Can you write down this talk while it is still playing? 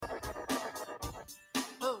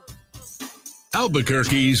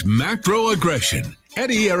Albuquerque's macro aggression.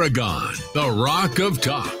 Eddie Aragon, the Rock of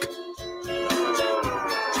Talk.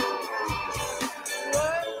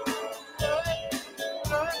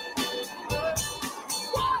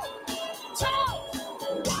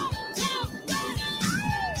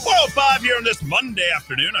 Here on this Monday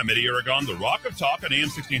afternoon, I'm Eddie Aragon, the Rock of Talk on AM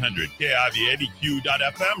 1600,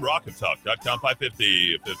 KIVADQ.FM, rockoftalk.com,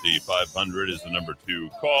 550-5500 is the number to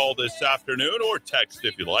call this afternoon, or text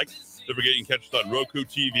if you like. Don't forget you can catch us on Roku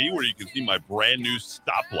TV, where you can see my brand new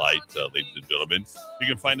stoplight, ladies and gentlemen. You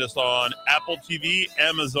can find us on Apple TV,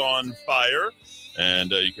 Amazon Fire,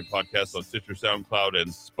 and you can podcast on Stitcher, SoundCloud,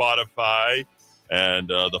 and Spotify. And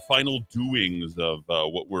the final doings of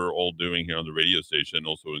what we're all doing here on the radio station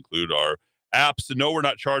also include our apps. No, we're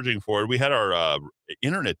not charging for it. We had our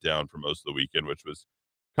internet down for most of the weekend, which was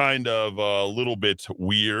kind of a little bit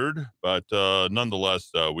weird. But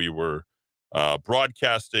nonetheless, we were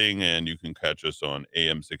broadcasting, and you can catch us on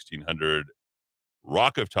AM 1600,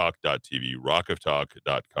 rockoftalk.tv,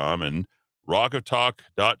 rockoftalk.com, and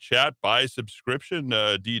rockoftalk.chat by subscription.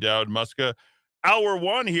 D. Dowd Muska. Hour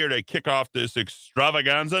one here to kick off this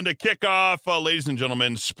extravaganza, and to kick off, ladies and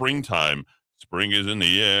gentlemen, springtime. Spring is in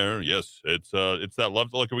the air. Yes, it's that love.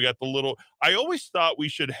 Look, we got the little. I always thought we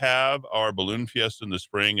should have our balloon fiesta in the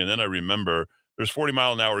spring, and then I remember there's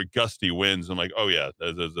 40-mile-an-hour gusty winds. I'm like, oh yeah,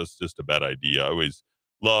 that's just a bad idea. I always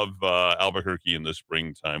love Albuquerque in the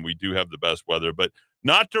springtime. We do have the best weather, but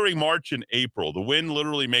not during March and April. The wind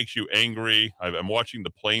literally makes you angry. I'm watching the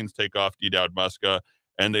planes take off, D. Dowd Muska.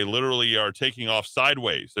 And they literally are taking off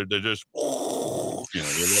sideways. They're just, they love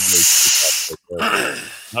those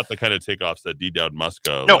takeoffs. Not the kind of takeoffs that D. Dowd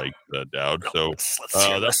Muska like Dowd. So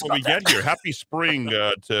that's what we get here. Happy spring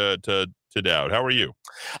to Dowd. How are you?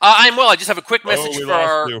 I'm well. I just have a quick message for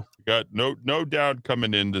our. We got no Dowd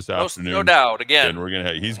coming in this afternoon. No Dowd again.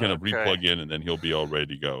 And he's gonna replug in, and then he'll be all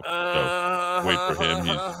ready to go. So wait for him.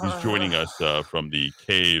 He's joining us from the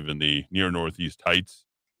cave in the near Northeast Heights.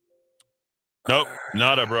 Nope,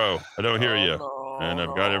 not a bro. I don't hear you. And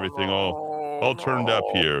I've got everything all turned up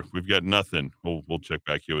here. We've got nothing. We'll check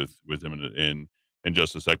back here with him in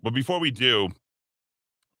just a sec. But before we do,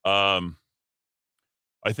 I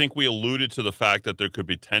think we alluded to the fact that there could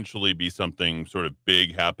potentially be something sort of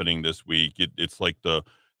big happening this week. It's like the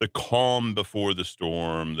calm before the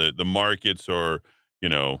storm. The markets are,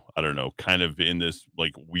 I don't know, kind of in this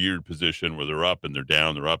like weird position where they're up and they're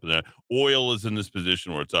down, they're up and down. Oil is in this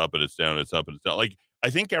position where it's up and it's down, it's up and it's down. Like, I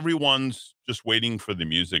think everyone's just waiting for the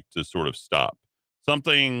music to sort of stop.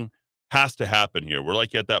 Something has to happen here. We're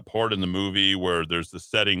like at that part in the movie where there's the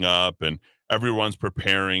setting up and everyone's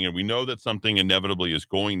preparing, and we know that something inevitably is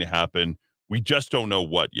going to happen. We just don't know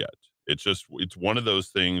what yet. It's one of those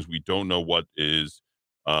things. We don't know what is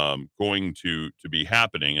going to be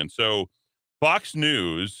happening. And so Fox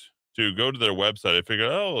News, to go to their website, I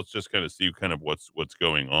figured, let's just kind of see kind of what's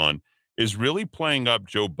going on, is really playing up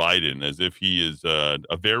Joe Biden as if he is a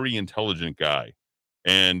very intelligent guy.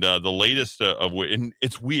 And the latest and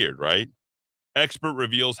it's weird, right? Expert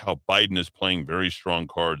reveals how Biden is playing very strong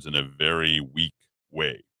cards in a very weak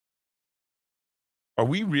way. Are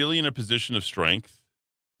we really in a position of strength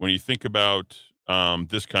when you think about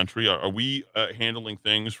this country? Are we handling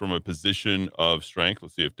things from a position of strength?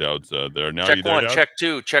 Let's see if Dowd's there now. Check you there, one, Dowd? check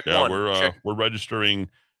two, check one. We're registering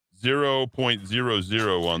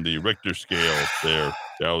 0.00 on the Richter scale there.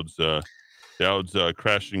 Dowd's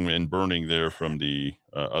crashing and burning there from the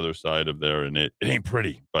other side of there, and it ain't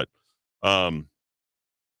pretty. But let's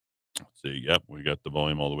see. Yep, we got the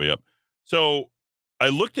volume all the way up. So I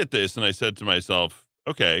looked at this and I said to myself,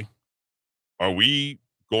 okay, are we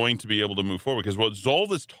going to be able to move forward? Because what's all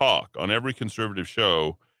this talk on every conservative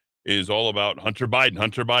show is all about Hunter Biden.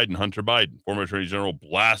 Former Attorney General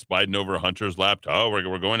blasts Biden over Hunter's laptop. Oh,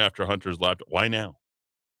 we're going after Hunter's laptop. Why now?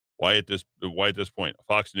 Why at this point?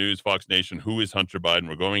 Fox News, Fox Nation, who is Hunter Biden?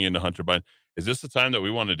 We're going into Hunter Biden. Is this the time that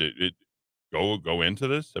we wanted to go into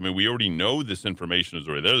this? I mean, we already know this information is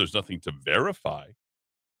already there. There's nothing to verify.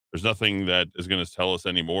 There's nothing that is going to tell us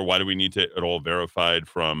anymore. Why do we need to it all verified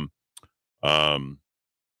from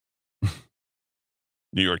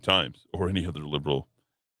New York Times or any other liberal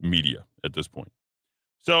media at this point?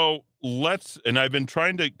 So and I've been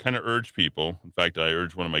trying to kind of urge people. In fact, I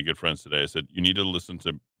urged one of my good friends today. I said, you need to listen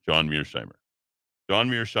to John Mearsheimer. John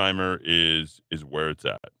Mearsheimer is where it's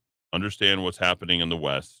at. Understand what's happening in the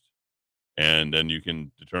West, and then you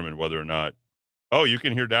can determine whether or not. Oh, you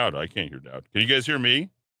can hear Dowd. I can't hear Dowd. Can you guys hear me?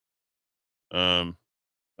 Not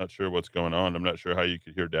sure what's going on. I'm not sure how you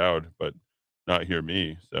could hear Dowd, but not hear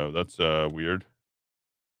me. So that's weird.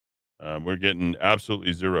 We're getting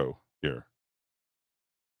absolutely zero here.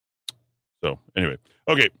 So anyway,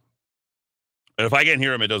 okay. And if I can't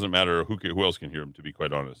hear him, it doesn't matter who else can hear him, to be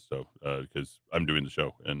quite honest. So because I'm doing the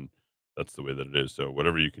show, and that's the way that it is. So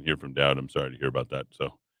whatever you can hear from Dowd, I'm sorry to hear about that.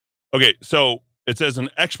 So okay, so it says an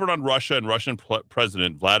expert on Russia and Russian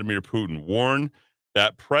President Vladimir Putin warned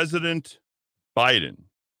that President Biden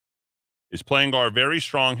is playing our very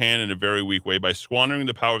strong hand in a very weak way by squandering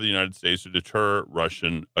the power of the United States to deter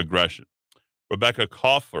Russian aggression. Rebecca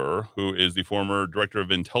Koffer, who is the former director of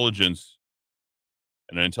intelligence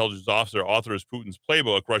and an intelligence officer, author of Putin's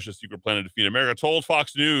playbook, Russia's Secret Plan to Defeat America, told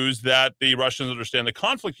Fox News that the Russians understand the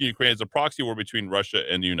conflict in Ukraine is a proxy war between Russia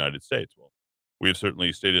and the United States. Well, we have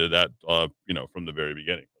certainly stated that, from the very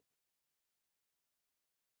beginning.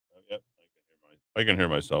 Yep, I can hear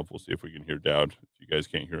myself. We'll see if we can hear Dowd. If you guys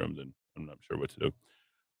can't hear him, then I'm not sure what to do.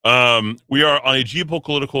 We are on a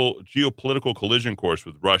geopolitical collision course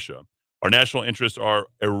with Russia. Our national interests are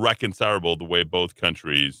irreconcilable the way both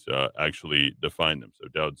countries actually define them. So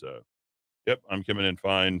Dowd's, yep, I'm coming in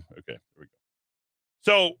fine. Okay, there we go.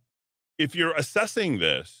 So if you're assessing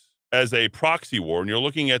this as a proxy war and you're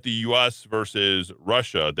looking at the U.S. versus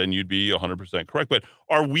Russia, then you'd be 100% correct. But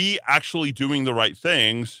are we actually doing the right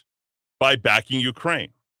things by backing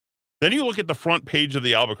Ukraine? Then you look at the front page of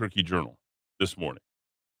the Albuquerque Journal this morning,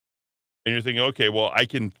 and you're thinking, okay, well, I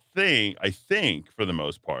think for the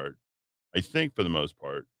most part,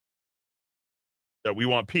 that we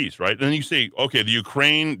want peace, right? And then you say, okay, the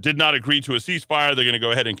Ukraine did not agree to a ceasefire. They're going to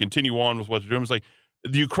go ahead and continue on with what they're doing. It's like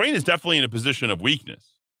the Ukraine is definitely in a position of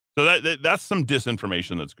weakness. So that's some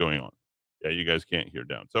disinformation that's going on. Yeah, you guys can't hear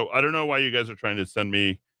Dowd. So I don't know why you guys are trying to send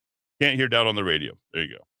me, can't hear Dowd on the radio. There you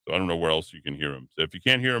go. So I don't know where else you can hear him. So if you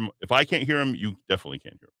can't hear him, if I can't hear him, you definitely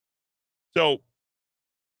can't hear him. So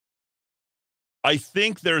I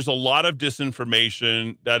think there's a lot of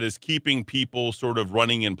disinformation that is keeping people sort of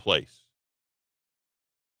running in place.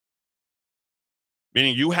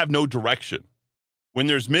 Meaning you have no direction. When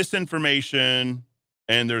there's misinformation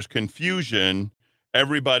and there's confusion,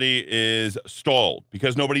 everybody is stalled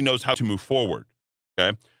because nobody knows how to move forward.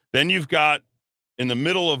 Okay. Then you've got, in the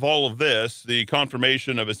middle of all of this, the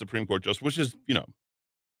confirmation of a Supreme Court justice, which is,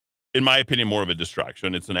 in my opinion, more of a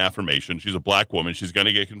distraction. It's an affirmation. She's a black woman. She's going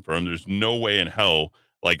to get confirmed. There's no way in hell,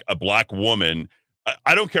 like a black woman,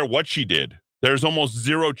 I don't care what she did. There's almost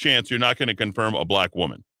zero chance you're not going to confirm a black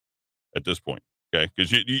woman at this point. Okay.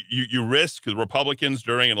 Because you risk, because Republicans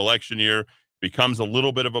during an election year becomes a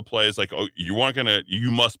little bit of a play. It's like, oh,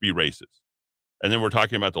 you must be racist. And then we're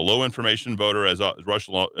talking about the low information voter, as Rush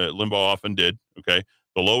Limbaugh often did. Okay.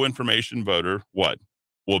 The low information voter,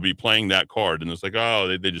 will be playing that card. And it's like, oh,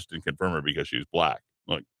 they just didn't confirm her because she was black.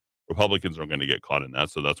 Like, Republicans are going to get caught in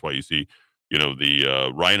that. So that's why you see,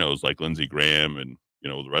 the rhinos like Lindsey Graham and,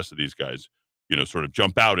 the rest of these guys, sort of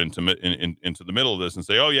jump out into the middle of this and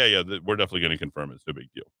say, oh, yeah, we're definitely going to confirm it. It's no big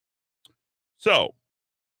deal. So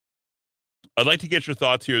I'd like to get your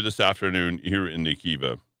thoughts here this afternoon here in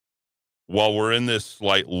Nikiva, while we're in this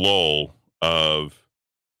slight lull of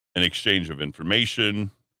an exchange of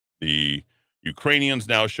information. The Ukrainians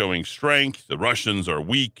now showing strength. The Russians are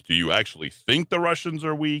weak. Do you actually think the Russians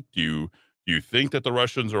are weak? Do you think that the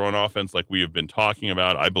Russians are on offense like we have been talking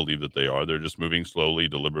about? I believe that they are. They're just moving slowly,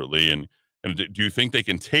 deliberately. And do you think they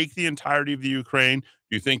can take the entirety of the Ukraine?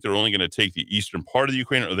 Do you think they're only going to take the eastern part of the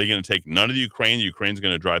Ukraine? Or are they going to take none of the Ukraine? The Ukraine's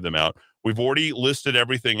going to drive them out. We've already listed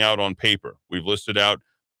everything out on paper. We've listed out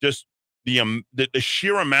just the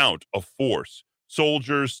sheer amount of force,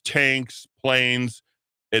 soldiers, tanks, planes,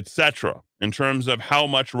 etc., in terms of how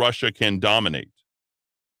much Russia can dominate,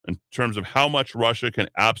 in terms of how much Russia can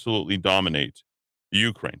absolutely dominate the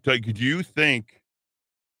Ukraine. So do you think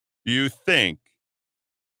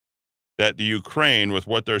that the Ukraine, with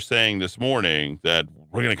what they're saying this morning, that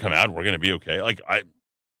we're going to come out, we're going to be okay? Like,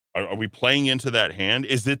 are we playing into that hand?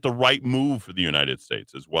 Is it the right move for the United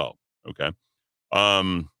States as well? Okay.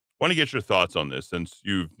 Want to get your thoughts on this, since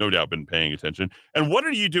you've no doubt been paying attention. And what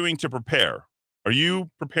are you doing to prepare? Are you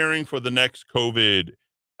preparing for the next COVID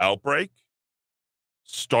outbreak?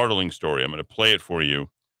 Startling story. I'm going to play it for you.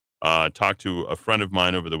 Talked to a friend of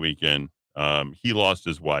mine over the weekend. He lost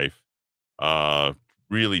his wife.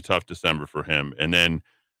 Really tough December for him. And then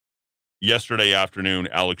yesterday afternoon,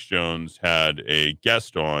 Alex Jones had a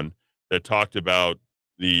guest on that talked about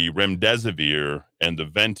the remdesivir and the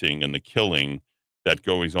venting and the killing that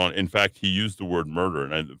goes on. In fact, he used the word murder.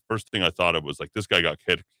 And the first thing I thought of was like, this guy got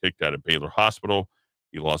kicked out of Baylor Hospital.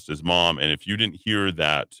 He lost his mom. And if you didn't hear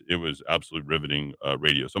that, it was absolutely riveting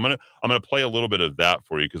radio. So I'm gonna play a little bit of that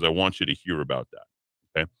for you, because I want you to hear about that.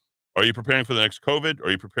 Okay. Are you preparing for the next COVID?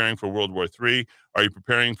 Are you preparing for World War III? Are you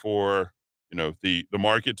preparing for, the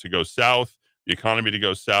market to go south, the economy to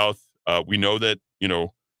go south? We know that,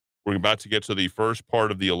 we're about to get to the first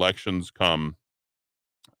part of the elections come,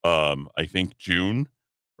 I think, June,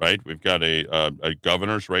 right? We've got a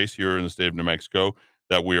governor's race here in the state of New Mexico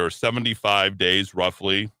that we are 75 days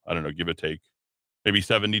roughly, I don't know, give or take, maybe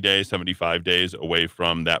 70 days, 75 days away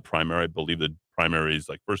from that primary. I believe the primary is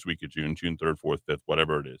like first week of June 3rd, 4th, 5th,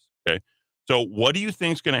 whatever it is. Okay. So what do you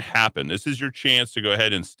think is going to happen? This is your chance to go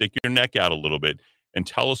ahead and stick your neck out a little bit and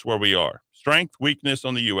tell us where we are. Strength, weakness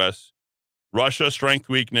on the U.S., Russia, strength,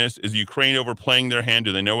 weakness. Is Ukraine overplaying their hand?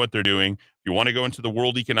 Do they know what they're doing? If you want to go into the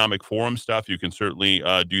World Economic Forum stuff, you can certainly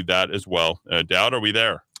do that as well. Dowd, are we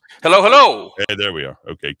there? Hello. Hey, there we are.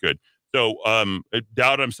 Okay, good. So,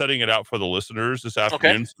 Dowd, I'm setting it out for the listeners this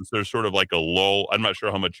afternoon since there's sort of like a lull. I'm not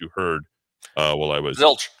sure how much you heard while I was...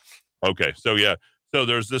 Zilch. Okay, so yeah. So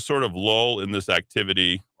there's this sort of lull in this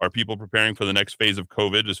activity. Are people preparing for the next phase of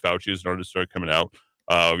COVID as Fauci is starting to start coming out?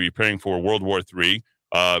 Are you preparing for World War III?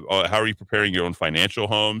 How are you preparing your own financial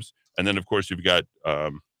homes? And then, of course, you've got...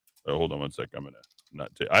 hold on one sec. I'm going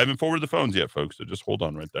to I haven't forwarded the phones yet, folks, so just hold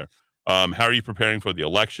on right there. How are you preparing for the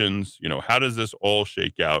elections? How does this all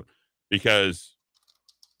shake out? Because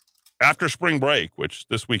after spring break, which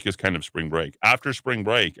this week is kind of spring break, after spring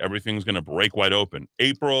break, everything's going to break wide open.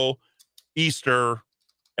 April, Easter,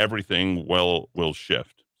 everything will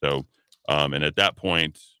shift. So, and at that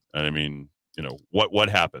point, I mean, what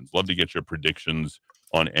happens? Love to get your predictions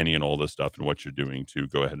on any and all this stuff and what you're doing to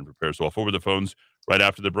go ahead and prepare. So I'll forward the phones right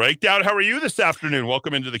after the break. Dowd, how are you this afternoon?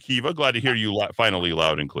 Welcome into the Kiva. Glad to hear you finally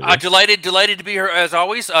loud and clear. Delighted to be here as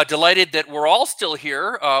always. Delighted that we're all still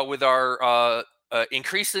here with our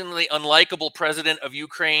increasingly unlikable president of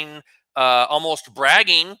Ukraine almost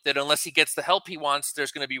bragging that unless he gets the help he wants,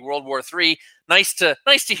 there's going to be World War III. Nice to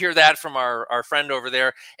hear that from our friend over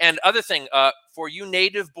there. And other thing, for you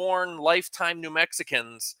native-born, lifetime New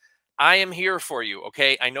Mexicans, I am here for you,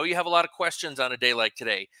 okay? I know you have a lot of questions on a day like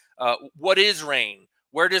today. What is rain?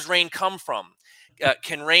 Where does rain come from?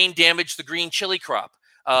 Can rain damage the green chili crop?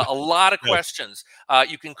 A lot of questions.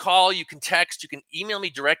 You can call, you can text, you can email me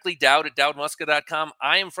directly, Dowd@dowdmuska.com.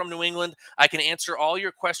 I am from New England. I can answer all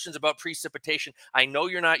your questions about precipitation. I know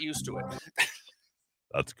you're not used to it.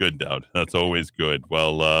 That's good, Dowd. That's always good.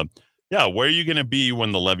 Well, yeah, where are you going to be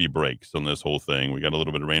when the levee breaks on this whole thing? We got a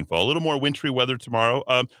little bit of rainfall, a little more wintry weather tomorrow.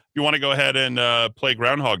 If you want to go ahead and play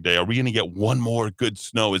Groundhog Day, are we going to get one more good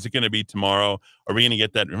snow? Is it going to be tomorrow? Are we going to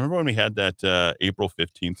get that? Remember when we had that April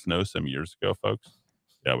 15th snow some years ago, folks?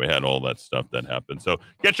 Yeah, we had all that stuff that happened. So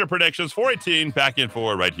get your predictions. 418 back in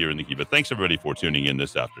 4 right here in the Kiva. Thanks, everybody, for tuning in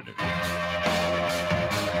this afternoon.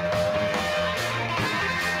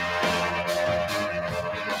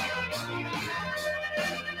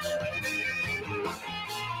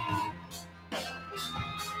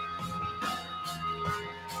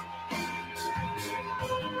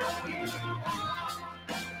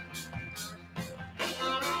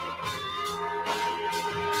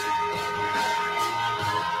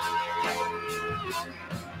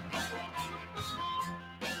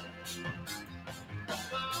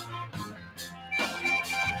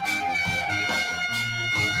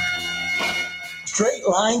 Straight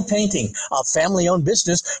Line Painting, a family-owned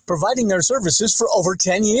business providing their services for over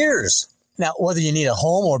 10 years. Now, whether you need a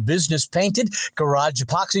home or business painted, garage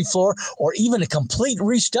epoxy floor, or even a complete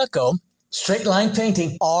restucco, Straight Line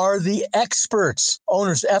Painting are the experts.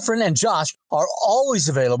 Owners Efren and Josh are always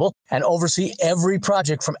available and oversee every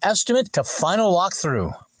project from estimate to final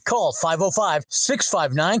walkthrough. Call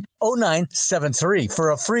 505-659-0973 for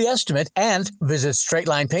a free estimate and visit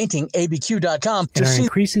straightlinepaintingabq.com to see. In our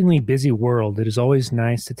increasingly busy world, it is always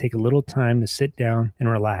nice to take a little time to sit down and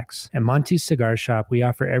relax. At Monty's Cigar Shop, we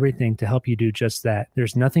offer everything to help you do just that.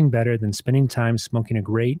 There's nothing better than spending time smoking a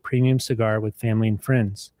great premium cigar with family and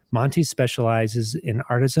friends. Monty specializes in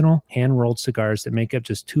artisanal, hand-rolled cigars that make up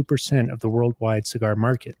just 2% of the worldwide cigar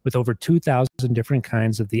market. With over 2,000 different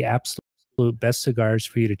kinds of the absolute best cigars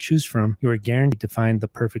for you to choose from, you are guaranteed to find the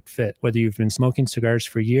perfect fit. Whether you've been smoking cigars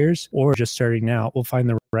for years or just starting out, we'll find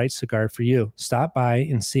the right cigar for you. Stop by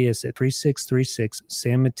and see us at 3636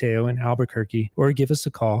 San Mateo in Albuquerque, or give us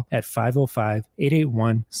a call at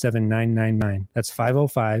 505-881-7999. That's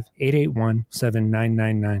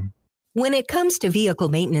 505-881-7999. When it comes to vehicle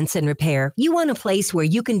maintenance and repair, you want a place where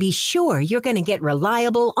you can be sure you're going to get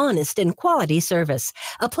reliable, honest, and quality service.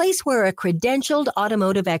 A place where a credentialed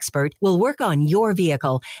automotive expert will work on your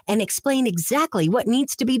vehicle and explain exactly what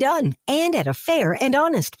needs to be done, and at a fair and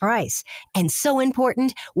honest price. And so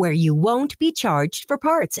important, where you won't be charged for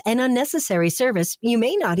parts and unnecessary service you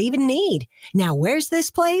may not even need. Now, where's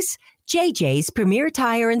this place? JJ's Premier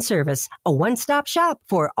Tire and Service, a one-stop shop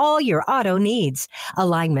for all your auto needs.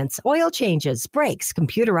 Alignments, oil changes, brakes,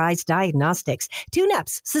 computerized diagnostics,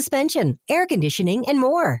 tune-ups, suspension, air conditioning, and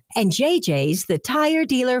more. And JJ's the tire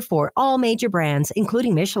dealer for all major brands,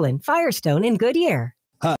 including Michelin, Firestone, and Goodyear.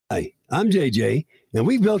 Hi, I'm JJ, and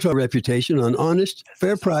we've built our reputation on honest,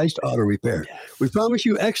 fair-priced auto repair. We promise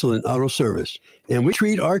you excellent auto service, and we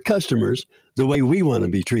treat our customers the way we want to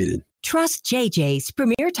be treated. Trust JJ's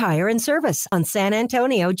Premier Tire and Service on San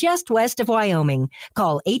Antonio, just west of Wyoming.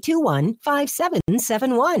 Call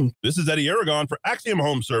 821-5771. This is Eddie Aragon for Axiom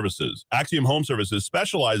Home Services. Axiom Home Services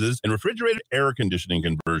specializes in refrigerated air conditioning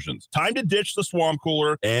conversions. Time to ditch the swamp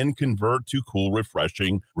cooler and convert to cool,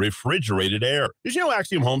 refreshing, refrigerated air. Did you know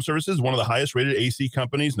Axiom Home Services is one of the highest rated AC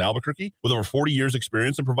companies in Albuquerque with over 40 years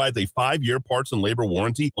experience and provides a 5-year parts and labor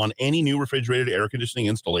warranty on any new refrigerated air conditioning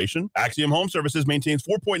installation? Axiom Home Services maintains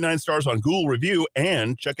 4.9 stars on Google review,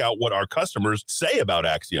 and check out what our customers say about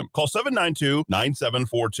Axiom. Call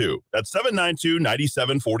 792-9742. That's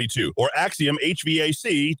 792-9742 or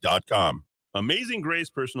AxiomHVAC.com. Amazing Grace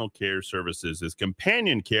Personal Care Services is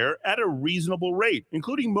companion care at a reasonable rate,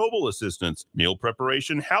 including mobile assistance, meal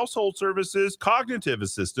preparation, household services, cognitive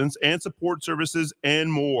assistance, and support services,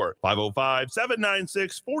 and more.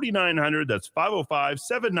 505-796-4900. That's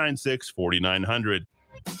 505-796-4900.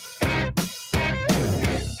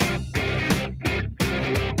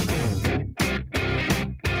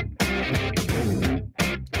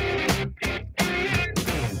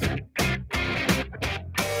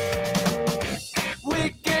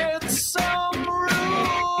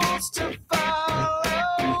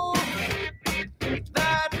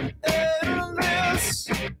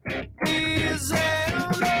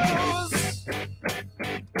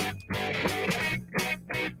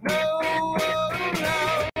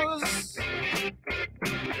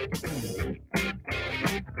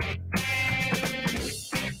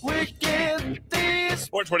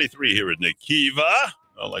 Sport 23 here with Nick Kiva.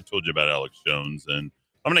 Well, I told you about Alex Jones, and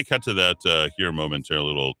I'm going to cut to that here momentarily.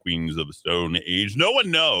 Little Queens of the Stone Age. No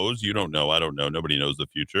one knows. You don't know. I don't know. Nobody knows the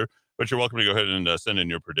future. But you're welcome to go ahead and send in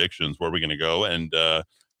your predictions. Where are we going to go? And,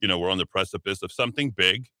 we're on the precipice of something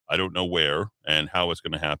big. I don't know where and how it's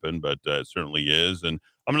going to happen, but it certainly is. And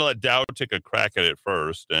I'm going to let Dow take a crack at it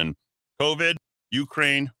first. And COVID,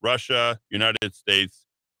 Ukraine, Russia, United States,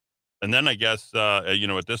 and then I guess,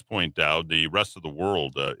 at this point, Dowd, the rest of the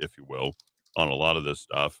world, if you will, on a lot of this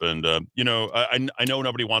stuff. And, I know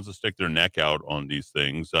nobody wants to stick their neck out on these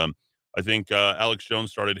things. I think Alex Jones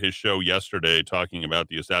started his show yesterday talking about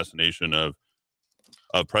the assassination of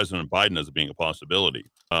President Biden as being a possibility,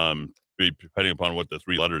 depending upon what the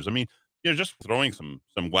three letters. I mean, just throwing some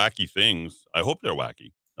wacky things. I hope they're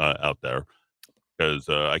wacky out there, because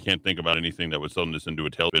I can't think about anything that would send this into a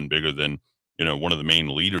tailspin bigger than one of the main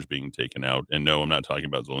leaders being taken out. And no, I'm not talking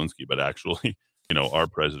about Zelensky, but actually, our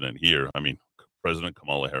president here. I mean, President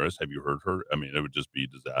Kamala Harris, have you heard her? I mean, it would just be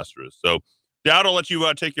disastrous. So, Dowd, I'll let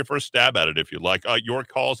you take your first stab at it if you'd like. Your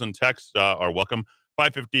calls and texts are welcome.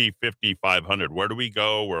 550-5500. Where do we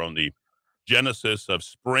go? We're on the genesis of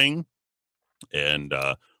spring, and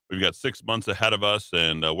we've got 6 months ahead of us.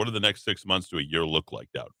 And what do the next 6 months to a year look like,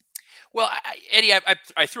 Dowd? Well, Eddie,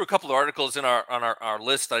 I threw a couple of articles in our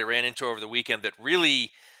list that I ran into over the weekend that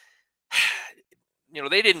really,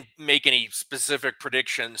 they didn't make any specific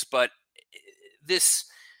predictions, but this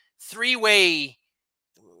three-way,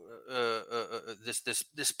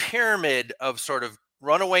 this pyramid of sort of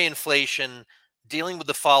runaway inflation, dealing with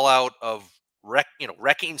the fallout of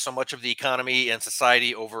wrecking so much of the economy and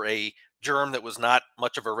society over a germ that was not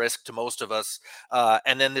much of a risk to most of us,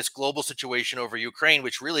 and then this global situation over Ukraine,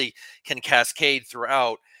 which really can cascade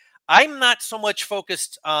throughout. I'm not so much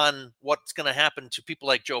focused on what's going to happen to people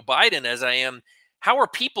like Joe Biden as I am, how are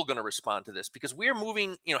people going to respond to this? Because we're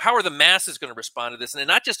moving, how are the masses going to respond to this? And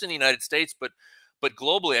not just in the United States, but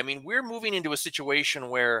globally. I mean, we're moving into a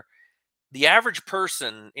situation where the average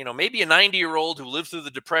person, maybe a 90-year-old who lived through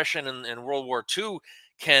the Depression and World War II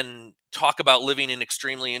can talk about living in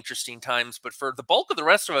extremely interesting times. But for the bulk of the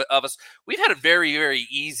rest of us, we've had it very, very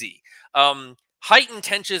easy. Heightened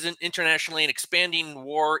tensions internationally and expanding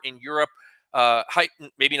war in Europe,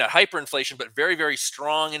 maybe not hyperinflation, but very, very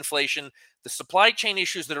strong inflation. The supply chain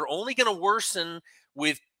issues that are only going to worsen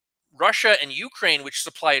with Russia and Ukraine, which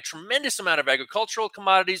supply a tremendous amount of agricultural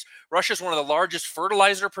commodities. Russia is one of the largest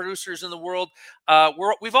fertilizer producers in the world.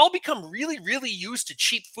 We've all become really, really used to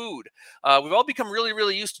cheap food. We've all become really,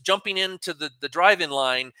 really used to jumping into the drive-in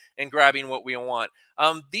line and grabbing what we want.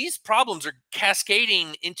 These problems are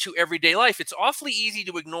cascading into everyday life. It's awfully easy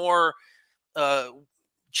to ignore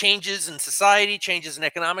changes in society, changes in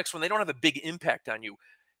economics when they don't have a big impact on you.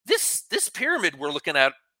 this pyramid we're looking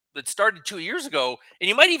at that started 2 years ago, and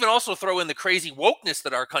you might even also throw in the crazy wokeness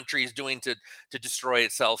that our country is doing to destroy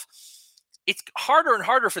itself. It's harder and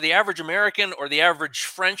harder for the average American or the average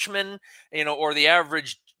Frenchman, or the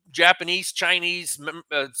average Japanese, Chinese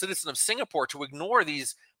citizen of Singapore to ignore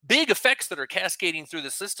these big effects that are cascading through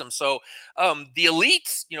the system. So the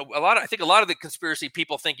elites, I think a lot of the conspiracy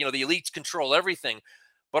people think, the elites control everything.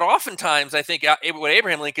 But oftentimes, I think what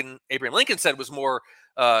Abraham Lincoln said was more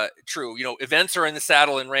true. Events are in the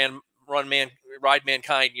saddle and ride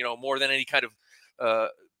mankind, more than any kind of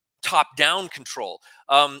top-down control.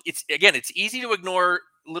 It's easy to ignore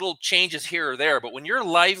little changes here or there, but when your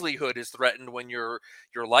livelihood is threatened, when your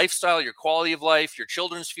lifestyle, your quality of life, your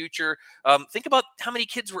children's future, think about how many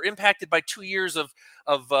kids were impacted by 2 years of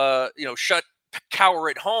cower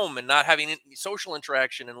at home and not having any social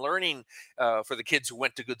interaction and learning for the kids who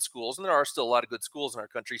went to good schools. And there are still a lot of good schools in our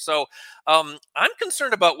country. So I'm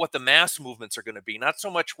concerned about what the mass movements are going to be, not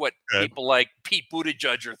so much what people like Pete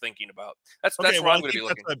Buttigieg are thinking about. That's where I'm going to be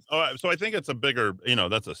looking. So I think it's a bigger,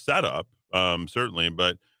 that's a setup, certainly.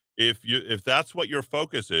 But if that's what your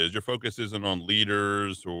focus isn't on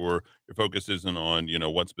leaders, or your focus isn't on,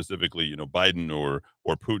 what specifically, Biden or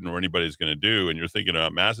Putin or anybody's going to do, and you're thinking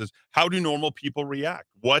about masses, how do normal people react?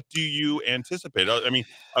 What do you anticipate? I mean,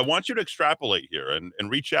 I want you to extrapolate here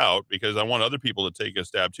and reach out, because I want other people to take a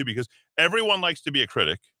stab too, because everyone likes to be a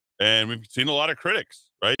critic, and we've seen a lot of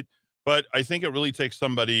critics, right? But I think it really takes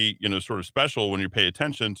somebody, sort of special when you pay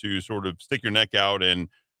attention to sort of stick your neck out and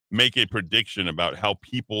make a prediction about how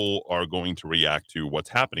people are going to react to what's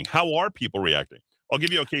happening. How are people reacting? I'll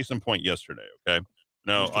give you a case in point yesterday, okay?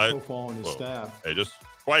 Now, hey, just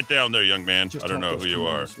quiet down there, young man. I don't know who you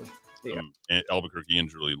are. Albuquerque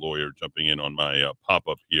injury lawyer jumping in on my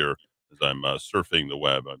pop-up here as I'm surfing the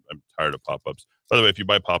web. I'm tired of pop-ups. By the way, if you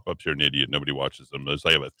buy pop-ups, you're an idiot. Nobody watches them.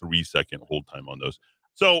 I have a 3-second hold time on those.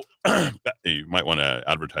 So you might want to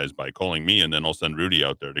advertise by calling me, and then I'll send Rudy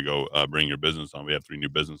out there to go bring your business on. We have 3 new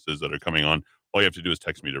businesses that are coming on. All you have to do is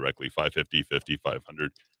text me directly, 550-50-500.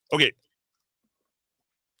 Okay.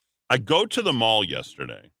 I go to the mall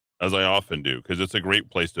yesterday, as I often do, because it's a great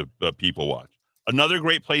place to people watch. Another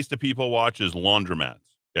great place to people watch is laundromats.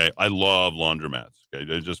 Okay. I love laundromats. Okay.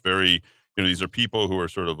 They're just very, these are people who are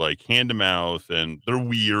sort of like hand to mouth, and they're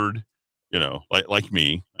weird. Like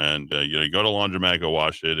me, and you go to laundromat, go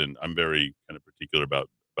wash it, and I'm very kind of particular about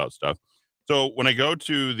stuff. So when I go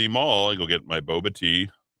to the mall, I go get my boba tea,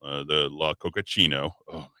 the La Cocacino.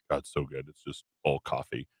 Oh my God, so good! It's just all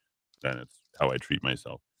coffee, and it's how I treat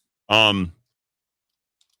myself. I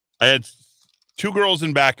had 2 girls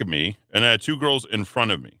in back of me, and I had 2 girls in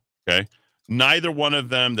front of me. Okay, neither one of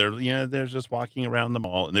them, they're just walking around the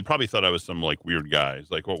mall, and they probably thought I was some like weird guy.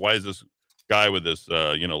 It's like, well, why is this guy with this,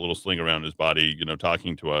 little sling around his body,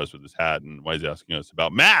 talking to us with his hat, and why is he asking us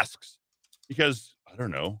about masks? Because, I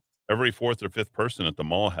don't know, every 4th or 5th person at the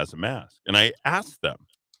mall has a mask. And I asked them,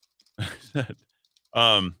 I said,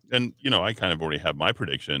 I kind of already have my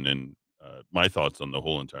prediction and my thoughts on the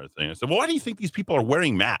whole entire thing. I said, well, why do you think these people are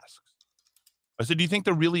wearing masks? I said, do you think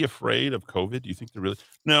they're really afraid of COVID? Do you think they're really?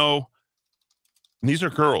 No. And these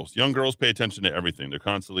are girls. Young girls pay attention to everything. They're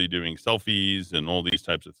constantly doing selfies and all these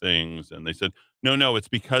types of things. And they said, no, it's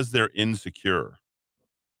because they're insecure.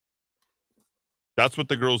 That's what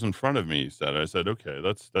the girls in front of me said. I said, okay,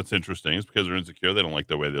 that's interesting. It's because they're insecure. They don't like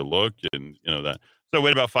the way they look, and that. So I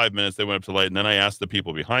waited about 5 minutes. They went up to the light, and then I asked the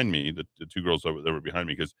people behind me, the 2 girls that were behind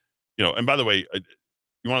me, because, and by the way,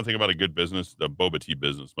 you want to think about a good business, the boba tea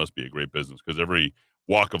business must be a great business, because every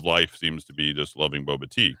walk of life seems to be just loving boba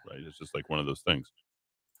tea, right? It's just like one of those things.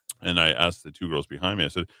 And I asked the 2 girls behind me, I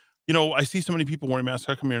said, I see so many people wearing masks.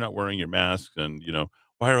 How come you're not wearing your mask? And,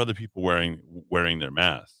 why are other people wearing their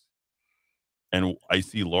masks? And I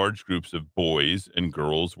see large groups of boys and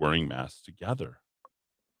girls wearing masks together.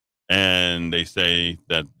 And they say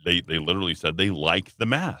that they literally said they like the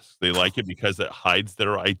mask. They like it because it hides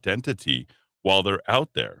their identity while they're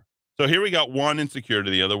out there. So here we got one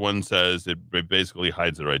insecurity. The other one says it basically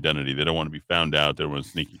hides their identity. They don't want to be found out. They want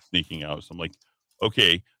to sneaking out. So I'm like,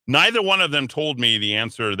 okay, neither one of them told me the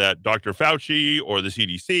answer that Dr. Fauci or the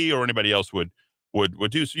CDC or anybody else would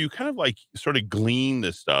do. So you kind of like sort of glean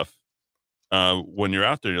this stuff when you're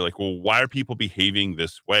out there. You're like, well, why are people behaving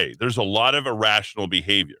this way? There's a lot of irrational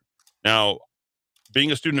behavior. Now,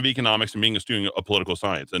 being a student of economics and being a student of political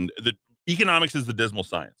science, and the economics is the dismal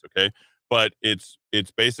science, okay? But it's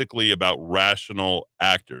basically about rational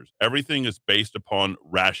actors. Everything is based upon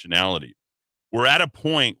rationality. We're at a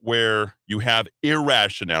point where you have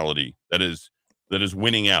irrationality that is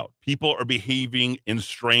winning out. People are behaving in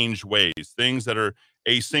strange ways, things that are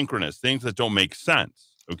asynchronous, things that don't make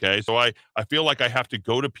sense, Okay. So I feel like I have to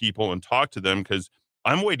go to people and talk to them because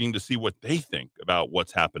I'm waiting to see what they think about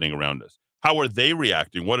what's happening around us. How are they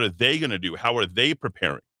reacting? What are they going to do? How are they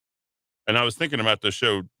preparing? And I was thinking about the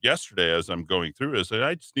show yesterday as I'm going through this, and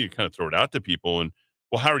I just need to kind of throw it out to people. And,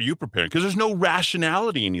 well, how are you preparing? Because there's no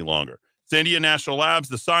rationality any longer. Sandia National Labs,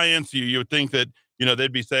 the science, you would think that,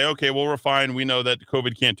 they'd be saying, okay, well, we're fine. We know that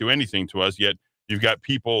COVID can't do anything to us. Yet you've got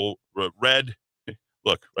people red.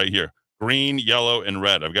 Look right here, green, yellow, and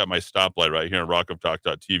red. I've got my stoplight right here on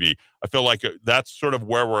rockoftalk.tv. I feel like that's sort of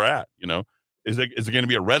where we're at. Is it going to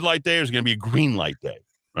be a red light day or is it going to be a green light day?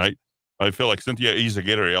 Right. I feel like Cynthia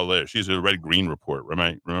Izagirre, she's a red-green report.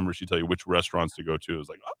 Remember she tell you which restaurants to go to. It was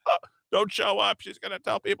like, don't show up. She's going to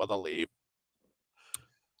tell people to leave.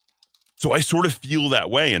 So I sort of feel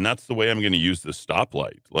that way, and that's the way I'm going to use the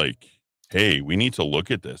stoplight. Like, hey, we need to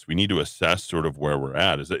look at this. We need to assess sort of where we're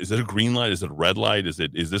at. Is it a green light? Is it a red light? Is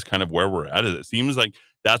this kind of where we're at? It seems like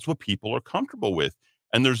that's what people are comfortable with,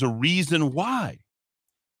 and there's a reason why.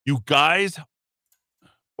 You guys...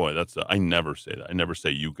 Boy, I never say that. I never say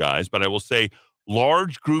you guys, but I will say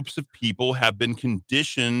large groups of people have been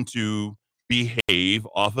conditioned to behave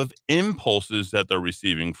off of impulses that they're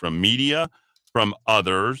receiving from media, from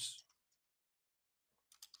others,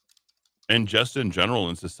 and just in general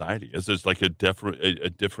in society. It's just like a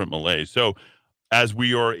different malaise. So as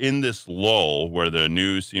we are in this lull where the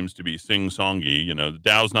news seems to be sing-songy, the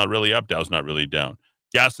Dow's not really up, Dow's not really down.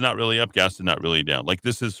 Gas is not really up, gas is not really down. Like,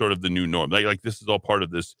 this is sort of the new norm. Like this is all part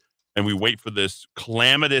of this, and we wait for this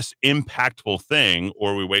calamitous, impactful thing,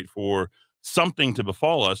 or we wait for something to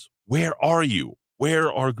befall us. Where are you?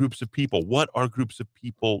 Where are groups of people? What are groups of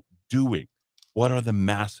people doing? What are the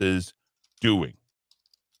masses doing?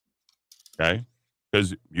 Okay?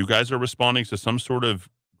 Because you guys are responding to some sort of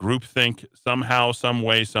groupthink somehow, some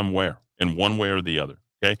way, somewhere, in one way or the other.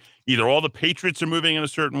 Okay, either all the patriots are moving in a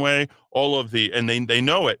certain way, and they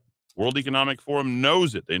know it. World Economic Forum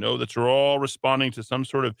knows it. They know that you're all responding to some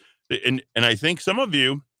sort of, and I think some of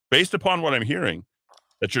you, based upon what I'm hearing,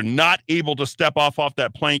 that you're not able to step off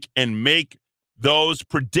that plank and make those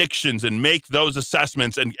predictions and make those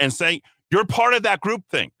assessments and say you're part of that group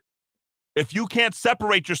thing. If you can't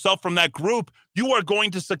separate yourself from that group, you are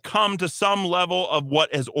going to succumb to some level of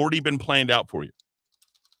what has already been planned out for you.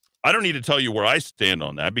 I don't need to tell you where I stand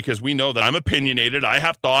on that because we know that I'm opinionated, I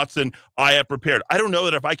have thoughts, and I have prepared. I don't know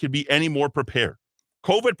that if I could be any more prepared.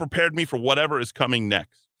 COVID prepared me for whatever is coming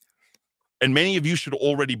next. And many of you should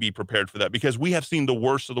already be prepared for that because we have seen the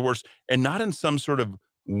worst of the worst, and not in some sort of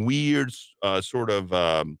weird,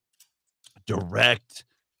 direct,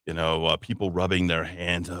 people rubbing their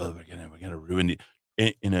hands. Oh, we're gonna ruin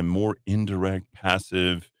it. In a more indirect,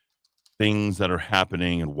 passive, things that are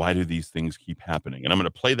happening and why do these things keep happening? And I'm going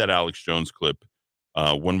to play that Alex Jones clip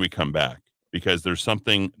when we come back because there's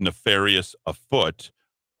something nefarious afoot.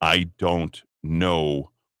 I don't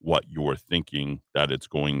know what you're thinking that it's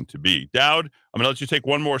going to be. Dowd, I'm going to let you take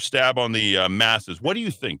one more stab on the masses. What do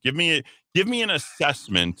you think? Give me an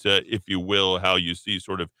assessment, if you will, how you see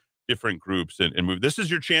sort of different groups and move. This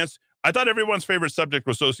is your chance. I thought everyone's favorite subject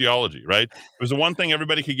was sociology, right? It was the one thing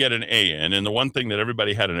everybody could get an A in, and the one thing that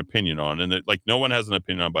everybody had an opinion on, and that, like, no one has an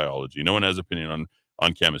opinion on biology, no one has an opinion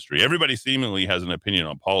on chemistry. Everybody seemingly has an opinion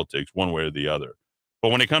on politics, one way or the other. But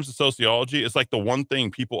when it comes to sociology, it's like the one thing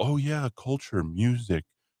people, oh yeah, culture, music,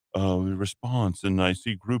 response, and I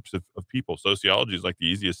see groups of people. Sociology is like the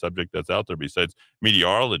easiest subject that's out there besides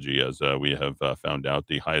meteorology, as we have found out,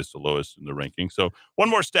 the highest to lowest in the ranking. So one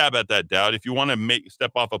more stab at that, Dowd, if you want to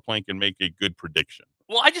step off a plank and make a good prediction.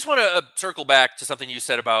 Well, I just want to circle back to something you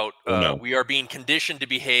said about we are being conditioned to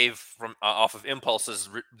behave from off of impulses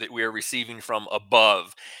that we are receiving from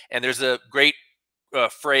above. And there's a great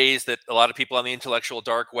phrase that a lot of people on the intellectual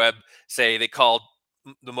dark web say. They call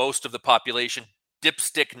the most of the population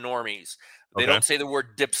dipstick normies. They don't say the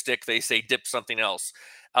word dipstick. They say dip something else.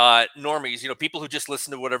 Normies, people who just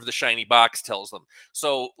listen to whatever the shiny box tells them.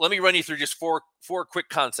 So let me run you through just four quick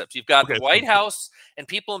concepts. You've got the White House and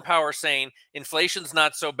people in power saying inflation's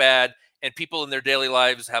not so bad, and people in their daily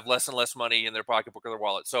lives have less and less money in their pocketbook or their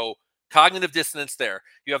wallet. So cognitive dissonance there.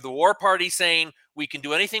 You have the war party saying we can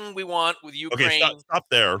do anything we want with Ukraine. Okay, stop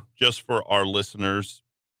there just for our listeners.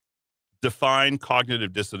 Define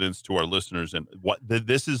cognitive dissonance to our listeners, and what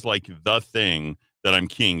this is like the thing that I'm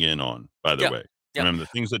keying in on, by the way. Remember, the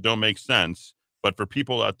things that don't make sense, but for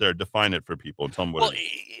people out there, define it for people and tell them what it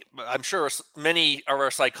is. I'm sure many of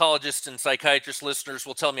our psychologists and psychiatrist listeners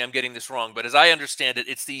will tell me I'm getting this wrong, but as I understand it,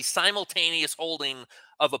 it's the simultaneous holding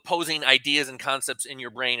of opposing ideas and concepts in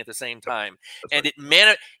your brain at the same time. And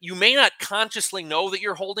you may not consciously know that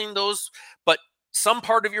you're holding those, but some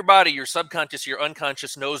part of your body, your subconscious, your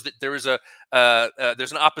unconscious, knows that there is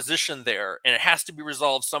there's an opposition there, and it has to be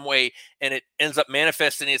resolved some way, and it ends up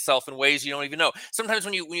manifesting itself in ways you don't even know. Sometimes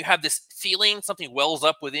when you have this feeling, something wells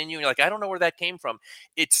up within you, and you're like, I don't know where that came from.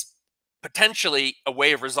 It's potentially a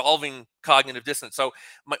way of resolving cognitive dissonance. So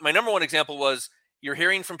my number one example was, you're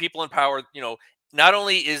hearing from people in power, not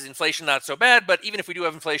only is inflation not so bad, but even if we do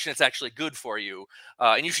have inflation, it's actually good for you.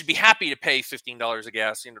 And you should be happy to pay $15 a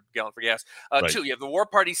gallon for gas. Right. 2, you have the war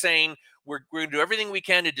party saying, we're going to do everything we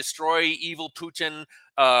can to destroy evil Putin.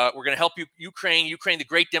 We're going to help Ukraine, the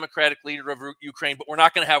great democratic leader of Ukraine, but we're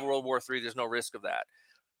not going to have World War III. There's no risk of that.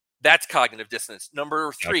 That's cognitive dissonance.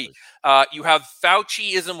 Number 3, you have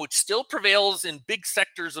Fauciism, which still prevails in big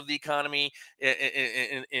sectors of the economy,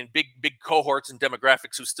 in big cohorts and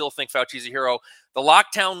demographics who still think Fauci's a hero. The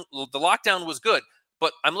lockdown was good,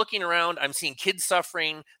 but I'm looking around. I'm seeing kids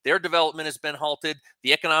suffering. Their development has been halted.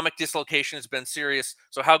 The economic dislocation has been serious.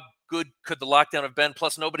 So how good could the lockdown have been?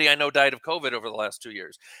 Plus, nobody I know died of COVID over the last 2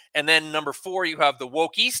 years. And then number 4, you have the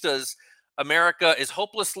wokeistas. America is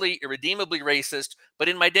hopelessly, irredeemably racist, but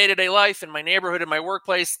in my day-to-day life, in my neighborhood, in my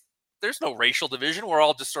workplace, there's no racial division. We're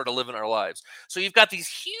all just sort of living our lives. So you've got these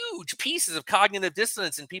huge pieces of cognitive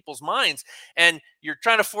dissonance in people's minds, and you're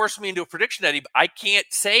trying to force me into a prediction, Eddie. I can't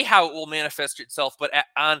say how it will manifest itself, but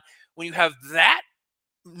when you have that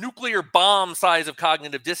nuclear bomb size of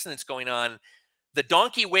cognitive dissonance going on, the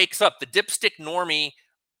donkey wakes up. The dipstick normie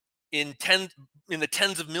in the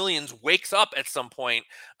tens of millions wakes up at some point,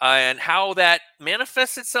 and how that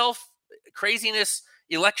manifests itself, craziness,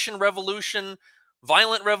 election revolution,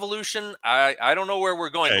 violent revolution, I don't know where we're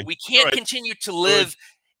going. Okay. But we can't continue to live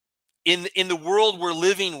in the world we're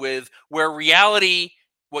living with, where reality,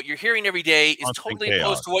 what you're hearing every day, is totally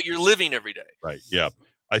opposed to what you're living every day. Right. Yeah.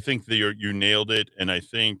 I think that you nailed it. And I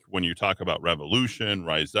think when you talk about revolution,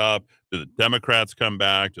 rise up, do the Democrats come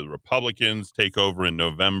back? Do the Republicans take over in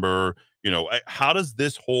November? How does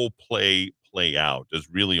this whole play out is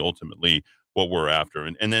really ultimately what we're after.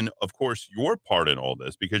 And then, of course, your part in all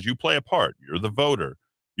this, because you play a part. You're the voter.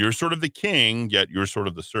 You're sort of the king, yet you're sort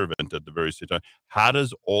of the servant at the very same time. How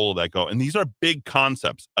does all of that go? And these are big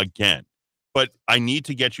concepts, again. But I need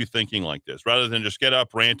to get you thinking like this, rather than just get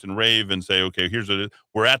up, rant, and rave and say, okay, here's what it is.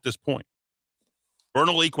 We're at this point.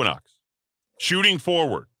 Vernal equinox, shooting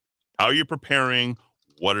forward. How are you preparing?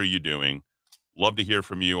 What are you doing? Love to hear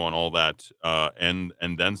from you on all that and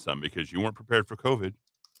then some, because you weren't prepared for COVID.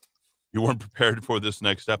 You weren't prepared for this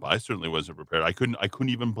next step. I certainly wasn't prepared. I couldn't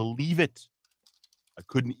even believe it. I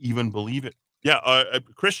couldn't even believe it. Yeah,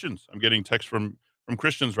 Christians. I'm getting texts from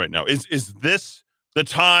Christians right now. Is this the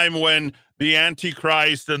time when the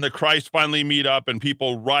Antichrist and the Christ finally meet up and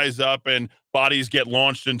people rise up and bodies get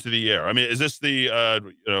launched into the air? I mean, is this the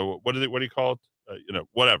what do you call it?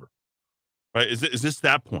 Whatever. Right? Is this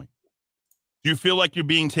that point? Do you feel like you're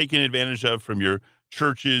being taken advantage of from your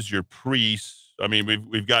churches, your priests? I mean,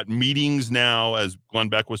 we've got meetings now, as Glenn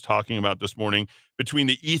Beck was talking about this morning, between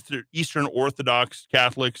the Eastern Orthodox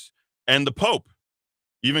Catholics and the Pope,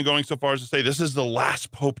 even going so far as to say this is the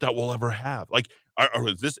last Pope that we'll ever have. Like,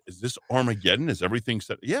 is this Armageddon? Is everything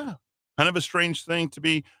set? Yeah, kind of a strange thing to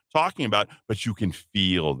be talking about, but you can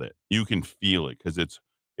feel that. You can feel it because it's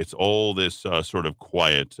all this sort of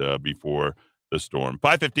quiet before the storm.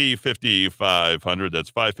 550-5500. That's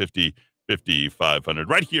 550-5500.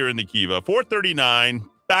 Right here in the Kiva. 439,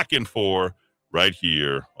 back and forth, right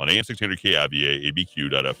here on AM 600 KIVA,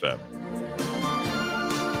 ABQ.FM.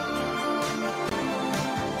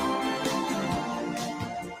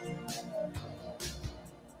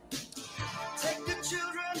 Take the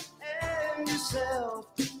children and yourself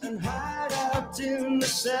and hide out in the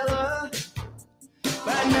cellar.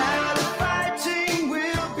 By now the fighting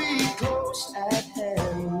will be close at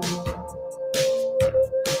hand.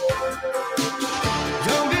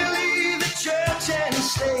 Don't believe the church and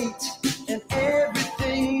state and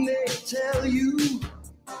everything they tell you.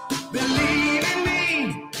 Believe in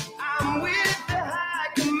me, I'm with the high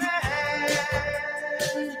command.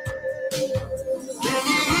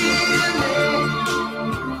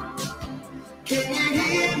 Can you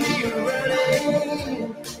hear me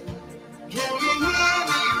running? Can you hear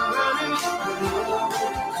me running?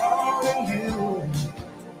 Calling you.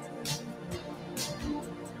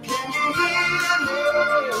 Can you hear me?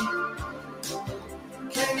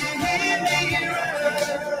 Can you hear me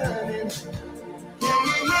running? Can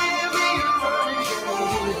you hear me running?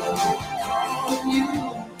 Calling you.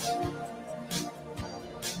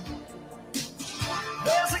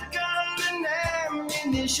 There's a gun and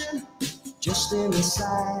ammunition just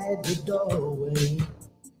inside the doorway.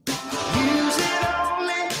 Use it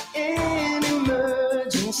only in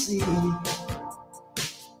emergency.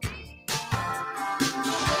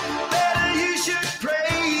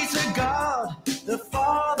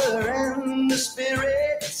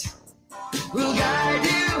 Spirit will guide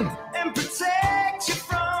you and protect you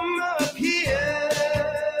from up here.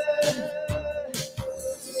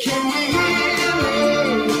 Can you hear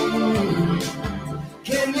me?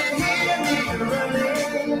 Can you hear me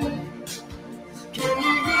running? Can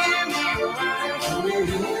you hear me running? Can you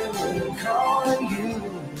hear me calling you?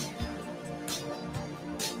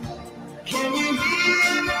 Can you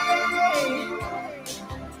hear me?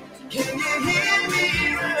 Can you hear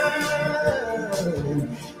me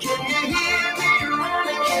run? Can you hear me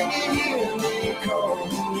running? Can you hear me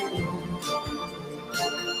calling you?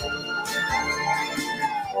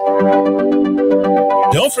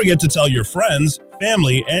 Don't forget to tell your friends,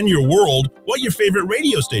 family, and your world what your favorite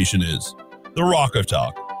radio station is. The Rock of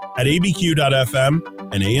Talk at abq.fm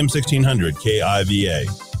and AM 1600 KIVA.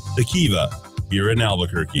 The Kiva here in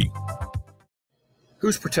Albuquerque.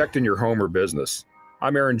 Who's protecting your home or business?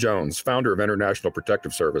 I'm Aaron Jones, founder of International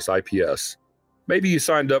Protective Service, IPS. Maybe you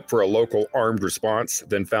signed up for a local armed response,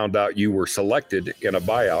 then found out you were selected in a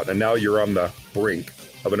buyout, and now you're on the brink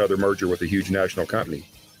of another merger with a huge national company.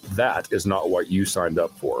 That is not what you signed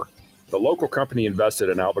up for. The local company invested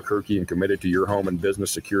in Albuquerque and committed to your home and business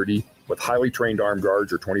security with highly trained armed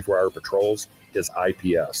guards or 24-hour patrols is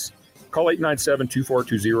IPS. Call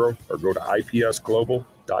 897-2420 or go to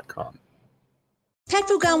ipsglobal.com. Pet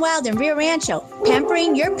Food Gone Wild in Rio Rancho,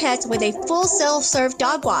 pampering your pets with a full self-serve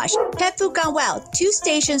dog wash. Pet Food Gone Wild, 2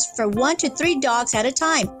 stations for 1 to 3 dogs at a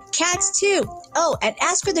time. Cats too. Oh, and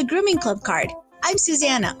ask for the Grooming Club card. I'm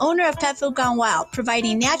Susanna, owner of Pet Food Gone Wild,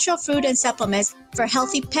 providing natural food and supplements for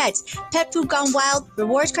healthy pets. Pet Food Gone Wild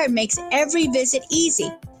rewards card makes every visit easy.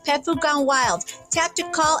 Pet Food Gone Wild. Tap to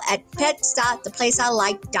call at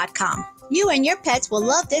pets.theplaceilike.com. You and your pets will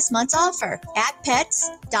love this month's offer at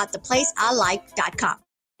pets.theplaceilike.com.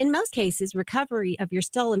 In most cases, recovery of your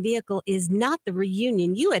stolen vehicle is not the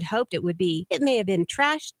reunion you had hoped it would be. It may have been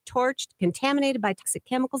trashed, torched, contaminated by toxic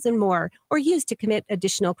chemicals, and more, or used to commit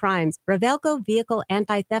additional crimes. Revelco Vehicle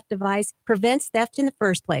Anti-Theft Device prevents theft in the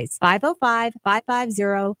first place.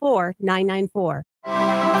 505-550-4994.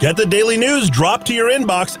 Get the daily news dropped to your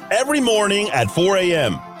inbox every morning at 4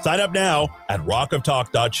 a.m. Sign up now at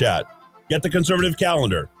rockoftalk.chat. Get the conservative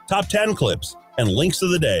calendar, top 10 clips, and links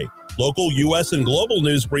of the day, local, U.S., and global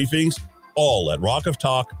news briefings, all at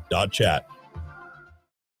rockoftalk.chat.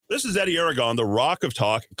 This is Eddie Aragon, the Rock of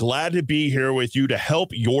Talk. Glad to be here with you to help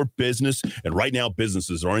your business. And right now,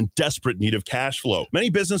 businesses are in desperate need of cash flow. Many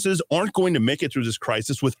businesses aren't going to make it through this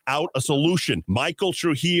crisis without a solution. Michael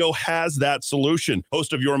Trujillo has that solution.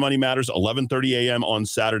 Host of Your Money Matters, 11:30 a.m. on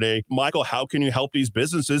Saturday. Michael, how can you help these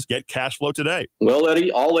businesses get cash flow today? Well,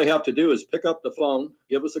 Eddie, all they have to do is pick up the phone,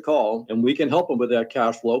 give us a call, and we can help them with that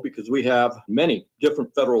cash flow because we have many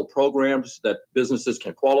different federal programs that businesses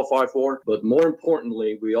can qualify for. But more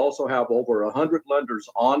importantly, we also have over 100 lenders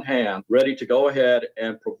on hand ready to go ahead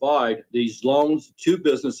and provide these loans to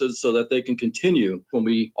businesses so that they can continue when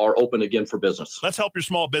we are open again for business. Let's help your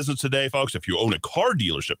small business today, folks. If you own a car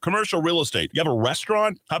dealership, commercial real estate, you have a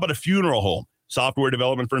restaurant, how about a funeral home, software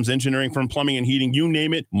development firms, engineering firm, plumbing and heating, you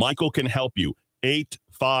name it, Michael can help you.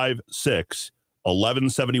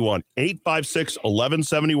 856-1171,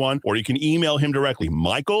 856-1171, or you can email him directly,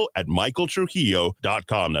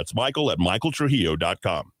 michael@michaeltrujillo.com. That's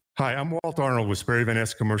michael@michaeltrujillo.com. Hi, I'm Walt Arnold with Sperry Van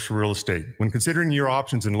Ness Commercial Real Estate. When considering your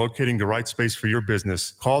options and locating the right space for your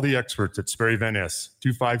business, call the experts at Sperry Van Ness,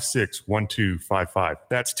 256-1255.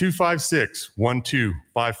 That's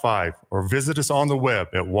 256-1255, or visit us on the web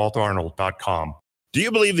at waltarnold.com. Do you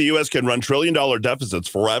believe the U.S. can run trillion-dollar deficits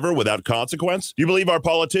forever without consequence? Do you believe our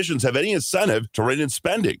politicians have any incentive to rein in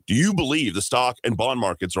spending? Do you believe the stock and bond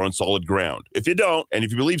markets are on solid ground? If you don't, and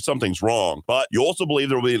if you believe something's wrong, but you also believe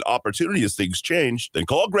there will be an opportunity as things change, then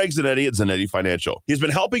call Greg Zanetti at Zanetti Financial. He's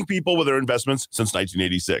been helping people with their investments since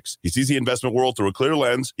 1986. He sees the investment world through a clear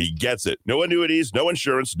lens. He gets it. No annuities, no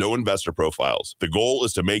insurance, no investor profiles. The goal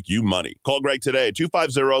is to make you money. Call Greg today at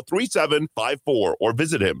 250-3754 or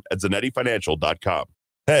visit him at ZanettiFinancial.com.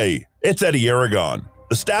 Hey, it's Eddie Aragon.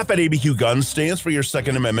 The staff at ABQ Guns stands for your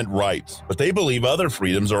Second Amendment rights, but they believe other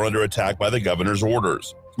freedoms are under attack by the governor's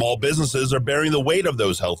orders. Small businesses are bearing the weight of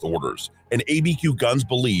those health orders, and ABQ Guns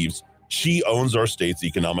believes she owns our state's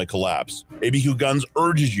economic collapse. ABQ Guns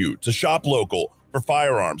urges you to shop local for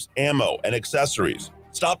firearms, ammo, and accessories.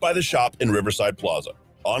 Stop by the shop in Riverside Plaza,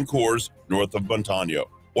 on Coors, north of Montano,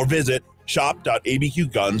 or visit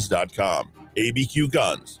shop.abqguns.com. ABQ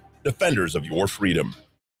Guns, defenders of your freedom.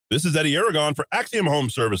 This is Eddie Aragon for Axiom Home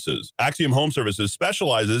Services. Axiom Home Services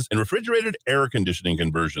specializes in refrigerated air conditioning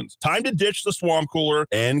conversions. Time to ditch the swamp cooler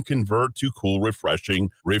and convert to cool,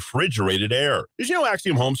 refreshing, refrigerated air. Did you know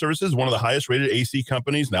Axiom Home Services is one of the highest rated AC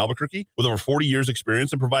companies in Albuquerque with over 40 years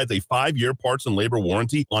experience and provides a 5-year parts and labor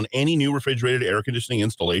warranty on any new refrigerated air conditioning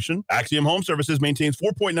installation? Axiom Home Services maintains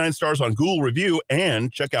 4.9 stars on Google Review,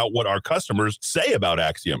 and check out what our customers say about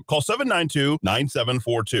Axiom. Call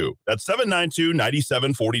 792-9742. That's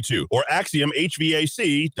 792-9742 or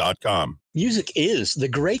AxiomHVAC.com. Music is the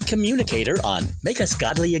great communicator on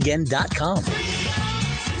MakeUsGodlyAgain.com.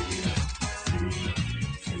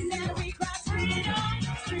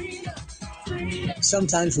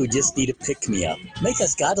 Sometimes we just need a pick-me-up.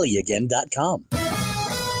 MakeUsGodlyAgain.com.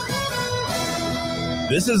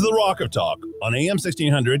 This is the Rock of Talk on AM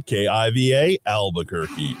 1600 KIVA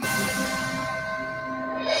Albuquerque.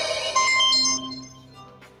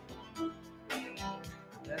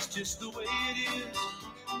 That's just the way it is.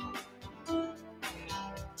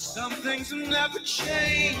 Some things will never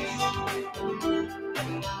change.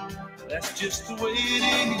 That's just the way it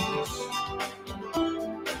is.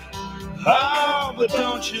 Oh, but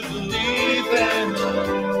don't you believe that?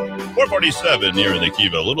 447 here in the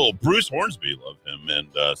Kiva. Little Bruce Hornsby, love him. And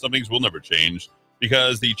some things will never change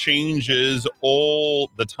because the change is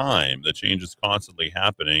all the time. The change is constantly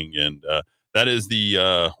happening. And that is the,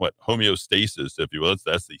 homeostasis, if you will.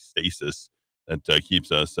 That's the stasis that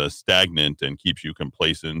keeps us stagnant and keeps you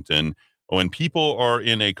complacent. And when people are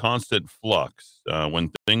in a constant flux,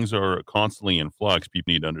 when things are constantly in flux,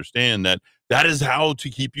 people need to understand that that is how to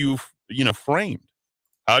keep you, framed.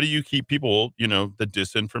 How do you keep people, the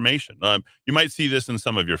disinformation? You might see this in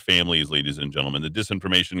some of your families, ladies and gentlemen, the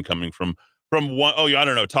disinformation coming from one, I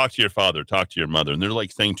don't know, talk to your father, talk to your mother. And they're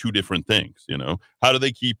like saying two different things, How do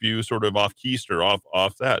they keep you sort of off keister,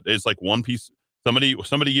 off that? It's like one piece. Somebody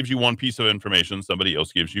gives you one piece of information. Somebody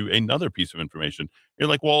else gives you another piece of information. You're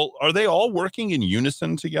like, well, are they all working in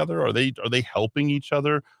unison together? Are they helping each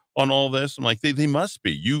other on all this? I'm like, they must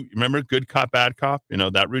be. You remember good cop, bad cop,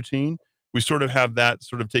 that routine? We sort of have that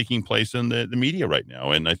sort of taking place in the media right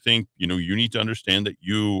now. And I think, you need to understand that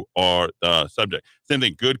you are the subject. Same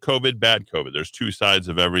thing, good COVID, bad COVID. There's two sides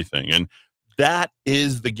of everything. And that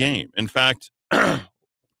is the game. In fact,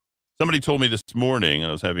 somebody told me this morning,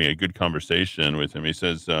 I was having a good conversation with him. He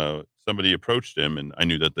says, somebody approached him, and I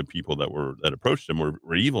knew that the people that approached him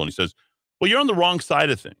were evil. And he says, well, you're on the wrong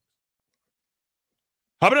side of things.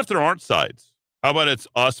 How about if there aren't sides? How about it's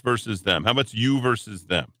us versus them? How about it's you versus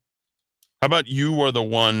them? How about you are the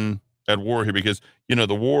one at war here? Because,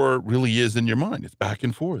 the war really is in your mind. It's back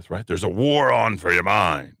and forth, right? There's a war on for your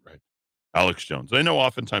mind, right? Alex Jones. I know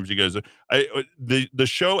oftentimes you guys, the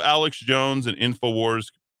show Alex Jones and InfoWars,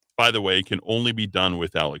 by the way, can only be done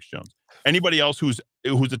with Alex Jones. Anybody else who's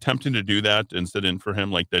attempting to do that and sit in for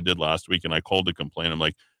him like they did last week, and I called to complain. I'm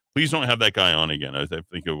like, please don't have that guy on again. I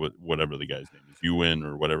think of whatever the guy's name is, Ewan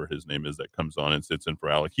or whatever his name is, that comes on and sits in for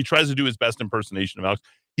Alex. He tries to do his best impersonation of Alex.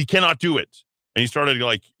 He cannot do it. And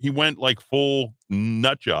he went full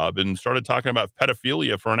nut job and started talking about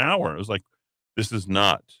pedophilia for an hour. It was like, this is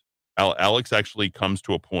not. Alex actually comes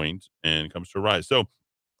to a point and comes to a rise. So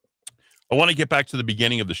I want to get back to the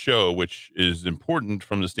beginning of the show, which is important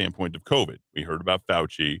from the standpoint of COVID. We heard about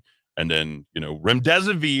Fauci, and then,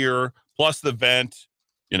 remdesivir plus the vent,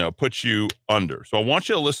 puts you under. So I want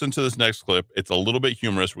you to listen to this next clip. It's a little bit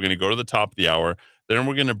humorous. We're going to go to the top of the hour. Then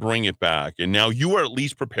we're going to bring it back. And now you are at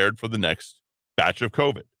least prepared for the next batch of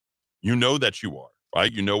COVID. You know that you are, right?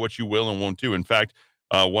 You know what you will and won't do. In fact,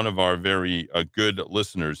 one of our very good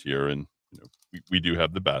listeners here, and we do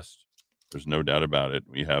have the best. There's no doubt about it.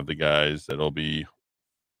 We have the guys that'll be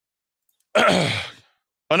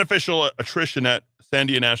unofficial attrition at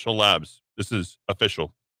Sandia National Labs. This is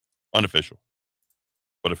official, unofficial,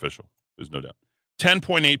 but official. There's no doubt.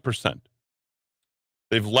 10.8%.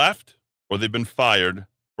 They've left or they've been fired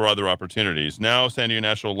for other opportunities. Now, Sandia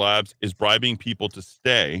National Labs is bribing people to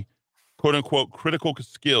stay. "Quote unquote critical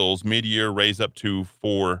skills mid-year raise up to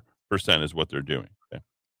 4% is what they're doing." Okay?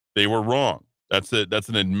 They were wrong. That's it. That's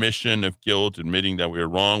an admission of guilt, admitting that we were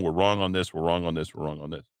wrong. We're wrong on this. We're wrong on this. We're wrong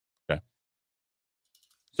on this. Okay.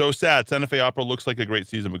 So sad. Santa Fe Opera looks like a great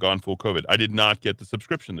season, but gone full COVID. I did not get the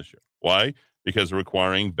subscription this year. Why? Because they're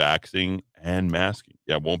requiring vaxxing and masking.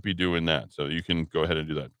 Yeah, won't be doing that. So you can go ahead and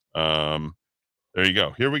do that. There you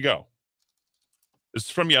go. Here we go. This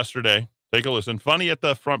is from yesterday. Take a listen. Funny at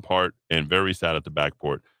the front part and very sad at the back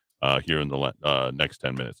part here in the next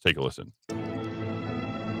 10 minutes. Take a listen.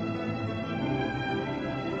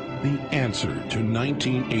 The answer to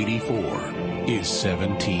 1984 is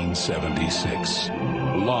 1776.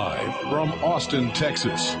 Live from Austin,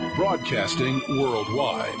 Texas, broadcasting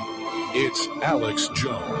worldwide, it's Alex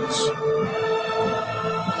Jones.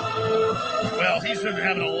 Well, he's been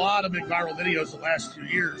having a lot of big viral videos the last 2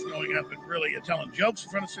 years, going up and really telling jokes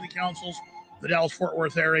in front of city councils, the Dallas-Fort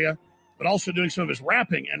Worth area, but also doing some of his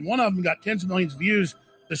rapping. And one of them got tens of millions of views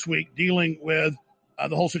this week, dealing with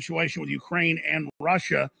the whole situation with Ukraine and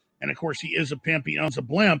Russia. And, of course, he is a pimp. He owns a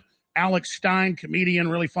blimp. Alex Stein, comedian,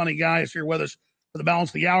 really funny guy, is here with us for the balance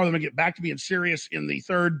of the hour. Then we get back to being serious in the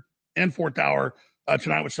third and fourth hour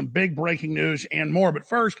tonight with some big breaking news and more. But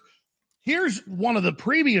first, here's one of the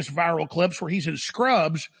previous viral clips where he's in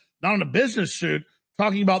scrubs, not in a business suit,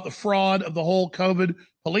 talking about the fraud of the whole COVID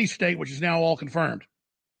police state, which is now all confirmed.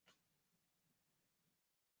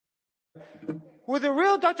 Will the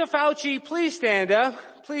real Dr. Fauci please stand up?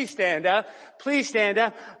 Please stand up. Please stand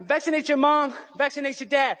up. Vaccinate your mom. Vaccinate your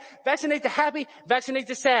dad. Vaccinate the happy. Vaccinate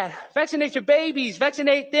the sad. Vaccinate your babies.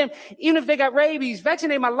 Vaccinate them. Even if they got rabies.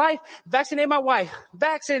 Vaccinate my life. Vaccinate my wife.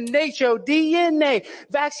 Vaccinate your DNA.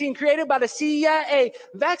 Vaccine created by the CIA.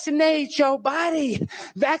 Vaccinate your body.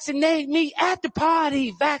 Vaccinate me at the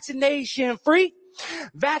party. Vaccination free.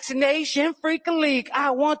 Vaccination freaking leak.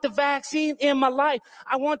 I want the vaccine in my life.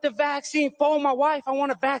 I want the vaccine for my wife. I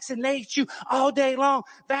want to vaccinate you all day long.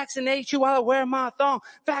 Vaccinate you while I wear my thong.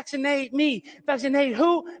 Vaccinate me. Vaccinate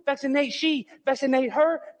who? Vaccinate she. Vaccinate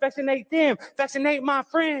her. Vaccinate them. Vaccinate my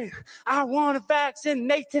friend. I want to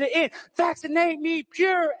vaccinate to the end. Vaccinate me,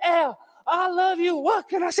 pure L. I love you. What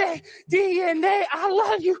can I say? DNA, I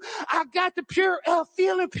love you. I got the pure L,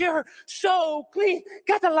 feeling pure, so clean.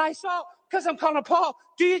 Got the Lysol, because I'm calling Paul.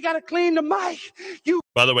 Do you got to clean the mic? You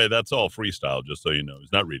By the way, that's all freestyle, just so you know.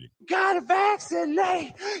 He's not reading. got to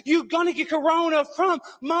vaccinate. You're going to get corona from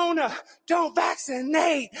Mona. Don't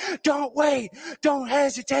vaccinate. Don't wait. Don't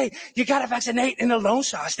hesitate. You got to vaccinate in the Lone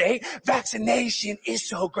Star State. Vaccination is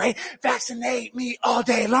so great. Vaccinate me all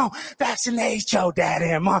day long. Vaccinate your daddy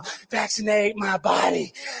and mom. Vaccinate my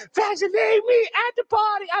body. Vaccinate me at the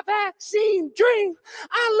party. A vaccine dream.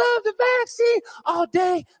 I love the vaccine all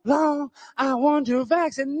day long. I want to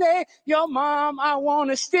vaccinate your mom. I want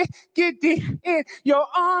to stick it deep in your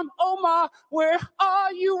arm. Oh my, where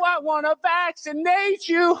are you? I want to vaccinate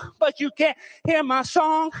you, but you can't hear my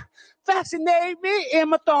song. Vaccinate me in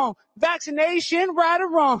my thong. Vaccination, right or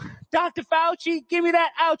wrong. Dr. Fauci, give me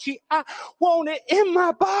that ouchie. I want it in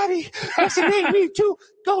my body. Vaccinate me to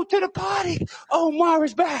go to the party. Omar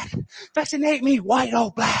is back. Vaccinate me, white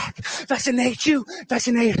or black. Vaccinate you.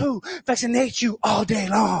 Vaccinate who? Vaccinate you all day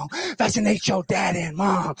long. Vaccinate your dad and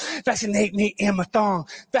mom. Vaccinate me in my thong.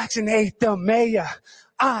 Vaccinate the mayor.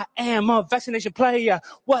 I am a vaccination player.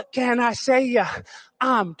 What can I say?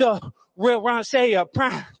 I'm the real Ron Sayer,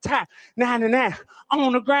 prime time, 99,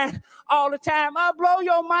 on the grind all the time. I blow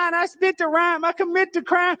your mind, I spit the rhyme, I commit the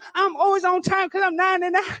crime. I'm always on time because I'm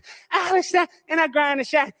 99. Alex Stein, and I grind and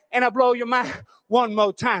shine, and I blow your mind. One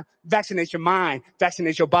more time, vaccinate your mind,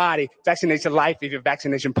 vaccinate your body, vaccinate your life if you're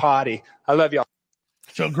vaccination party. I love y'all.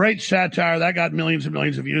 So great satire. That got millions and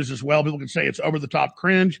millions of views as well. People can say it's over-the-top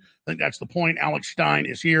cringe. I think that's the point. Alex Stein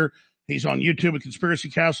is here. He's on YouTube with Conspiracy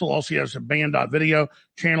Castle. Also, he has a band.video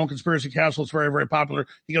channel, Conspiracy Castle. It's very, very popular.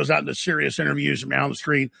 He goes out into serious interviews from down the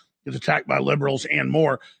street, gets attacked by liberals and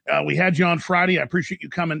more. We had you on Friday. I appreciate you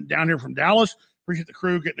coming down here from Dallas. Appreciate the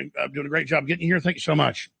crew doing a great job getting you here. Thank you so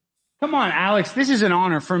much. Come on, Alex. This is an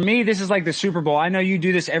honor. For me, this is like the Super Bowl. I know you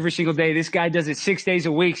do this every single day. This guy does it 6 days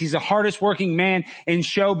a week. He's the hardest working man in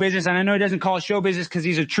show business. And I know he doesn't call it show business because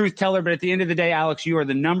he's a truth teller. But at the end of the day, Alex, you are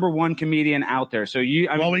the #1 comedian out there. So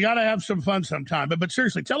well, we got to have some fun sometime. But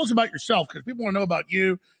seriously, tell us about yourself because people want to know about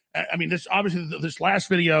you. I mean, this last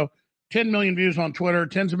video, 10 million views on Twitter,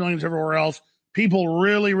 tens of millions everywhere else. People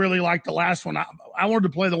really, really liked the last one. I wanted to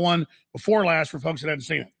play the one before last for folks that hadn't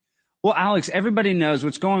seen it. Well, Alex, everybody knows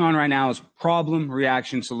what's going on right now is problem,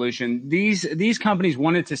 reaction, solution. These companies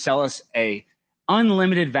wanted to sell us a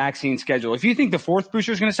unlimited vaccine schedule. If you think the 4th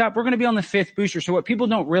booster is going to stop, we're going to be on the 5th booster. So what people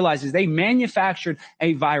don't realize is they manufactured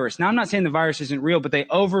a virus. Now, I'm not saying the virus isn't real, but they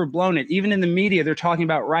overblown it. Even in the media, they're talking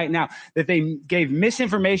about right now that they gave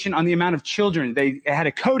misinformation on the amount of children. They had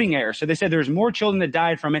a coding error. So they said there's more children that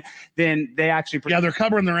died from it than they actually. Yeah, they're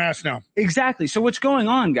covering their ass now. Exactly. So what's going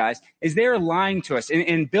on, guys, is they're lying to us.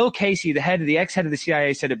 And Bill Casey, the ex-head of the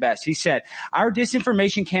CIA, said it best. He said, our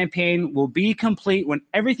disinformation campaign will be complete when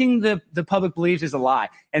everything the public believes is a lie.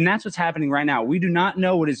 And that's what's happening right now. We do not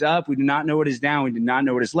know what is up. We do not know what is down. We do not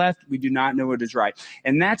know what is left. We do not know what is right.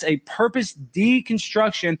 And that's a purpose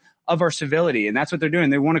deconstruction of our civility. And that's what they're doing.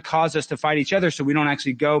 They want to cause us to fight each other so we don't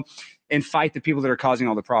actually go and fight the people that are causing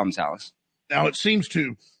all the problems, Alex. Now, it seems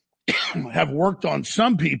to have worked on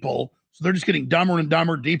some people So they're just getting dumber and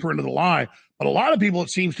dumber, deeper into the lie. But a lot of people, it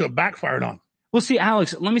seems to have backfired on. Well, see,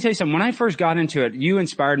 Alex, let me tell you something. When I first got into it, you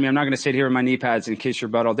inspired me. I'm not going to sit here with my knee pads and kiss your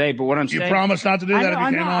butt all day. But what I'm saying, you promised not to do that if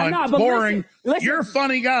you came on. It's boring. Listen, you're a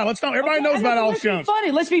funny guy. Let's not. Everybody knows about Alex Jones.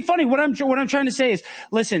 Let's be funny. What I'm trying to say is,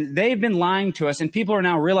 listen, they've been lying to us, and people are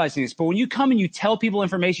now realizing this. But when you come and you tell people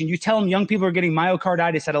information, you tell them young people are getting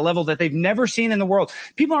myocarditis at a level that they've never seen in the world.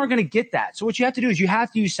 People aren't going to get that. So what you have to do is you have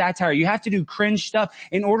to use satire. You have to do cringe stuff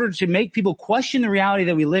in order to make people question the reality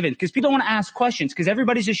that we live in. Because people don't want to ask questions. Because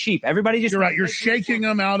everybody's a sheep. Everybody just. You're right. You're shaking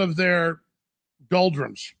them out of their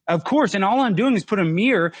doldrums. Of course. And all I'm doing is put a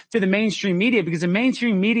mirror to the mainstream media, because the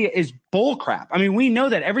mainstream media is bullcrap. I mean, we know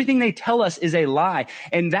that everything they tell us is a lie.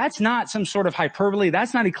 And that's not some sort of hyperbole.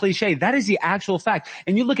 That's not a cliche. That is the actual fact.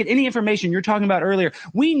 And you look at any information you're talking about earlier.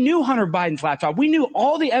 We knew Hunter Biden's laptop. We knew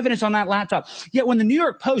all the evidence on that laptop. Yet when the New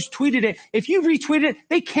York Post tweeted it, if you retweeted it,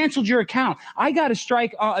 they canceled your account. I got a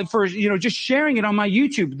strike for, just sharing it on my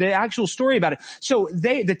YouTube, the actual story about it. So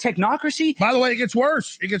the technocracy. By the way, it gets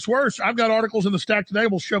worse. It gets worse. I've got articles in the Stack Today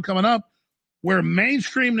show coming up where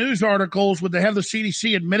mainstream news articles with the head of the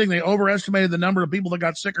CDC admitting they overestimated the number of people that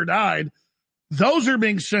got sick or died, those are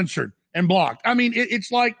being censored and blocked. I mean,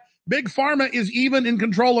 it's like Big Pharma is even in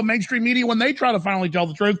control of mainstream media when they try to finally tell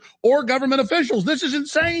the truth, or government officials. This is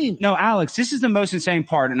insane. No, Alex, this is the most insane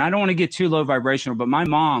part. And I don't want to get too low vibrational, but my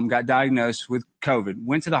mom got diagnosed with COVID,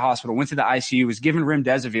 went to the hospital, went to the ICU, was given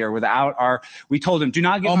remdesivir without we told him, do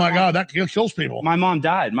not get. Oh my God, that kills people. My mom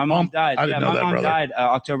died. My mom died. I didn't know that, my mom died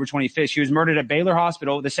October 25th. She was murdered at Baylor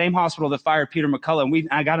Hospital, the same hospital that fired Peter McCullough. And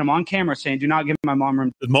I got him on camera saying, do not give my mom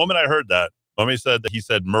remdesivir. The moment I heard that, mommy said that he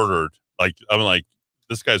said murdered. I'm like,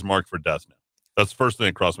 this guy's marked for death now. That's the first thing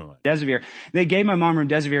that crossed my mind. Remdesivir. They gave my mom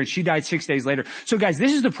remdesivir, and she died 6 days later. So, guys,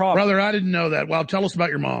 this is the problem. Brother, I didn't know that. Well, tell us about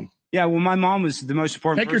your mom. Yeah, well, my mom was the most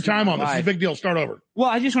important. Take your time on this. This is a big deal. Start over. Well,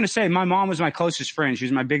 I just want to say my mom was my closest friend. She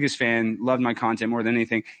was my biggest fan, loved my content more than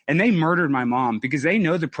anything. And they murdered my mom because they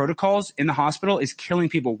know the protocols in the hospital is killing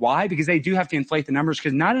people. Why? Because they do have to inflate the numbers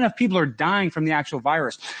because not enough people are dying from the actual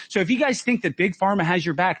virus. So if you guys think that Big Pharma has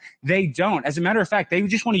your back, they don't. As a matter of fact, they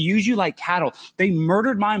just want to use you like cattle. They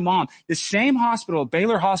murdered my mom. The same hospital,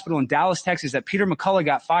 Baylor Hospital in Dallas, Texas, that Peter McCullough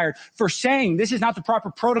got fired for saying this is not the proper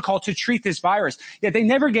protocol to treat this virus. Yet they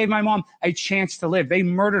never gave my mom a chance to live. They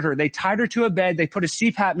murdered her. They tied her to a bed. They put a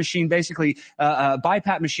CPAP machine, basically,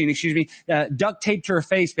 BiPAP machine, duct taped to her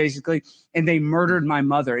face, basically, and they murdered my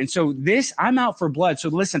mother. And so I'm out for blood. So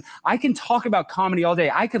listen, I can talk about comedy all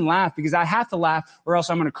day. I can laugh because I have to laugh or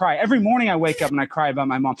else I'm going to cry. Every morning I wake up and I cry about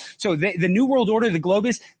my mom. So the New World Order, the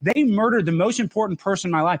globalists, they murdered the most important person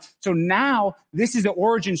in my life. So now this is the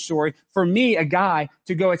origin story for me, a guy,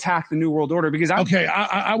 to go attack the New World Order because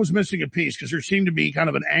I was missing a piece because there seemed to be kind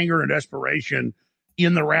of an anger and desperation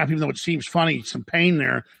in the rap, even though it seems funny, some pain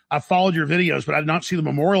there. I followed your videos, but I did not see the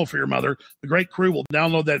memorial for your mother. The great crew will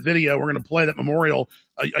download that video. We're going to play that memorial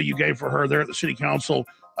you gave for her there at the city council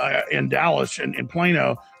in Dallas and in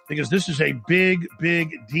Plano, because this is a big,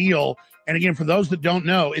 big deal. And again, for those that don't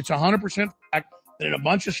know, it's 100% fact that in a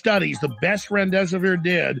bunch of studies, the best remdesivir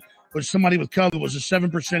did was somebody with COVID was a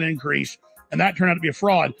 7% increase. And that turned out to be a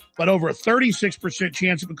fraud, but over a 36%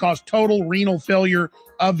 chance it would cause total renal failure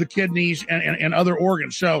of the kidneys and other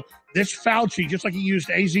organs. So this Fauci, just like he used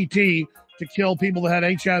AZT to kill people that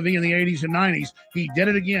had HIV in the 80s and 90s, he did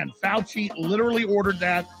it again. Fauci literally ordered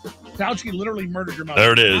that. Fauci literally murdered your mother.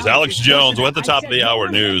 There it is. Alex Jones, we're at the top of the hour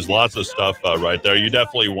news. Lots of stuff right there. You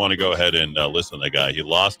definitely want to go ahead and listen to that guy. He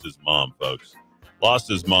lost his mom, folks. Lost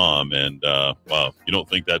his mom. And, wow, you don't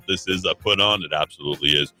think that this is a put on? It absolutely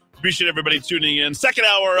is. Appreciate everybody tuning in. Second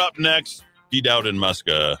hour up next. D. Dowd and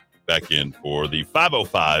Muska back in for the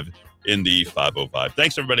 505 in the 505.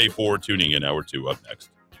 Thanks, everybody, for tuning in. Hour 2 up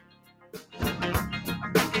next.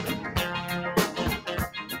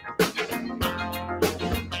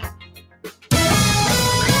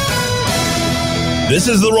 This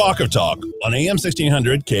is the Rock of Talk on AM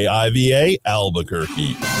 1600 KIVA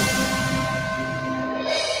Albuquerque.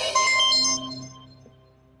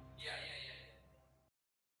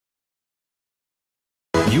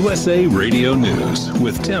 USA Radio News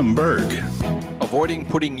with Tim Berg. Avoiding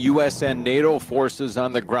putting U.S. and NATO forces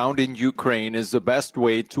on the ground in Ukraine is the best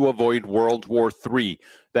way to avoid World War III.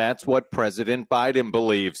 That's what President Biden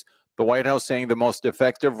believes. The White House saying the most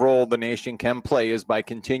effective role the nation can play is by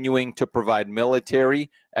continuing to provide military,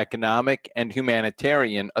 economic, and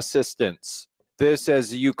humanitarian assistance. This as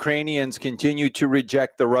the Ukrainians continue to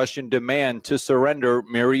reject the Russian demand to surrender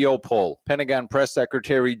Mariupol. Pentagon Press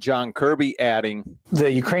Secretary John Kirby adding,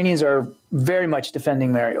 the Ukrainians are very much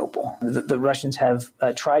defending Mariupol. The Russians have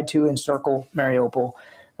tried to encircle Mariupol.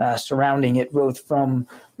 surrounding it, both from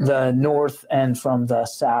the north and from the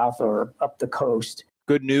south or up the coast.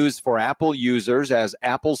 Good news for Apple users as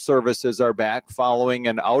Apple services are back following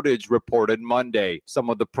an outage reported Monday. Some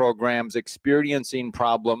of the programs experiencing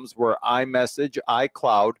problems were iMessage,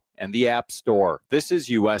 iCloud, and the App Store. This is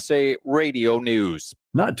USA Radio News.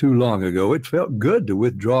 Not too long ago, it felt good to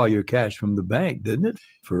withdraw your cash from the bank, didn't it?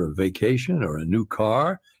 For a vacation or a new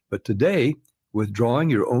car. But today, withdrawing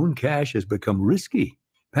your own cash has become risky.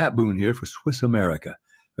 Pat Boone here for Swiss America.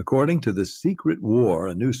 According to The Secret War,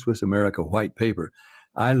 a new Swiss America white paper,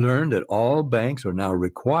 I learned that all banks are now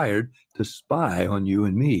required to spy on you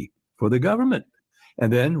and me for the government,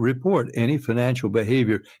 and then report any financial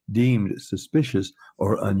behavior deemed suspicious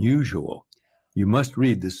or unusual. You must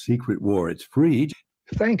read The Secret War. It's free.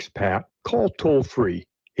 Thanks, Pat. Call toll-free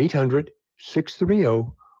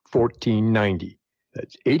 800-630-1490.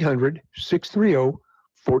 That's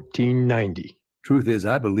 800-630-1490. Truth is,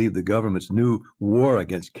 I believe the government's new war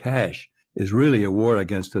against cash is really a war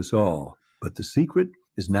against us all. But the secret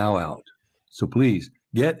is now out. So please,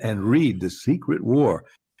 get and read The Secret War.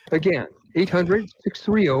 Again,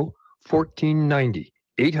 800-630-1490.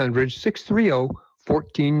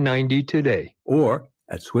 800-630-1490 today. Or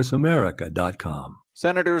at SwissAmerica.com.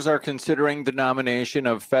 Senators are considering the nomination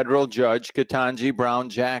of federal judge Ketanji Brown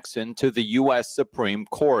Jackson to the U.S. Supreme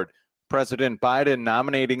Court. President Biden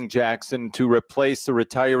nominating Jackson to replace the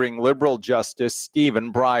retiring liberal justice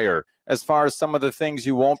Stephen Breyer. As far as some of the things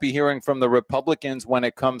you won't be hearing from the Republicans when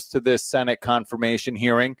it comes to this Senate confirmation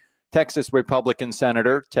hearing, Texas Republican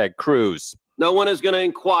Senator Ted Cruz. No one is going to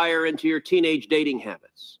inquire into your teenage dating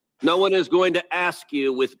habits. No one is going to ask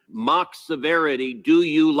you with mock severity, do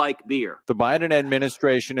you like beer? The Biden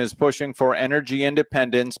administration is pushing for energy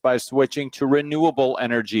independence by switching to renewable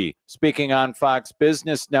energy. Speaking on Fox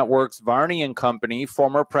Business Network's Varney and Company,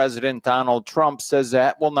 former President Donald Trump says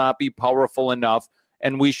that will not be powerful enough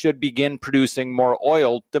and we should begin producing more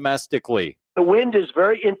oil domestically. The wind is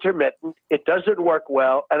very intermittent. It doesn't work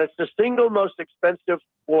well, and it's the single most expensive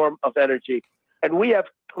form of energy. And we have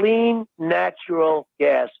clean, natural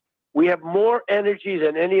gas. We have more energy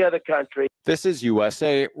than any other country. This is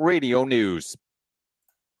USA Radio News.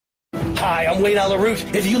 Hi, I'm Wayne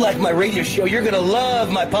LaRoute. If you like my radio show, you're going to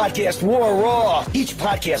love my podcast, War Raw. Each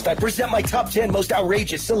podcast, I present my top 10 most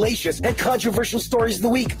outrageous, salacious, and controversial stories of the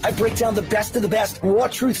week. I break down the best of the best raw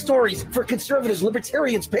truth stories for conservatives,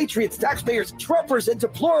 libertarians, patriots, taxpayers, Trumpers, and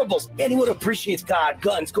deplorables. Anyone who appreciates God,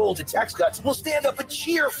 guns, gold, and tax cuts will stand up and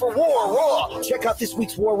cheer for War Raw. Check out this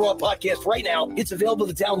week's War Raw podcast right now. It's available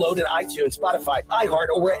to download in iTunes, Spotify, iHeart,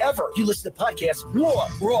 or wherever you listen to podcasts. War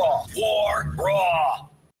Raw. War Raw.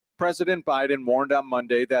 President Biden warned on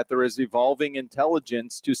Monday that there is evolving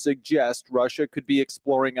intelligence to suggest Russia could be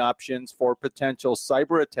exploring options for potential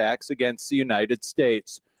cyber attacks against the United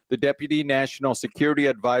States. The Deputy National Security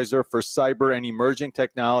Advisor for Cyber and Emerging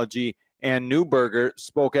Technology, Ann Neuberger,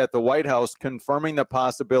 spoke at the White House confirming the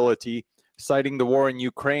possibility, citing the war in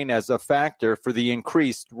Ukraine as a factor for the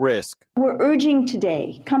increased risk. We're urging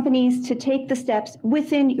today companies to take the steps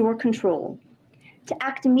within your control to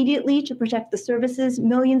act immediately to protect the services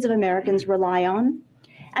millions of Americans rely on,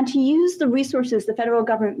 and to use the resources the federal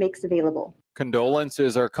government makes available.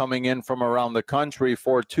 Condolences are coming in from around the country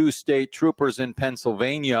for 2 state troopers in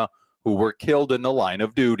Pennsylvania who were killed in the line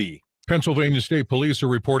of duty. Pennsylvania State Police are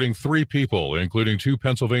reporting 3 people, including 2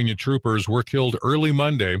 Pennsylvania troopers, were killed early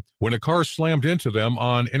Monday when a car slammed into them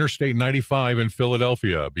on Interstate 95 in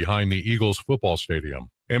Philadelphia, behind the Eagles football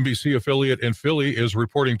stadium. NBC affiliate in Philly is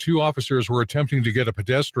reporting 2 officers were attempting to get a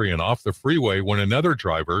pedestrian off the freeway when another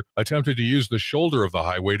driver attempted to use the shoulder of the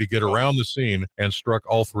highway to get around the scene and struck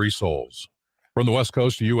all 3 souls. From the West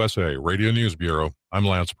Coast to USA Radio News Bureau, I'm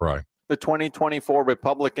Lance Pry. The 2024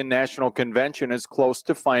 Republican National Convention is close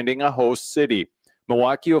to finding a host city.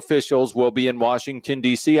 Milwaukee officials will be in Washington,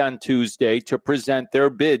 D.C. on Tuesday to present their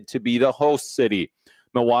bid to be the host city.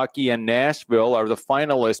 Milwaukee and Nashville are the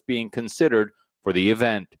finalists being considered for the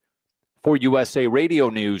event. For USA Radio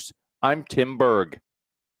News, I'm Tim Berg.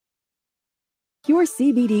 Pure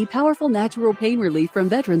CBD powerful natural pain relief from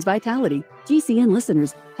Veterans Vitality. GCN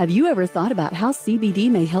listeners, have you ever thought about how CBD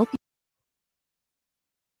may help you?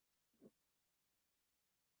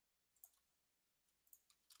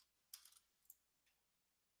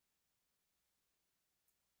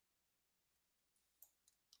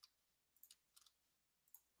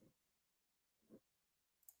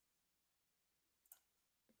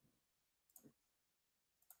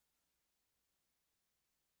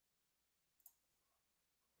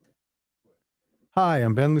 Hi,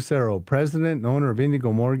 I'm Ben Lucero, president and owner of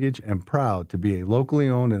Indigo Mortgage, and proud to be a locally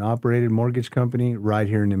owned and operated mortgage company right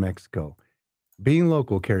here in New Mexico. Being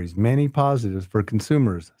local carries many positives for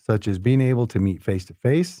consumers, such as being able to meet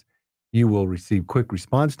face-to-face. You will receive quick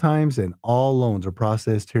response times, and all loans are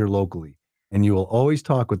processed here locally. And you will always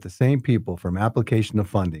talk with the same people from application to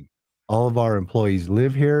funding. All of our employees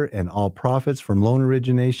live here, and all profits from loan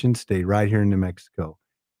origination stay right here in New Mexico.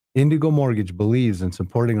 Indigo Mortgage believes in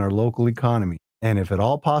supporting our local economy, and if at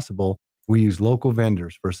all possible, we use local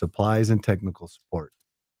vendors for supplies and technical support.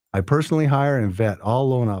 I personally hire and vet all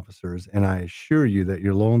loan officers, and I assure you that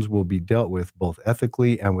your loans will be dealt with both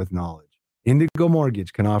ethically and with knowledge. Indigo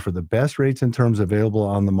Mortgage can offer the best rates and terms available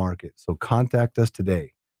on the market, so contact us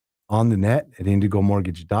today. On the net at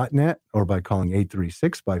indigomortgage.net or by calling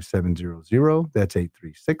 836-5700. That's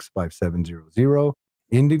 836-5700.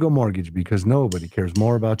 Indigo Mortgage, because nobody cares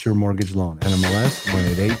more about your mortgage loan. NMLS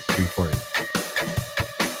 188348.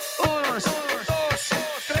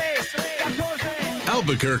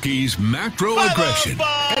 Albuquerque's macro aggression.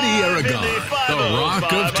 Eddie Aragon, the Rock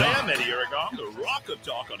of Talk. I am Eddie Aragon, the Rock of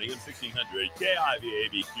Talk on AM 1600,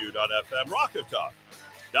 KIVABQ.FM,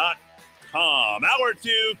 rockoftalk.com. Hour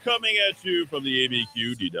 2 coming at you from the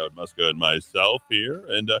ABQ, D. Dowd Muska and myself here.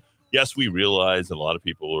 And yes, we realize that a lot of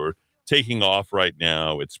people are taking off right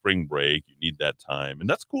now. It's spring break. You need that time. And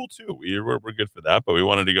that's cool too. We're good for that. But we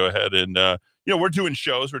wanted to go ahead and, we're doing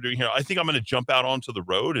shows. We're doing here. I think I'm going to jump out onto the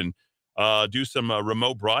road and do some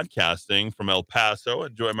remote broadcasting from El Paso.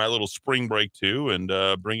 Enjoy my little spring break too, and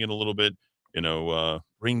bring in a little bit,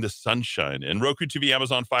 bring the sunshine. And Roku TV,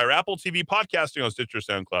 Amazon Fire, Apple TV, podcasting on Stitcher,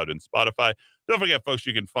 SoundCloud, and Spotify. Don't forget, folks,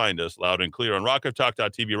 you can find us loud and clear on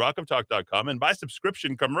rockoftalk.tv, rockoftalk.com, and by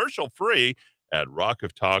subscription, commercial free at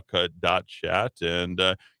rockoftalk.chat. And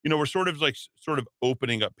we're sort of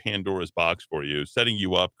opening up Pandora's box for you, setting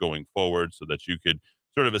you up going forward so that you could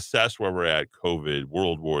sort of assess where we're at: COVID,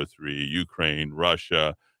 World War III, Ukraine,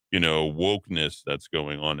 Russia, wokeness that's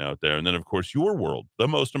going on out there. And then, of course, your world, the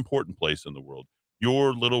most important place in the world,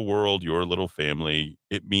 your little world, your little family.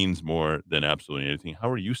 It means more than absolutely anything. How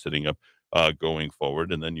are you setting up going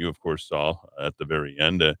forward? And then you, of course, saw at the very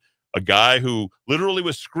end a guy who literally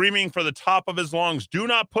was screaming for the top of his lungs, "Do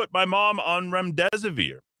not put my mom on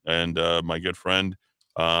remdesivir." And my good friend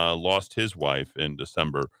lost his wife in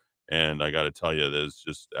December. And I got to tell you, there's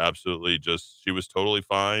just absolutely she was totally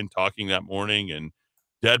fine talking that morning and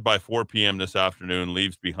dead by 4 p.m. this afternoon,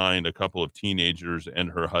 leaves behind a couple of teenagers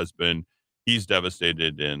and her husband. He's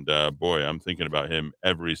devastated. And boy, I'm thinking about him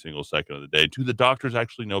every single second of the day. Do the doctors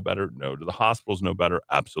actually know better? No. Do the hospitals know better?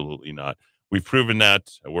 Absolutely not. We've proven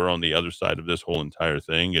that. We're on the other side of this whole entire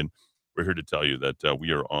thing. And we're here to tell you that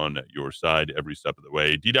we are on your side every step of the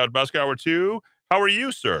way. D. Dowd Muska, Hour 2. How are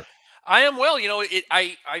you, sir? I am well.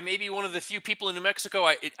 I may be one of the few people in New Mexico.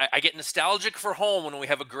 I get nostalgic for home when we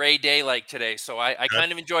have a gray day like today. So I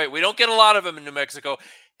kind of enjoy it. We don't get a lot of them in New Mexico.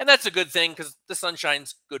 And that's a good thing because the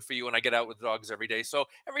sunshine's good for you when I get out with dogs every day. So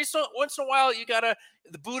once in a while, you got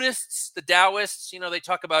the Buddhists, the Taoists, they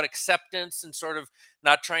talk about acceptance and sort of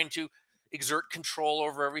not trying to exert control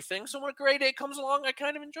over everything. So when a gray day comes along, I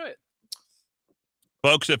kind of enjoy it.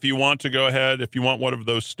 Folks, if you want to go ahead, if you want one of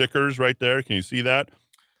those stickers right there, can you see that?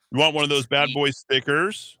 You want one of those bad boy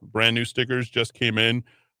stickers? Brand new stickers just came in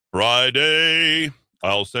Friday.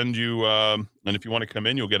 I'll send you, and if you want to come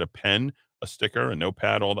in, you'll get a pen, a sticker, a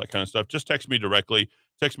notepad, all that kind of stuff. Just text me directly.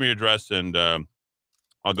 Text me your address, and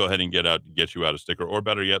I'll go ahead and get you out a sticker. Or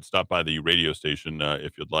better yet, stop by the radio station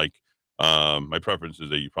if you'd like. My preference is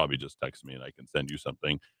that you probably just text me, and I can send you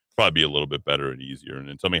something. Probably be a little bit better and easier. And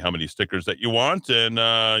then tell me how many stickers that you want, and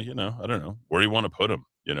I don't know where you want to put them.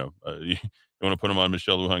 You want to put them on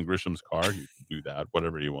Michelle Lujan Grisham's car, you can do that,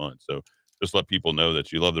 whatever you want. So just let people know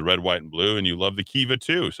that you love the red, white, and blue, and you love the Kiva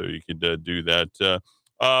too. So you could do that.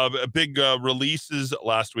 Big releases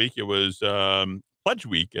last week. It was Pledge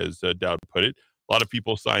Week, as Dowd put it. A lot of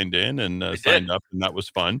people signed in and signed up, and that was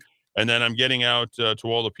fun. And then I'm getting out to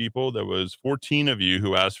all the people. There was 14 of you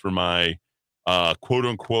who asked for my quote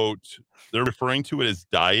unquote, they're referring to it as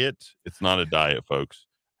diet. It's not a diet, folks.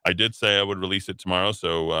 I did say I would release it tomorrow,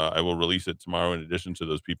 so I will release it tomorrow in addition to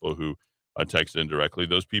those people who texted in directly.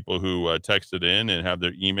 Those people who texted in and have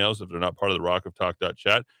their emails, if they're not part of the Rock of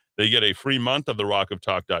Talk.chat, they get a free month of the Rock of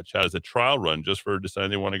Talk.chat as a trial run just for deciding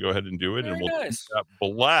they want to go ahead and do it. Very and we'll nice. that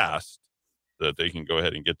blast that they can go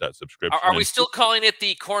ahead and get that subscription. Are we still calling it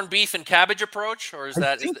the corned beef and cabbage approach, or is I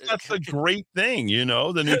that? think that's a great thing,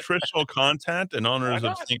 the nutritional content in honors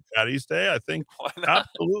of St. Patty's Day. I think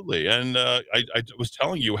absolutely. And I was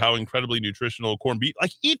telling you how incredibly nutritional corned beef.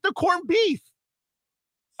 Like, eat the corned beef.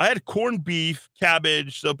 I had corned beef,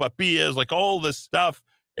 cabbage, sopapillas, like all this stuff,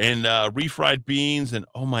 and refried beans, and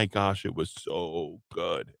oh my gosh, it was so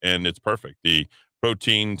good. And it's perfect. The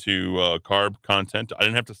protein to carb content. I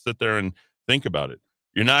didn't have to sit there and think about it.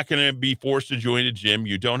 You're not going to be forced to join a gym.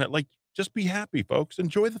 You don't have, just be happy, folks.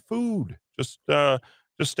 Enjoy the food. Just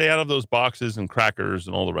stay out of those boxes and crackers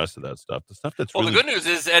and all the rest of that stuff. The stuff that's well, really the good news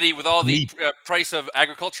is, Eddie, with all the price of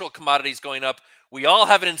agricultural commodities going up, we all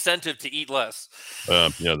have an incentive to eat less.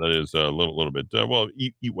 Yeah, that is a little bit. Well,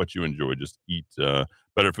 eat what you enjoy. Just eat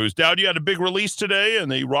better foods. Dowd, you had a big release today in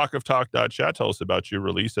the rockoftalk.chat. Tell us about your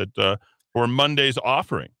release for Monday's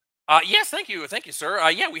offering. Yes, thank you, sir.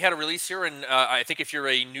 Yeah, we had a release here, and I think if you're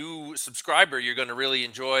a new subscriber, you're going to really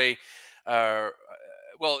enjoy.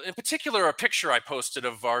 Well, in particular, a picture I posted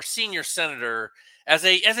of our senior senator as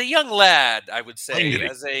a young lad, I would say,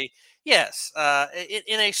 in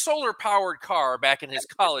a solar powered car back in his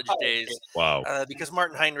college days. Wow! Because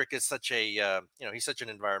Martin Heinrich is such a he's such an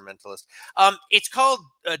environmentalist. It's called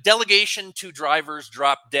 "Delegation to Drivers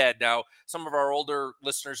Drop Dead." Now, some of our older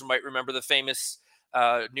listeners might remember the famous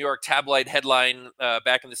New York tabloid headline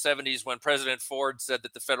back in the 70s when President Ford said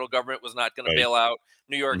that the federal government was not going to bail out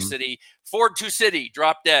New York City. Ford to city,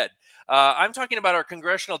 drop dead. I'm talking about our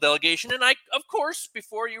congressional delegation. And of course,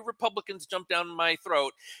 before you Republicans jump down my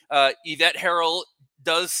throat, Yvette Harrell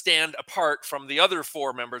does stand apart from the other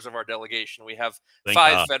 4 members of our delegation. We have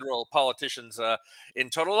 5 federal politicians in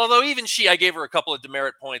total, although even I gave her a couple of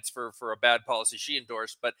demerit points for a bad policy she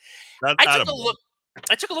endorsed. But I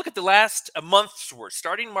took a look at the last month's worth,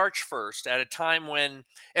 starting March 1st, at a time when,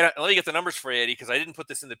 and let me get the numbers for you, Eddie, because I didn't put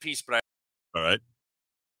this in the piece, but all right,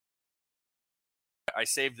 I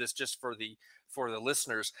saved this just for the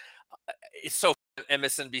listeners. It's so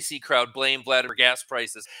MSNBC crowd blame Vladimir gas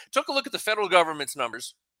prices. Took a look at the federal government's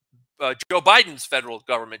numbers. Joe Biden's federal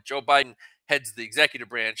government. Joe Biden heads the executive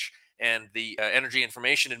branch, and the Energy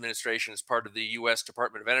Information Administration is part of the U.S.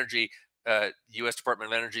 Department of Energy. U.S.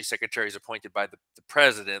 Department of Energy secretary is appointed by the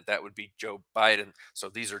president. That would be Joe Biden. So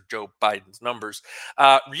these are Joe Biden's numbers.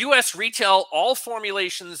 U.S. retail all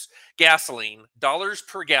formulations gasoline, dollars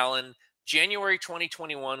per gallon, January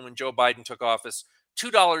 2021, when Joe Biden took office,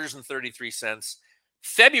 $2.33.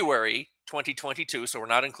 February 2022, so we're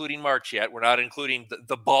not including March yet. We're not including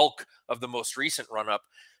the bulk of the most recent run-up,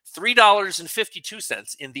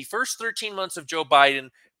 $3.52 in the first 13 months of Joe Biden,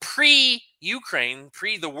 pre-Ukraine,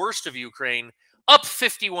 the worst of Ukraine, up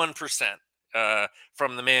 51%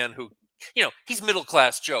 from the man who, he's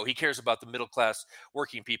middle-class Joe. He cares about the middle-class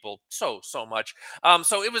working people so much.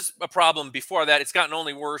 So it was a problem before that. It's gotten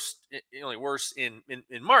only worse in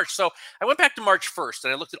March. So I went back to March 1st,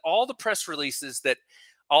 and I looked at all the press releases that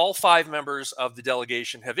all 5 members of the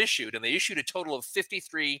delegation have issued, and they issued a total of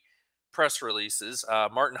 53 press releases.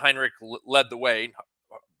 Martin Heinrich led the way.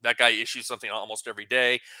 That guy issues something almost every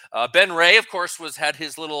day. Ben Ray, of course, had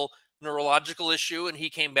his little neurological issue, and he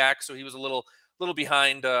came back, so he was a little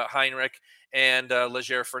behind Heinrich. And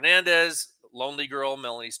Leger Fernandez, Lonely Girl,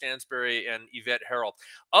 Melanie Stansbury, and Yvette Harrell.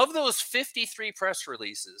 Of those 53 press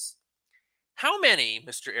releases, how many,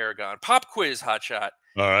 Mr. Aragon, pop quiz, hotshot,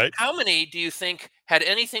 all right, how many do you think had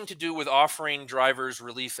anything to do with offering drivers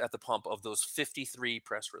relief at the pump of those 53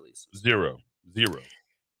 press releases? Zero.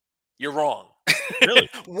 You're wrong. Really?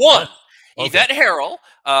 1. Okay. Yvette Harrell,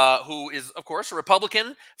 who is, of course, a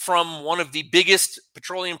Republican from one of the biggest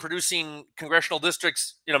petroleum-producing congressional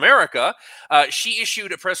districts in America, she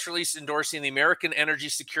issued a press release endorsing the American Energy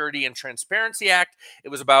Security and Transparency Act. It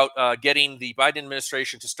was about getting the Biden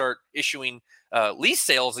administration to start issuing lease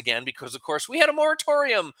sales again, because, of course, we had a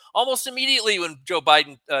moratorium almost immediately when Joe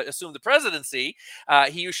Biden assumed the presidency.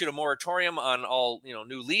 He issued a moratorium on all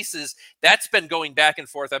new leases. That's been going back and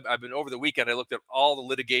forth. I've been over the weekend. I looked at all the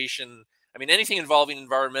litigation. I mean, anything involving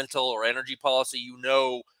environmental or energy policy,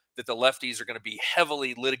 that the lefties are going to be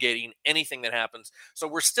heavily litigating anything that happens. So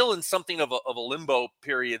we're still in something of a limbo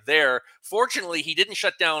period there. Fortunately, he didn't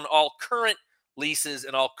shut down all current leases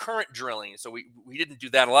and all current drilling. So we didn't do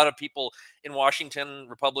that. A lot of people in Washington,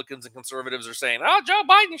 Republicans and conservatives, are saying, Joe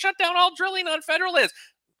Biden shut down all drilling on federal lands.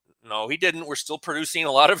 No, he didn't. We're still producing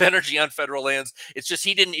a lot of energy on federal lands. It's just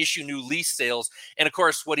he didn't issue new lease sales. And of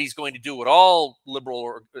course, what he's going to do, what all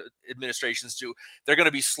liberal administrations do, they're going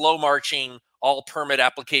to be slow marching all permit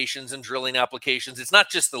applications and drilling applications. It's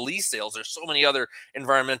not just the lease sales. There's so many other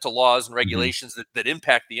environmental laws and regulations that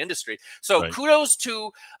impact the industry. So kudos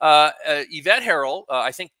to Yvette Harrell.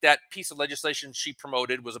 I think that piece of legislation she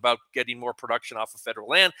promoted was about getting more production off of federal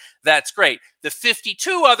land. That's great. The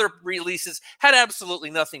 52 other releases had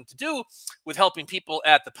absolutely nothing to do with helping people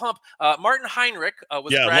at the pump. Martin Heinrich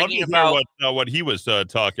was bragging about what he was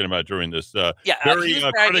talking about during this very he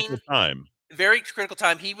was critical time. very critical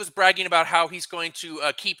time. He was bragging about how he's going to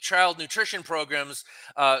keep child nutrition programs,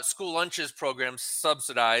 school lunches programs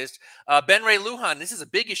subsidized. Ben Ray Lujan, this is a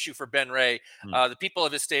big issue for Ben Ray. The people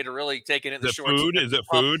of his state are really taking it in the short. Is it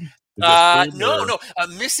food? No.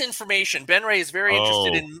 Misinformation. Ben Ray is very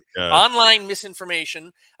interested in online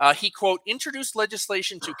misinformation. He, quote, introduced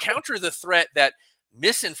legislation to counter the threat that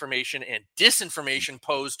misinformation and disinformation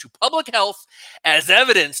pose to public health, as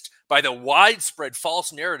evidenced by the widespread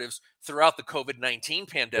false narratives throughout the COVID-19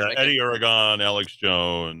 pandemic. Eddie Aragon, Alex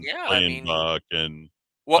Jones, Buck, and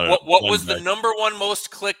what was the number one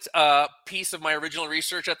most clicked piece of my original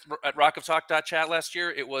research at rockoftalk.chat last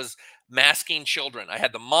year? It was masking children. I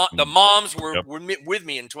had the moms were with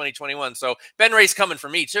me in 2021. So Ben Ray's coming for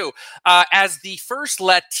me too. As the first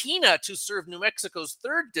Latina to serve New Mexico's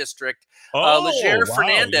 3rd district, Leger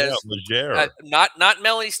Fernandez, not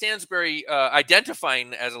Melanie Stansbury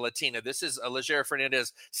identifying as a Latina. This is Leger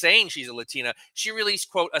Fernandez saying she's a Latina. She released,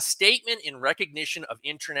 quote, a statement in recognition of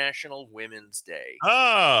International Women's Day.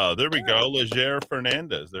 Ah, there we go. Leger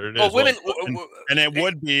Fernandez. There it is. Women, and it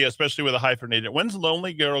would be, especially with a hyphenated. When's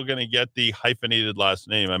Lonely Girl going to get the hyphenated last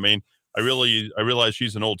name? I mean, I realize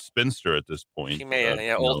she's an old spinster at this point. She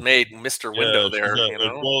may, old maid, Mr. Window there.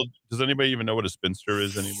 Well, does anybody even know what a spinster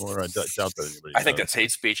is anymore? I doubt that anybody. I think that's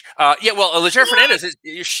hate speech. Leger Fernandez,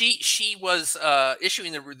 she was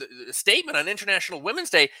issuing the statement on International Women's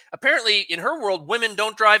Day. Apparently, in her world, women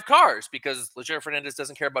don't drive cars because Leger Fernandez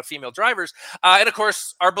doesn't care about female drivers. And of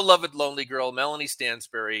course, our beloved lonely girl, Melanie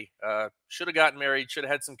Stansbury, should have gotten married, should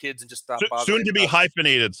have had some kids, and just stopped bothering. Soon to be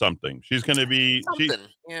hyphenated something. She's going to be something.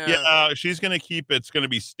 She's going to keep it's going to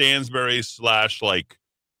be Stansbury / like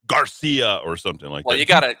Garcia or something like that. Well, you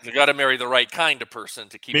gotta marry the right kind of person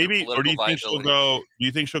to keep maybe. Your Or do you think she'll go? Do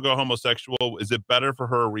you think she'll go homosexual? Is it better for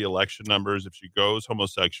her re-election numbers if she goes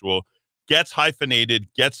homosexual, gets hyphenated,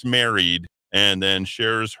 gets married, and then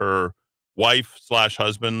shares her wife /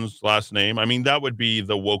 husband's last name? I mean, that would be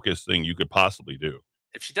the wokest thing you could possibly do.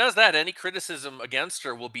 If she does that, any criticism against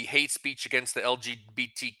her will be hate speech against the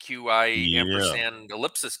LGBTQI ampersand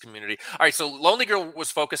ellipsis community. All right, so Lonely Girl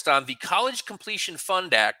was focused on the College Completion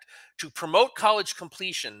Fund Act to promote college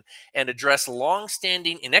completion and address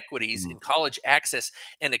long-standing inequities in college access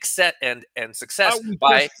and success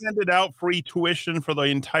by handed out free tuition for the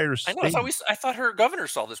entire state. I know. I thought her governor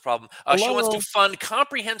solved this problem. She wants to fund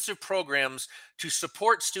comprehensive programs to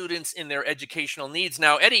support students in their educational needs.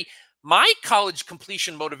 Now, Eddie, my college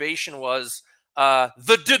completion motivation was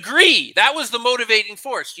the degree. That was the motivating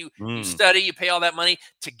force. You study, you pay all that money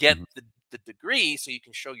to get the degree so you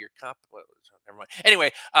can show your comp. Well, never mind.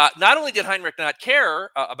 Anyway, not only did Heinrich not care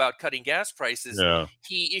about cutting gas prices,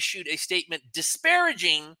 he issued a statement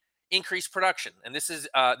disparaging increased production. And this is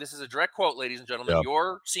a direct quote, ladies and gentlemen.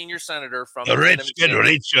 Your senior senator from the rich get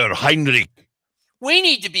richer, Heinrich. We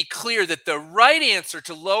need to be clear that the right answer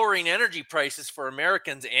to lowering energy prices for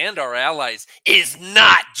Americans and our allies is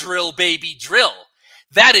not drill, baby, drill.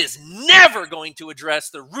 That is never going to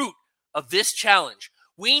address the root of this challenge.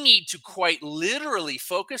 We need to quite literally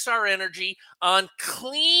focus our energy on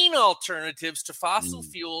clean alternatives to fossil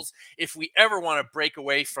fuels if we ever want to break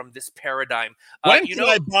away from this paradigm. When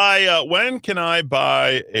can I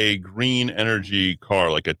buy a green energy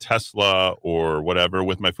car like a Tesla or whatever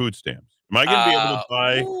with my food stamps? Am I going to be able to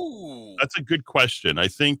buy? That's a good question. I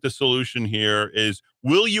think the solution here is,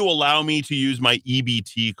 will you allow me to use my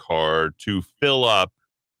EBT card to fill up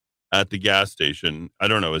at the gas station? I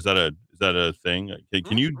don't know. Is that a thing?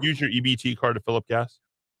 Can you use your EBT card to fill up gas?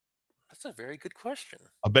 That's a very good question.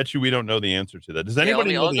 I'll bet you we don't know the answer to that. Does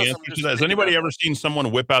anybody know the answer to that? Has anybody ever seen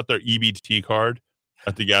someone whip out their EBT card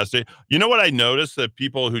at the gas station? You know what I noticed? That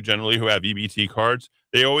people who have EBT cards,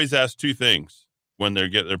 they always ask two things when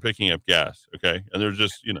they're picking up gas, okay? And they're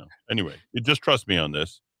just, anyway, you just trust me on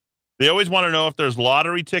this. They always want to know if there's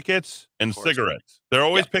lottery tickets and cigarettes. They're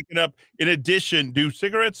always picking up. In addition, do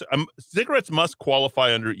cigarettes must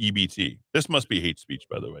qualify under EBT. This must be hate speech,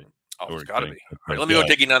 by the way. Oh, it's got to be. All right, let me go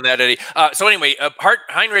digging on that, Eddie. So anyway,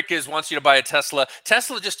 Heinrich wants you to buy a Tesla.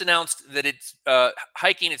 Tesla just announced that it's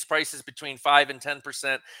hiking its prices between 5 and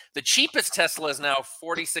 10%. The cheapest Tesla is now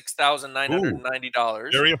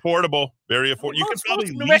 $46,990. Very affordable. Very affordable. You can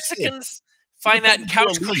probably New Mexicans find that in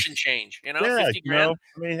couch cushion change. 50 grand.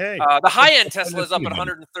 I mean, hey, the high end Tesla is up at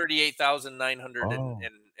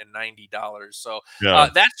 $138,990. So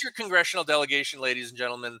that's your congressional delegation, ladies and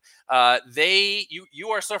gentlemen. You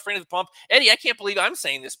are suffering at the pump. Eddie, I can't believe I'm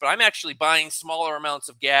saying this, but I'm actually buying smaller amounts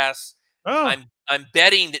of gas. I'm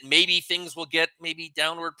betting that maybe things will get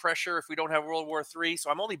downward pressure if we don't have World War III.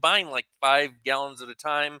 So I'm only buying like 5 gallons at a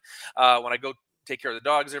time. When I go take care of the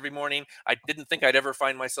dogs every morning. I didn't think I'd ever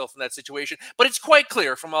find myself in that situation. But it's quite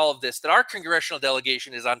clear from all of this that our congressional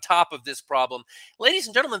delegation is on top of this problem. Ladies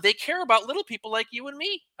and gentlemen, they care about little people like you and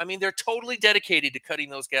me. I mean, they're totally dedicated to cutting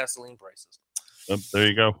those gasoline prices. There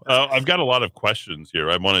you go. I've got a lot of questions here.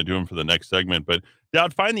 I want to do them for the next segment, but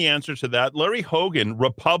Dowd, find the answer to that. Larry Hogan,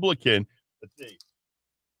 Republican. Let's see.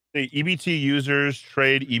 The EBT users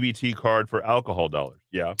trade EBT card for alcohol dollars.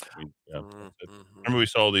 Yeah. Remember we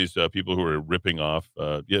saw these people who were ripping off.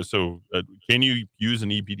 So can you use an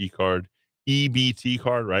EBT card,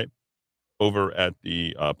 right? Over at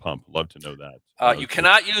the pump. Love to know that. You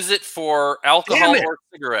cannot use it for alcohol or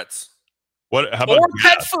cigarettes. What? How about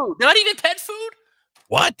pet food? Not even pet food?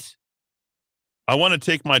 What? I want to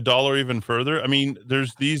take my dollar even further. I mean,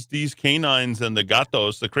 there's these canines and the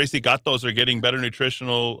gatos, the crazy gatos are getting better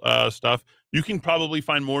nutritional stuff. You can probably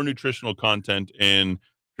find more nutritional content in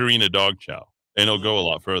Purina dog chow, and it'll go a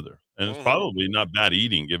lot further. And it's probably not bad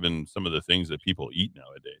eating given some of the things that people eat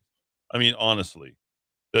nowadays. I mean, honestly,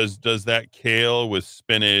 does that kale with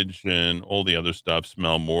spinach and all the other stuff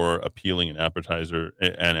smell more appealing and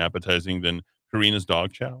appetizing than Purina's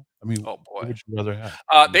dog chow? I mean, what would you rather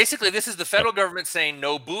have? Basically, this is the federal government saying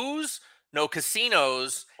no booze, no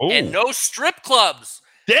casinos, and no strip clubs.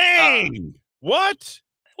 Dang! What?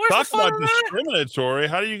 Talk about discriminatory.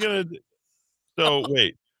 How are you going to... So,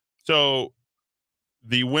 wait. So,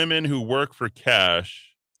 the women who work for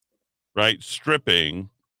cash, right,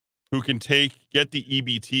 stripping, who can get the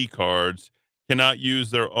EBT cards, cannot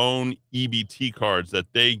use their own EBT cards that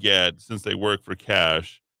they get since they work for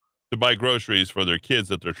cash to buy groceries for their kids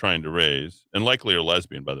that they're trying to raise, and likely are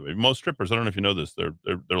lesbian, by the way. Most strippers, I don't know if you know this,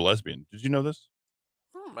 they're lesbian. Did you know this?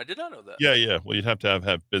 I did not know that. Yeah. Well, you'd have to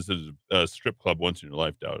have visited a strip club once in your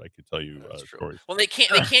life, Dowd. I could tell you stories. Well, they can't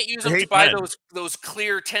use them to buy those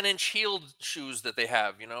clear 10-inch heeled shoes that they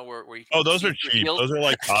have. You know, where you can those are cheap. Those are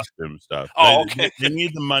like costume stuff. Okay. They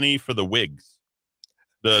need the money for the wigs.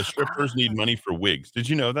 The strippers need money for wigs. Did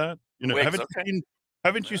you know that? You know, wigs,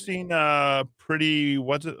 haven't you seen Pretty?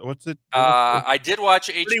 What's it? I did watch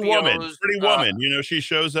HBO's Pretty Woman. You know, she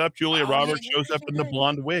shows up. Julia Roberts shows up in the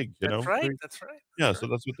blonde wig. You know, that's right. Yeah, so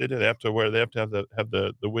that's what they do. They have to have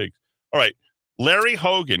the wigs. All right, Larry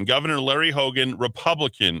Hogan, Governor Larry Hogan,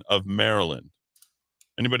 Republican of Maryland.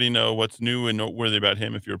 Anybody know what's new and noteworthy about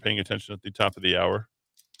him? If you were paying attention at the top of the hour,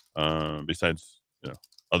 besides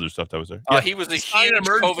other stuff that was there. He was a huge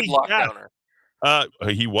COVID lockdowner.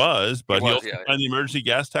 He was, but he also signed the emergency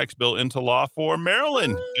gas tax bill into law for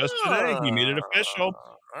Maryland just today. He made it official.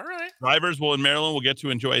 All right. Drivers in Maryland will get to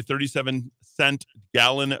enjoy a 37-cent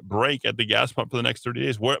gallon break at the gas pump for the next 30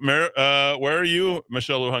 days. Where are you,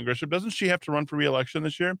 Michelle Lujan Grisham? Doesn't she have to run for re-election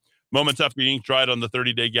this year? Moments after being tried on the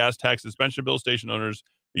 30-day gas tax suspension bill, station owners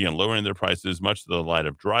began lowering their prices, much to the delight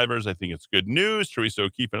of drivers. I think it's good news. Teresa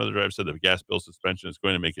O'Keefe and other drivers said the gas bill suspension is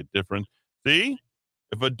going to make it different. See?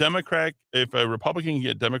 If a Republican can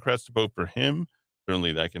get Democrats to vote for him,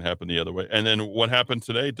 certainly that can happen the other way. And then what happened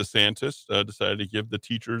today? DeSantis decided to give the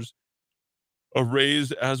teachers a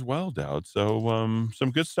raise as well, Dowd. So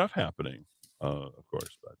some good stuff happening, of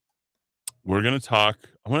course. But I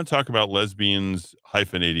want to talk about lesbians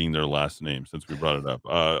hyphenating their last name since we brought it up.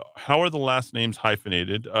 How are the last names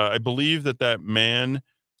hyphenated? I believe that man/woman,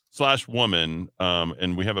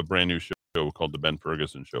 and we have a brand new show called The Ben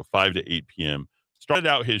Ferguson Show, 5 to 8 p.m., started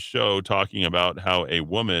out his show talking about how a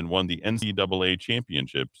woman won the NCAA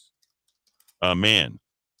championships. A man,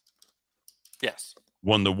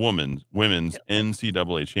 won the women's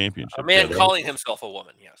NCAA championship. A man calling himself a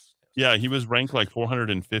woman, yes. Yeah, he was ranked like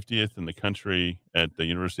 450th in the country at the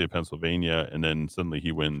University of Pennsylvania, and then suddenly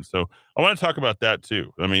he wins. So I want to talk about that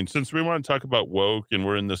too. I mean, since we want to talk about woke and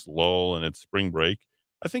we're in this lull and it's spring break,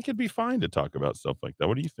 I think it'd be fine to talk about stuff like that.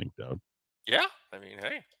 What do you think, Dowd? Yeah, I mean,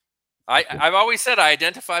 hey. I've always said I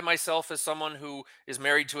identify myself as someone who is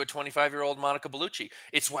married to a 25-year-old Monica Bellucci.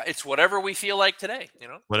 It's whatever we feel like today, you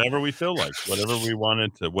know. Whatever we feel like, whatever we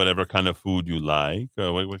wanted to, whatever kind of food you like,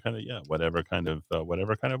 whatever kind of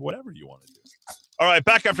whatever you want to do. All right,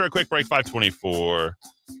 back after a quick break. 5:24.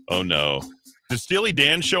 Oh no, did Steely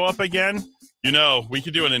Dan show up again? You know, we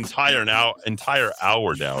could do an entire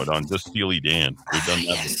hour Dowd on just Steely Dan. We've done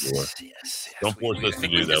that before. Yes. Don't force us to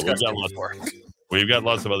do that. We've got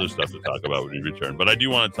lots of other stuff to talk about when we return. But I do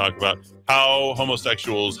want to talk about how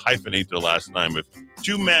homosexuals hyphenate their last name with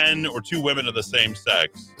two men or two women of the same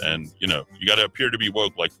sex. And, you know, you got to appear to be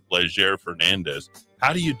woke like Leger Fernandez.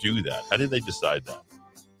 How do you do that? How did they decide that?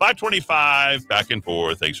 5:25, back and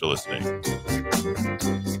forth. Thanks for listening.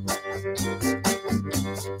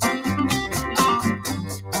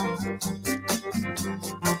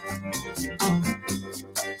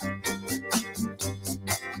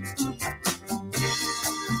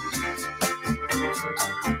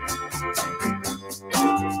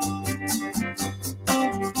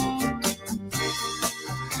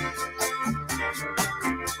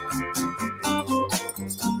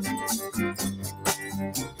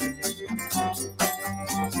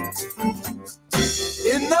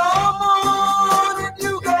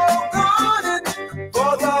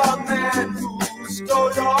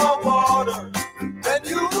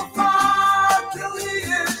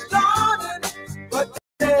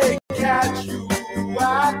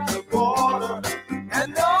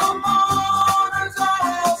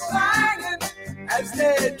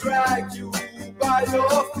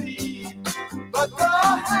 your feet. But the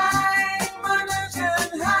hangman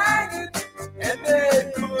isn't hanging, and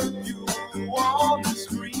they put you on the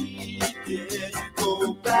street. Yeah, you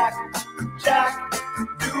go back, Jack,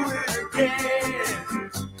 do it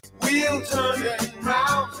again. Wheel turning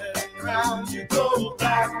round and round. You go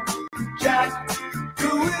back, Jack,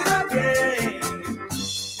 do it again.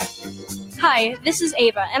 Hi, this is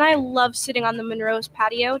Ava, and I love sitting on the Monroe's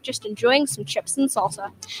patio, just enjoying some chips and salsa.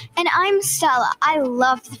 And I'm Stella. I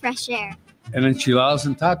love the fresh air. And enchiladas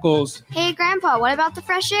and tacos. Hey, Grandpa, what about the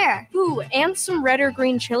fresh air? Ooh, and some red or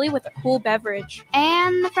green chili with a cool beverage.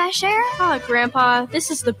 And the fresh air? Oh, Grandpa, this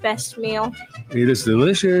is the best meal. It is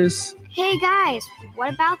delicious. Hey, guys,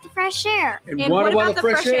 what about the fresh air? And what about the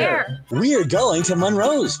fresh air? We are going to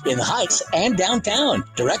Monroe's in the Heights and downtown.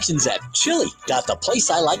 Directions at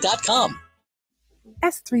chili.theplaceilike.com.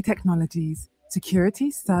 S3 Technologies, Security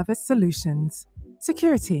Service Solutions.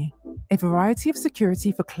 Security, a variety of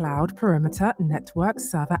security for cloud, perimeter, network,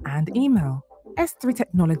 server, and email. S3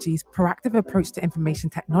 Technologies' proactive approach to information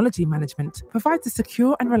technology management provides a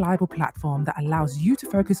secure and reliable platform that allows you to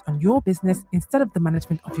focus on your business instead of the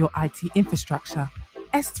management of your IT infrastructure.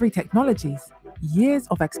 S3 Technologies, years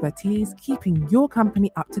of expertise keeping your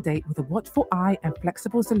company up to date with a watchful eye and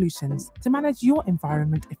flexible solutions to manage your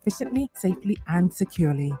environment efficiently, safely, and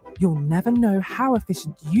securely. You'll never know how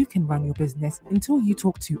efficient you can run your business until you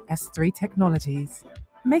talk to S3 Technologies.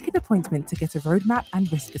 Make an appointment to get a roadmap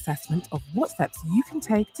and risk assessment of what steps you can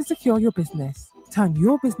take to secure your business. Turn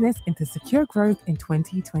your business into secure growth in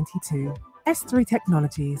 2022. S3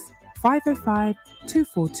 Technologies,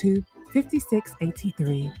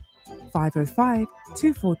 505-242-5683.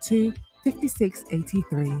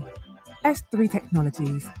 505-242-5683. S3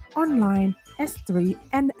 Technologies. Online,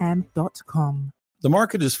 s3nm.com. The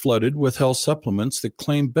market is flooded with health supplements that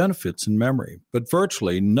claim benefits in memory, but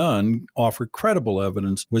virtually none offer credible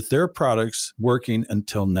evidence with their products working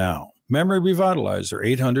until now. Memory Revitalizer,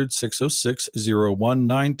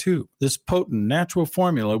 800-606-0192. This potent natural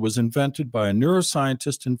formula was invented by a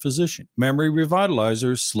neuroscientist and physician. Memory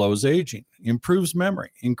Revitalizer slows aging, improves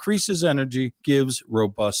memory, increases energy, gives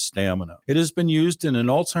robust stamina. It has been used in an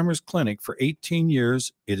Alzheimer's clinic for 18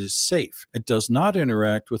 years. It is safe. It does not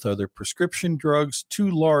interact with other prescription drugs.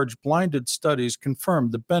 2 large blinded studies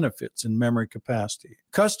confirm the benefits in memory capacity.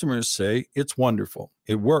 Customers say it's wonderful.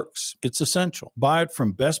 It works. It's essential. Buy it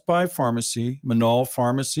from Best Buy Pharmacy, Manal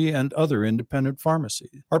Pharmacy, and other independent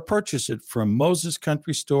pharmacies. Or purchase it from Moses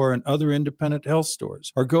Country Store and other independent health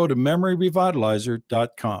stores. Or go to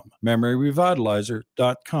memoryrevitalizer.com.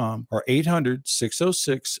 memoryrevitalizer.com or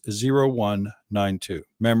 800-606-0192.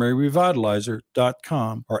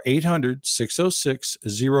 memoryrevitalizer.com or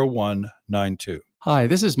 800-606-0192. Hi,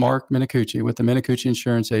 this is Mark Minicucci with the Minicucci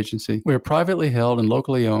Insurance Agency. We are privately held and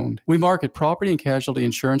locally owned. We market property and casualty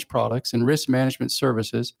insurance products and risk management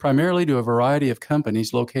services primarily to a variety of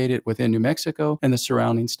companies located within New Mexico and the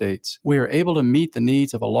surrounding states. We are able to meet the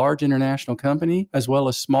needs of a large international company as well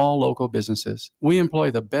as small local businesses. We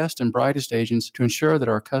employ the best and brightest agents to ensure that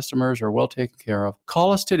our customers are well taken care of.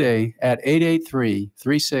 Call us today at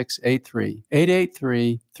 883-3683.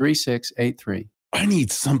 883-3683. I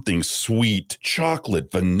need something sweet.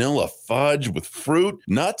 Chocolate, vanilla, fudge with fruit,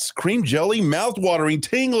 nuts, cream jelly, mouth-watering,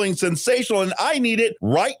 tingling, sensational, and I need it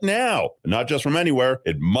right now. Not just from anywhere.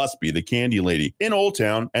 It must be the Candy Lady in Old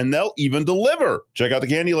Town, and they'll even deliver. Check out the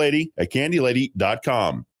Candy Lady at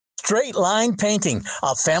candylady.com. Straight Line Painting,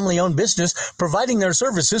 a family-owned business providing their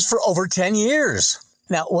services for over 10 years.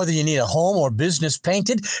 Now, whether you need a home or business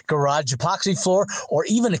painted, garage epoxy floor, or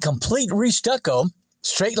even a complete restucco,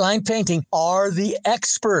 Straight Line Painting are the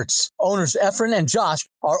experts. Owners Efren and Josh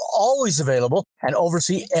are always available and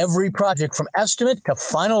oversee every project from estimate to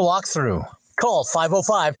final walkthrough. Call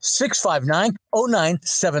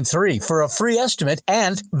 505-659-0973 for a free estimate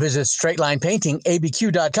and visit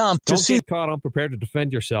straightlinepaintingabq.com to see. Don't get caught unprepared to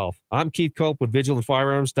defend yourself. I'm Keith Cope with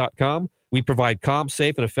VigilantFirearms.com. We provide calm,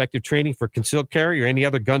 safe, and effective training for concealed carry or any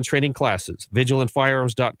other gun training classes.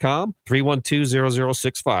 VigilantFirearms.com,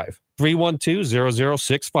 312-0065.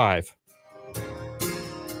 312-0065.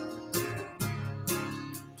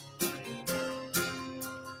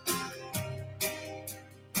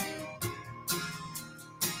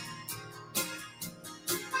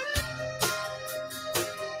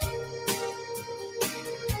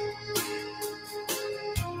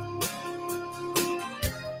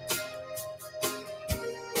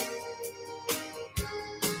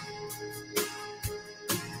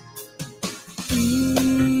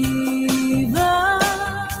 Even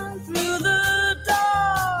through the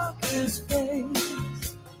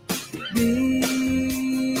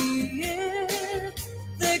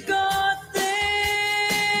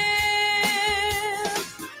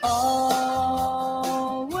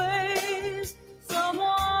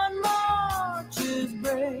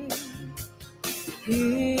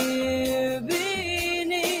here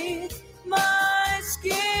beneath my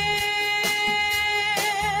skin,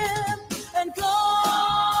 and constant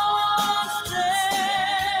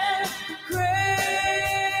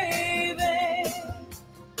craving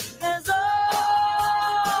has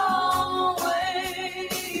always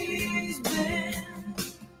been.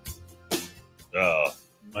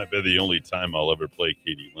 Might be the only time I'll ever play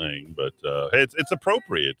Katie Lang, but hey, it's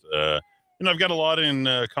appropriate. I've got a lot in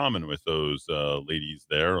common with those ladies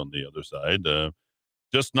there on the other side.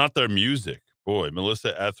 Just not their music. Boy,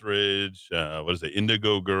 Melissa Etheridge, what is it,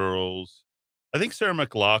 Indigo Girls. I think Sarah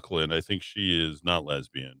McLachlan, I think she is not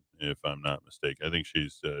lesbian, if I'm not mistaken. I think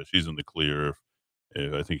she's in the clear.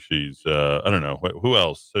 I think she's, I don't know. Who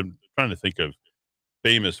else? I'm trying to think of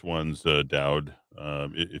famous ones, Dowd,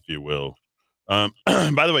 if you will. By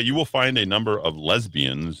the way, you will find a number of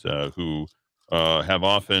lesbians who have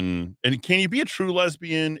often, and can you be a true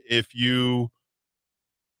lesbian if you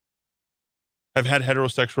have had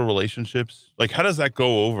heterosexual relationships? Like, how does that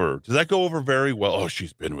go over? Does that go over very well? Oh,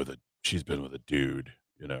 she's been with a dude,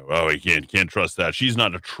 oh, you can't trust that. She's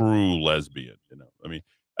not a true lesbian, I mean,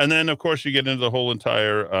 and then of course you get into the whole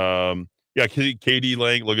entire, Katie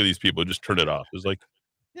Lang, look at these people, just turn it off. It's like,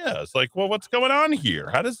 it's like, well, what's going on here?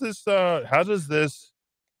 How does this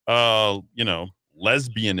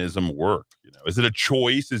lesbianism work? Is it a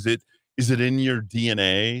choice? Is it in your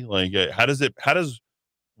DNA? Like, how does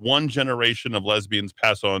one generation of lesbians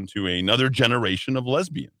pass on to another generation of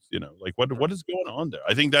lesbians? Like what is going on there?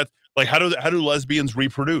 I think that, like, how do lesbians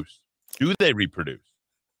reproduce? Do they reproduce?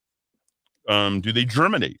 Do they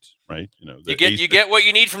germinate? Right? You get what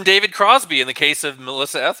you need from David Crosby in the case of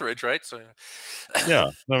Melissa Etheridge, right? So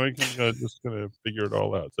yeah, no, we can just gonna figure it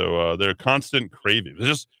all out. So they're constant craving.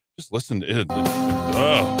 Just listen to it.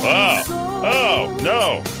 Oh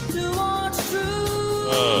no.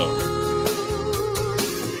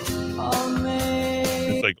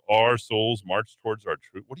 It's like our souls march towards our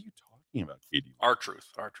truth. What are you talking about, Katie? Our truth.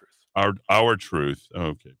 Our truth.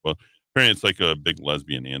 Okay. Well, apparently it's like a big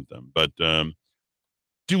lesbian anthem. But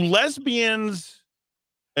do lesbians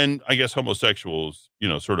and I guess homosexuals,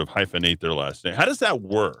 sort of hyphenate their last name? How does that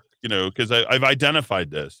work? Because I've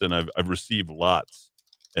identified this and I've received lots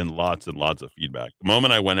and lots and lots of feedback. The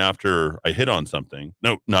moment I hit on something,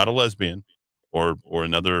 no, not a lesbian or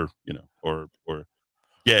another, or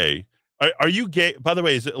gay. Are you gay? By the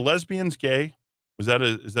way, is it lesbians gay?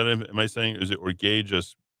 Am I saying, is it, or gay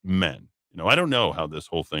just men? I don't know how this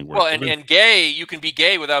whole thing works. Well, and gay, you can be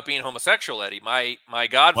gay without being homosexual, Eddie. My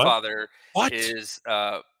godfather is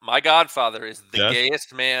the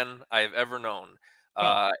gayest man I've ever known.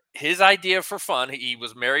 His idea for fun, he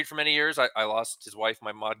was married for many years. I lost his wife,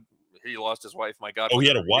 he lost his wife, my godfather. Oh, he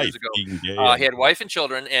had a wife. Years ago. He had a wife and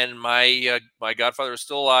children, and my godfather is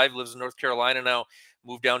still alive, lives in North Carolina now,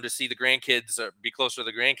 moved down to see the grandkids, be closer to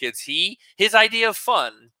the grandkids. His idea of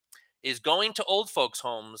fun is going to old folks'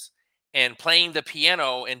 homes and playing the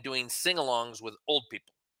piano and doing sing-alongs with old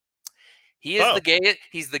people. He is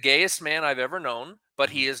he's the gayest man I've ever known, but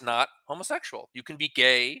he is not homosexual. You can be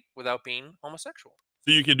gay without being homosexual.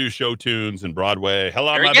 So you can do show tunes and Broadway.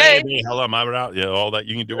 Hello, Very my gay. baby. Hello, my bro. Yeah, all that.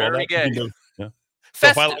 You can do Very all that. Gay. You can do, yeah.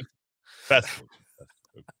 Festive. Festive.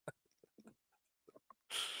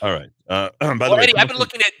 All right. By the way, Eddie, I've been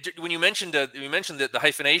looking at when you mentioned the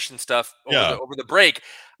hyphenation stuff over the break.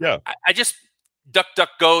 Yeah. I just duck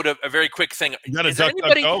go to a very quick thing. You got to duck go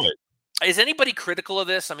it. Is anybody critical of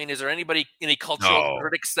this? I mean, is there any cultural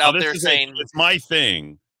critics out there saying it's my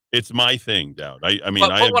thing? It's my thing, Dowd. I mean,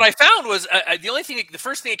 but what I found was the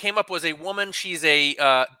first thing that came up was a woman. She's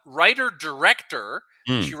a writer director.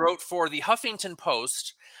 She wrote for the Huffington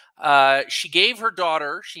Post. She gave her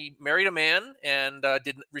daughter. She married a man and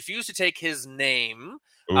refused to take his name.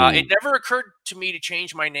 It never occurred to me to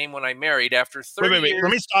change my name when I married. After 30 wait. years.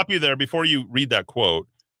 Let me stop you there before you read that quote.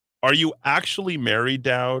 Are you actually married,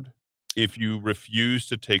 Dowd, if you refuse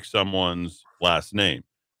to take someone's last name?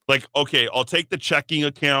 Like, okay, I'll take the checking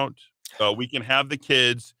account. We can have the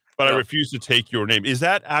kids, but I refuse to take your name. Is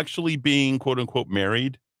that actually being, quote unquote,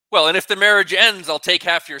 married? Well, and if the marriage ends, I'll take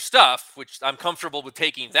half your stuff, which I'm comfortable with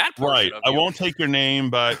taking that portion right. of I you. won't take your name,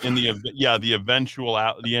 but in the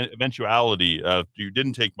eventuality of you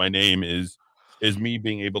didn't take my name is me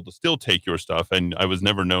being able to still take your stuff, and I was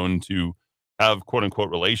never known to have quote unquote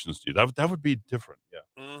relations to you. That would be different. Yeah.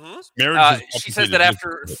 Mm-hmm. Marriage. She says that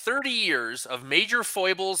after 30 years of major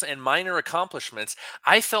foibles and minor accomplishments,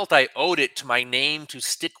 I felt I owed it to my name to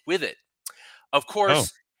stick with it. Of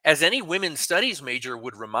course, as any women's studies major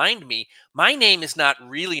would remind me, my name is not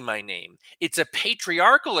really my name. It's a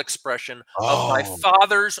patriarchal expression of my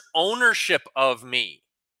father's ownership of me.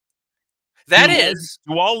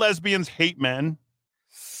 Do all lesbians hate men?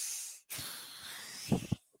 It's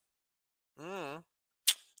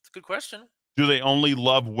a good question. Do they only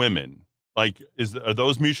love women? Like, are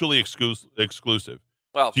those mutually exclusive?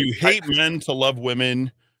 Well, do you hate men to love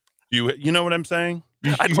women? You know what I'm saying?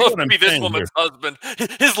 I'd love to be this woman's husband.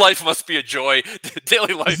 His life must be a joy.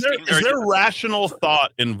 Daily life. Is there rational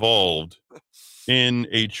thought involved in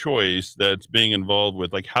a choice that's being involved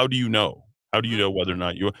with? Like, how do you know? How do you know whether or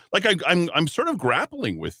not you like? I'm sort of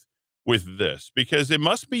grappling with this because it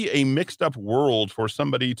must be a mixed up world for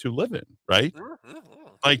somebody to live in, right?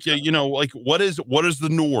 Like, like what is the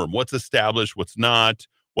norm? What's established? What's not?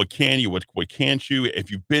 What can you? What can't you? If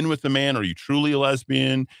you've been with a man, are you truly a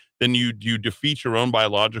lesbian? Then you defeat your own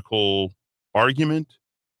biological argument,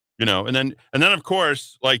 and then of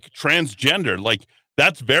course, like transgender, like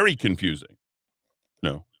that's very confusing.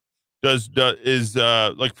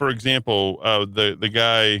 Like, for example, the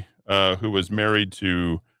guy who was married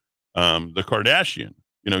to the Kardashian,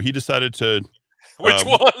 he decided to which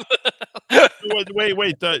one?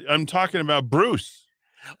 wait, I'm talking about Bruce.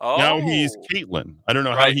 Oh, now he's Caitlyn. I don't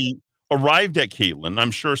know how he arrived at Caitlyn.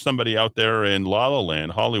 I'm sure somebody out there in La La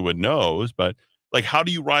Land, Hollywood knows, but like, how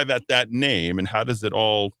do you arrive at that name, and how does it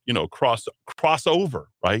all, cross over,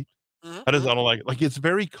 right? How does that all like it's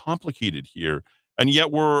very complicated here, and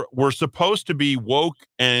yet we're supposed to be woke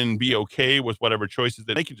and be okay with whatever choices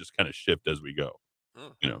that they can just kind of shift as we go,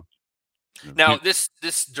 Now, this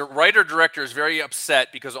writer-director is very upset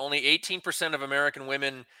because only 18% of American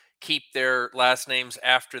women keep their last names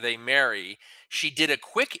after they marry. She did a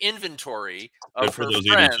quick inventory of her those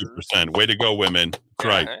friends. 82%. Way to go, women. That's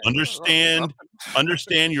right.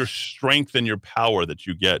 Understand your strength and your power that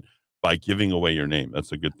you get by giving away your name.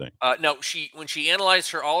 That's a good thing. No, when she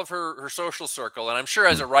analyzed all of her social circle, and I'm sure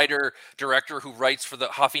as a writer-director who writes for the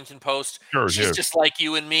Huffington Post, she's just like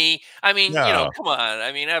you and me. I mean, come on.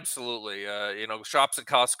 I mean, absolutely. Shops at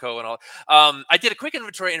Costco and all. I did a quick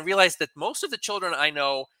inventory and realized that most of the children I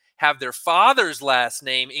know have their father's last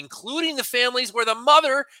name, including the families where the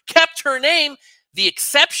mother kept her name. The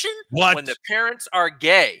exception when the parents are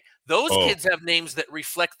gay. Those kids have names that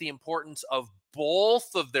reflect the importance of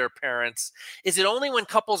both of their parents. Is it only when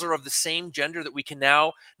couples are of the same gender that we can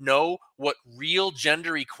now know what real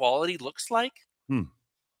gender equality looks like?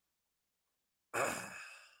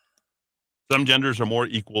 Some genders are more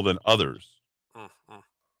equal than others.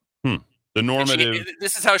 The normative.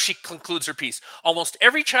 This is how she concludes her piece. Almost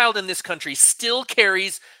every child in this country still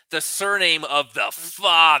carries the surname of the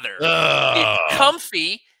father. It's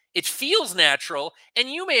comfy. It feels natural, and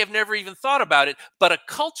you may have never even thought about it, but a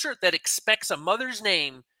culture that expects a mother's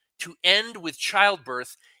name to end with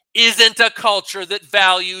childbirth isn't a culture that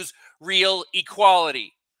values real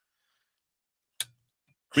equality.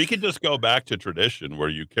 We could just go back to tradition where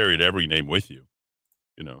you carried every name with you,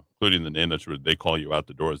 including the name that they call you out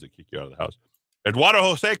the door as they kick you out of the house. Eduardo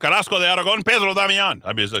Jose Carrasco de Aragon Pedro Damian.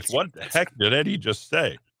 I mean, it's like, what the heck did Eddie just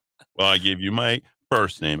say? Well, I gave you my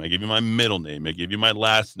first name, I gave you my middle name, I gave you my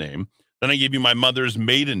last name, then I gave you my mother's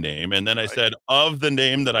maiden name, and then I said of the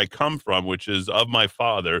name that I come from, which is of my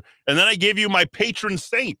father, and then I gave you my patron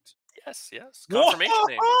saint. Yes, confirmation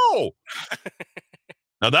name.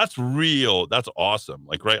 Now that's real. That's awesome.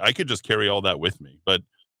 Like, right, I could just carry all that with me, but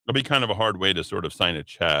it'll be kind of a hard way to sort of sign a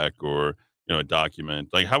check or a document.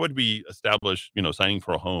 Like, how would we establish signing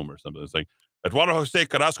for a home or something? It's like Eduardo Jose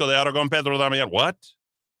Carrasco de Aragon Pedro Damian. What?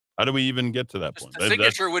 How do we even get to that point? The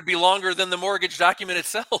signature would be longer than the mortgage document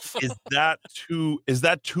itself. Is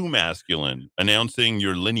that too masculine? Announcing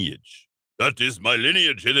your lineage. That is my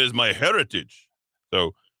lineage. It is my heritage.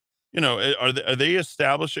 So, are they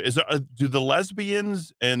established? Do the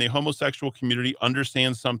lesbians and the homosexual community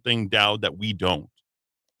understand something, Dowd, that we don't?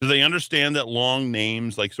 Do they understand that long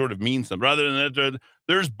names like sort of mean something rather than that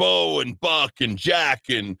there's Bo and Buck and Jack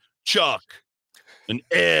and Chuck and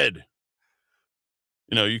Ed?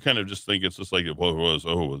 You kind of just think it's just like,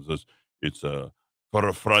 it's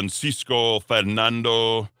for Francisco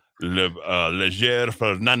Fernando Leger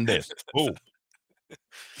Fernandez. Oh,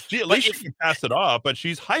 at least she can pass it off, but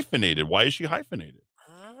she's hyphenated. Why is she hyphenated?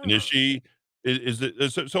 And is she,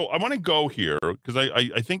 so I want to go here because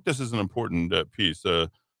I think this is an important piece.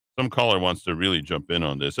 Some caller wants to really jump in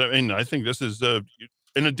on this. I mean, I think this is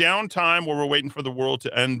in a downtime where we're waiting for the world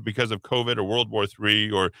to end because of COVID or World War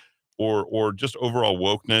III or just overall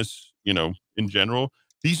wokeness, in general.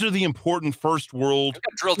 These are the important first world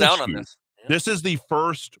drill down on this. Yeah. This is the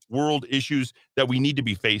first world issues that we need to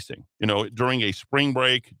be facing, during a spring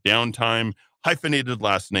break, downtime, hyphenated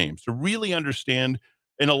last names to really understand.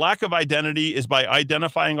 And a lack of identity is by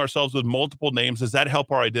identifying ourselves with multiple names. Does that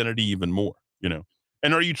help our identity even more?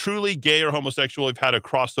 And are you truly gay or homosexual? You've had a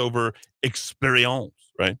crossover experience,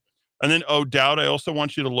 right? And then, Dowd, I also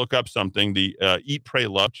want you to look up something, the Eat, Pray,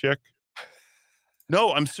 Love chick.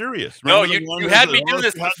 No, I'm serious. No, Remember you had me do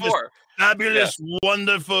this before. Fabulous,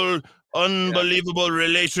 wonderful, unbelievable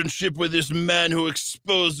relationship with this man who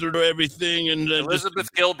exposed her to everything. And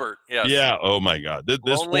Elizabeth Gilbert, yes. Yeah, oh my God. This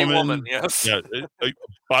Lonely woman, yes. Yeah,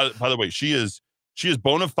 by the way, she is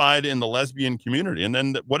bona fide in the lesbian community. And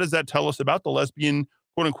then what does that tell us about the lesbian,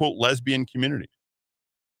 quote unquote, lesbian community?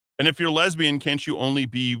 And if you're lesbian, can't you only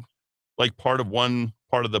be like part of one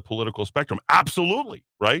part of the political spectrum? Absolutely,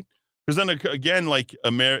 right? Because then again, like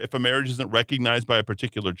if a marriage isn't recognized by a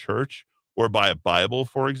particular church or by a Bible,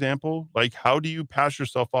 for example, like how do you pass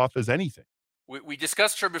yourself off as anything? We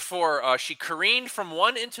discussed her before. She careened from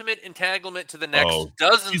one intimate entanglement to the next,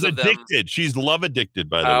 dozens she's of them. Addicted. She's love addicted,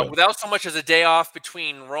 by the way. Without so much as a day off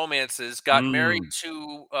between romances, got married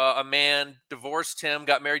to a man, divorced him,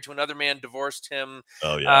 got married to another man, divorced him.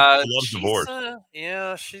 Oh, yeah. She loves divorce.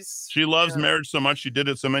 She loves marriage so much, she did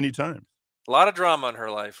it so many times. A lot of drama in her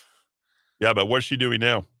life. Yeah, but what's she doing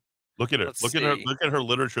now? Look at her. Look at her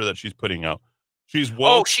literature that she's putting out. She's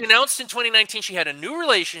woke. She announced in 2019 she had a new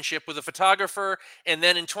relationship with a photographer, and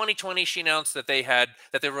then in 2020 she announced that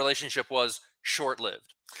their relationship was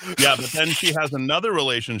short-lived. Yeah, but then she has another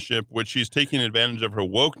relationship which she's taking advantage of her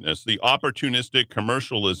wokeness, the opportunistic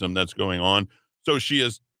commercialism that's going on. So she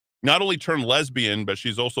has not only turned lesbian, but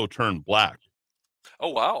she's also turned black. Oh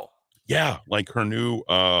wow. Yeah, like her new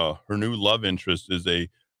love interest is a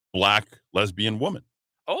black lesbian woman.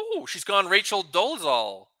 Oh, she's gone Rachel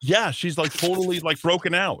Dolezal. Yeah, she's like totally like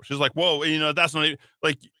broken out. She's like, whoa, that's not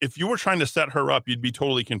like if you were trying to set her up, you'd be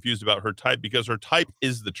totally confused about her type because her type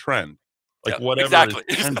is the trend. Like whatever exactly.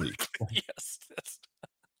 is trendy. Yes.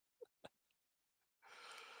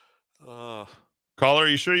 Caller, are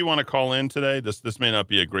you sure you want to call in today? This may not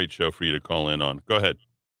be a great show for you to call in on. Go ahead.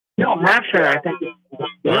 No, I'm not sure. I think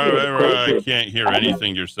Right. I can't hear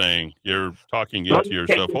anything you're saying. You're talking into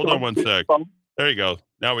yourself. Hold on one sec. There you go.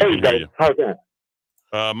 Now we can hear you. How's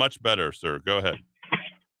that? Much better, sir. Go ahead.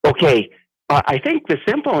 Okay. I think the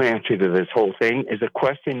simple answer to this whole thing is a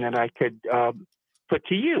question that I could put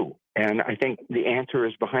to you. And I think the answer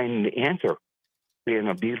is behind the answer, being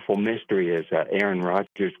a beautiful mystery, as Aaron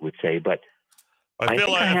Rodgers would say. But I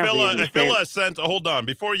feel a sense. Hold on,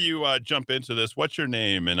 before you jump into this, what's your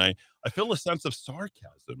name? And I feel a sense of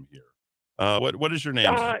sarcasm here. What is your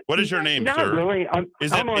name? What is your name, not sir? Really.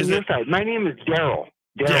 I'm on your side. My name is Daryl.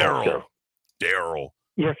 Daryl.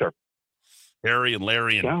 Yes, sir. Harry and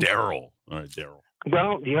Larry and Daryl. All right, Daryl.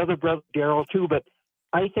 Well, the other brother Daryl too. But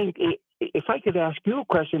I think if I could ask you a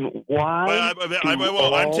question, why?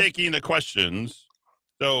 I'm taking the questions.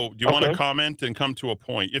 So do you want to comment and come to a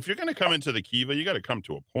point? If you're going to come into the Kiva, you got to come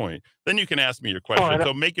to a point. Then you can ask me your question.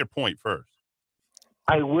 So make your point first.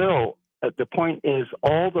 I will. The point is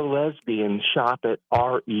all the lesbians shop at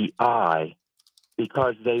REI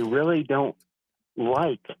because they really don't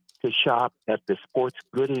like to shop at the sports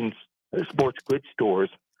goods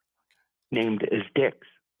stores named as Dick's.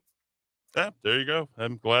 Yeah, there you go.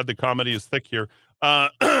 I'm glad the comedy is thick here.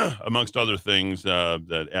 Amongst other things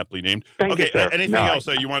that aptly named. Thank you, sir. Anything else?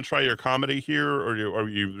 You want to try your comedy here, or are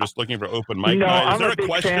you just looking for open mic? No, Is there I'm a big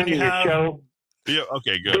question fan you of your have? show. Yeah,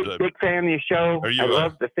 okay, good. Big fan of your show. Are you, I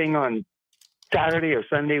love the thing on Saturday or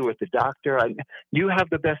Sunday with the doctor. You have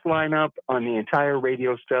the best lineup on the entire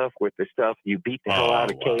radio stuff with the stuff. You beat the hell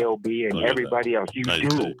out of KOB and everybody else. You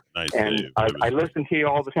do. And I listen to you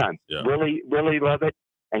all the time. Yeah. Really, really love it.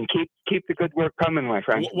 And keep the good work coming, my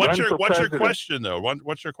friend. What's your question though?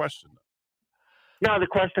 What's your question? No, the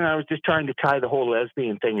question, I was just trying to tie the whole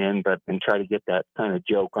lesbian thing in, and try to get that kind of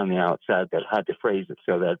joke on the outside that had to phrase it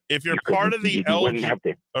so that if you're part of the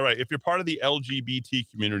if you're part of the LGBT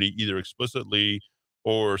community, either explicitly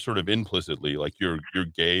or sort of implicitly, like you're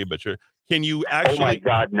gay, but can you actually? Oh my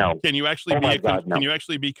God, no. Can you actually Can you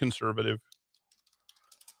actually be conservative?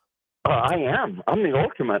 I am. I'm the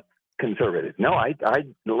ultimate conservative. No, I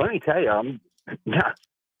let me tell you, I'm. Yeah.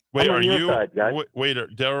 Wait, I'm are on your you? side, guys. Wait,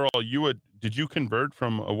 Daryl, did you convert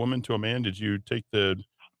from a woman to a man? Did you take the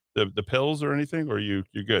pills or anything, or you're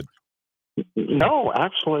good? No,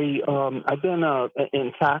 actually, I've been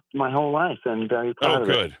intact my whole life, and very proud of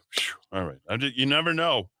it. Oh, good. All right. You never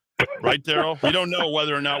know, right, Daryl? We don't know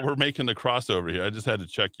whether or not we're making the crossover here. I just had to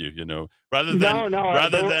check you. Rather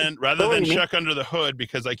than check under the hood,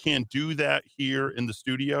 because I can't do that here in the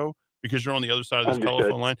studio because you're on the other side of this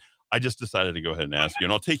telephone line. I just decided to go ahead and ask you,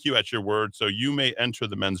 and I'll take you at your word. So you may enter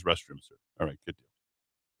the men's restroom, sir. All right, good deal.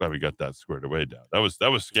 Glad we got that squared away down. That was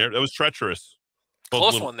scary. That was treacherous.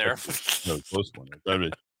 Close one there. No, close one. I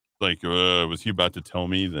mean, like, was he about to tell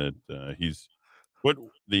me that he's what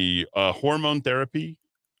the hormone therapy?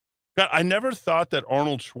 God, I never thought that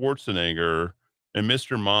Arnold Schwarzenegger and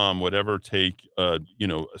Mr. Mom would ever take,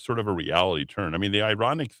 sort of a reality turn. I mean, the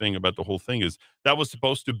ironic thing about the whole thing is that was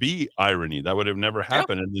supposed to be irony. That would have never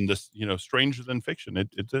happened. And then this, stranger than fiction.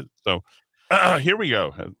 It did. So here we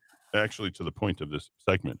go. Actually, to the point of this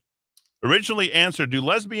segment. Originally answered, do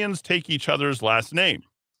lesbians take each other's last name?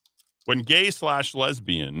 When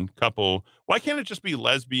gay/lesbian couple, why can't it just be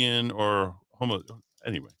lesbian or homo?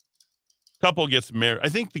 Anyway, couple gets married. I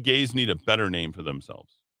think the gays need a better name for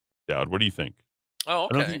themselves. Dowd, what do you think? Oh,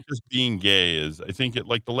 okay. I don't think just being gay is. I think it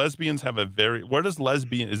like the lesbians have a very. Where does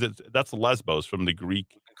lesbian? Is it? That's Lesbos from the Greek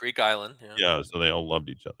island. Yeah, so they all loved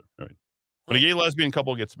each other. All right. When a gay lesbian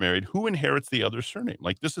couple gets married, who inherits the other's surname?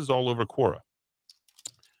 Like this is all over Quora.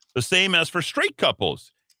 The same as for straight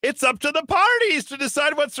couples. It's up to the parties to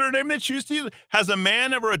decide what surname they choose to use. Has a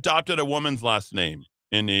man ever adopted a woman's last name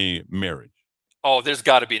in a marriage? Oh, there's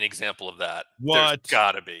got to be an example of that. What? There's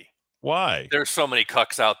got to be. Why? There's so many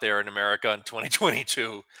cucks out there in America in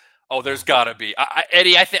 2022. Oh, there's got to be.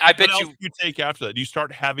 Eddie, I bet what else do you take after that? Do you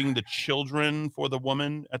start having the children for the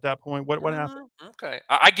woman at that point? What happened? Okay,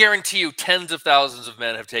 I guarantee you, tens of thousands of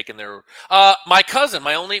men have taken their. My cousin,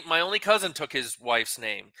 my only cousin, took his wife's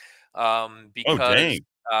name because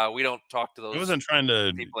we don't talk to those. I wasn't trying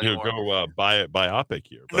to go biopic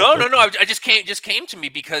here. No. I just came to me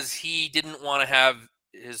because he didn't want to have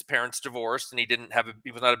his parents divorced, and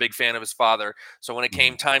he was not a big fan of his father. So when it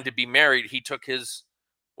came time to be married, he took his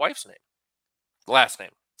wife's last name,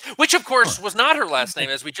 which of course was not her last name,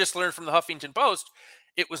 as we just learned from the Huffington Post.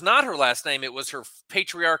 It was not her last name. It was her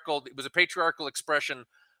patriarchal. It was a patriarchal expression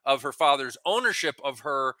of her father's ownership of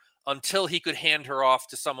her until he could hand her off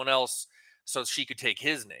to someone else so she could take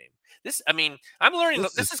his name. I'm learning.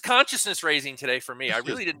 This is consciousness raising today for me. I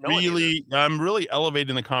really didn't know. I'm really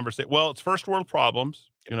elevating the conversation. Well, it's first world problems.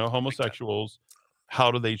 Homosexuals. How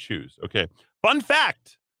do they choose? Okay. Fun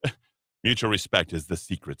fact. Mutual respect is the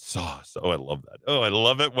secret sauce. Oh, I love that. Oh, I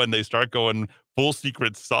love it when they start going full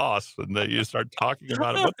secret sauce and then you start talking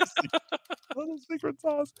about it. What's the secret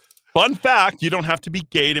sauce? Fun fact, you don't have to be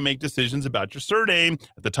gay to make decisions about your surname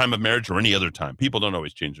at the time of marriage or any other time. People don't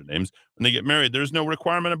always change their names. When they get married, there's no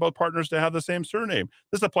requirement of both partners to have the same surname.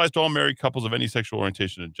 This applies to all married couples of any sexual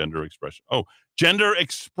orientation and gender expression. Oh, gender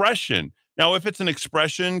expression. Now, if it's an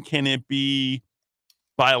expression, can it be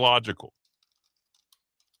biological?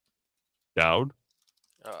 Dowd?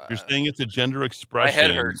 You're saying it's a gender expression. My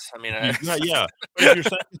head hurts. Yeah. But if you're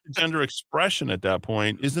saying it's a gender expression at that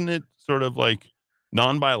point, isn't it sort of like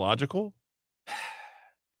non-biological?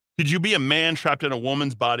 Could you be a man trapped in a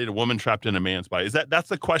woman's body and a woman trapped in a man's body? That's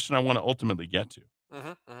the question I want to ultimately get to.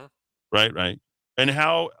 Right. And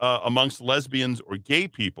how amongst lesbians or gay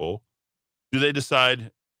people do they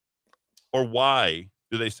decide, or why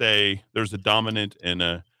do they say there's a dominant and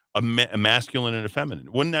a masculine and a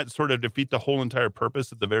feminine? Wouldn't that sort of defeat the whole entire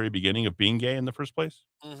purpose at the very beginning of being gay in the first place?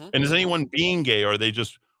 And is anyone being gay, or they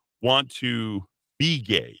just want to be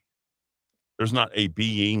gay? There's not a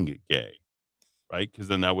being gay, right? Because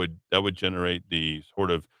then that would generate the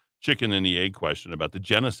sort of chicken and the egg question about the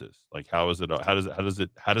genesis. Like, how does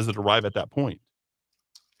it arrive at that point?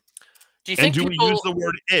 Do you think we use the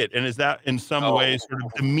word "it"? And is that in some way sort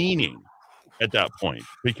of demeaning at that point?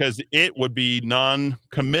 Because it would be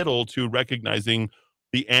non-committal to recognizing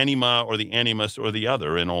the anima or the animus or the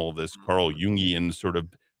other in all of this Carl Jungian sort of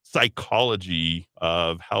psychology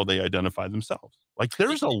of how they identify themselves. Like,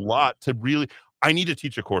 there's a lot to really. I need to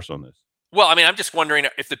teach a course on this. Well, I'm just wondering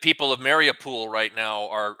if the people of Mariupol right now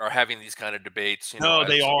are having these kind of debates. No,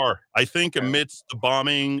 they are. I think amidst the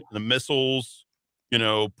bombing, the missiles,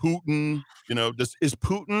 Putin, is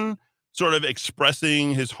Putin sort of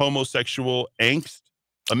expressing his homosexual angst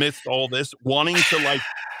amidst all this, wanting to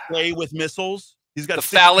play with missiles. He's got the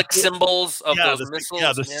phallic symbols of those missiles.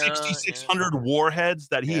 Yeah, the 6,600 warheads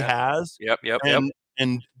that he has. Yep.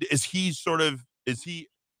 And is he sort of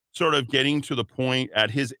getting to the point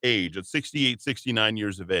at his age, at 68, 69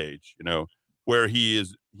 years of age, where he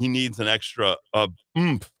needs an extra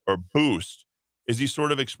oomph or boost? Is he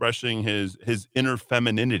sort of expressing his inner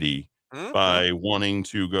femininity by wanting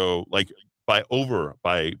to go by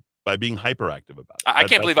being hyperactive about it? I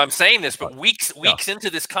can't believe I'm saying this, but weeks into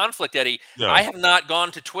this conflict, Eddie, I have not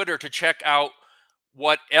gone to Twitter to check out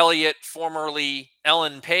what Elliot, formerly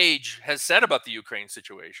Ellen Page, has said about the Ukraine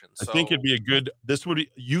situation. So. I think it'd be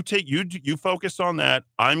you focus on that.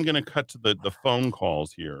 I'm going to cut to the phone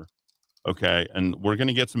calls here. Okay. And we're going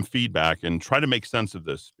to get some feedback and try to make sense of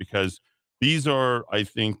this, because these are, I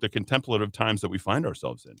think, the contemplative times that we find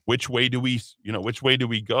ourselves in. Which way do we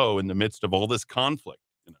go in the midst of all this conflict?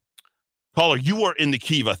 Caller, you are in the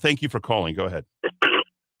Kiva. Thank you for calling. Go ahead.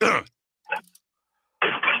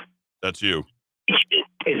 That's you.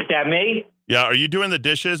 Is that me? Yeah. Are you doing the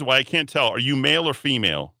dishes? Well, I can't tell. Are you male or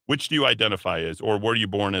female? Which do you identify as, or were you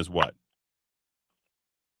born as what?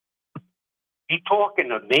 You talking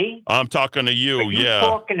to me? I'm talking to you. Are you yeah.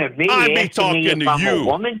 talking to me? I'd be asking talking me if to I'm you. A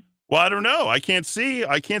woman? Well, I don't know. I can't see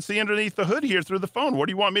underneath the hood here through the phone. What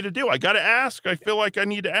do you want me to do? I got to ask. I feel like I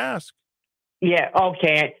need to ask. Yeah.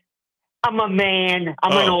 Okay. I'm a man.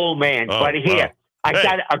 I'm an old man. But here, I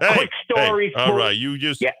got a quick story for all right. You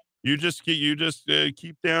just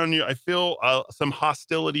keep down your. I feel some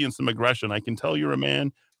hostility and some aggression. I can tell you're a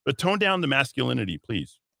man, but tone down the masculinity,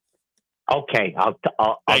 please. Okay, I'll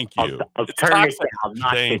Thank you. I'll turn it down,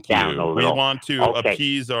 knock it down a We little. want to Okay.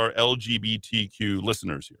 appease our LGBTQ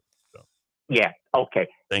listeners here. So. Yeah, okay.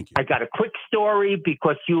 Thank you. I got a quick story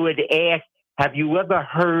because you had asked, have you ever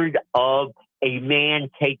heard of a man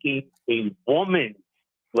taking a woman's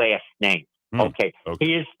last name? Okay,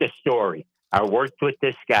 here's the story. I worked with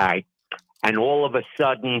this guy, and all of a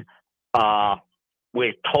sudden,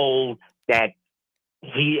 we're told that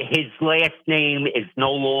his last name is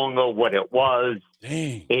no longer what it was.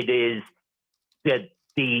 Dang. It is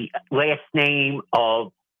the last name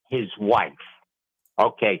of his wife.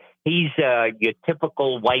 Okay, he's your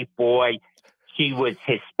typical white boy. She was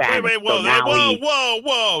Hispanic. Wait, whoa, so now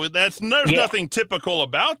whoa. There's nothing typical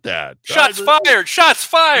about that. Shots fired. Shots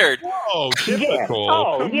fired. Whoa, typical. Yeah.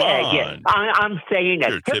 Oh, Come yeah. on. I'm saying a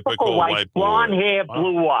You're typical white, blonde hair,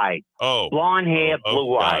 blue-eyed. Oh. Blonde hair,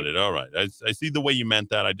 blue-eyed. Got it. All right. I see the way you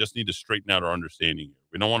meant that. I just need to straighten out our understanding here.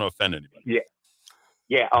 We don't want to offend anybody. Yeah.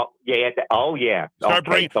 Yeah. Oh, yeah. Oh, yeah.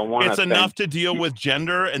 It's enough to deal with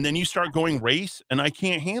gender, and then you start going race, and I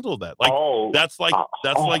can't handle that. Like that's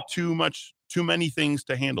like too many things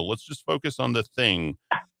to handle. Let's just focus on the thing,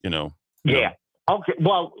 Yeah. Okay.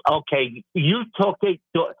 Well, okay. You took it.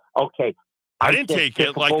 Okay. I didn't take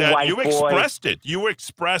it like that. You expressed it. You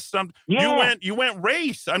expressed something. Yeah. You went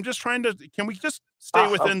race. I'm just trying to. Can we just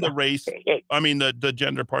stay within the race? I mean the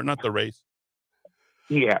gender part, not the race.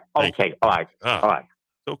 Yeah. Okay. All right. All right.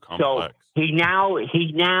 So complex. So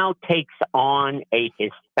he now takes on a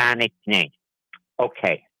Hispanic name.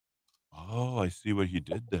 Okay. Oh, I see what he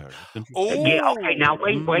did there. Yeah. Okay. Now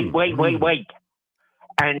wait.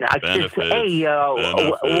 And I says, hey,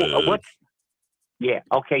 what's? Yeah.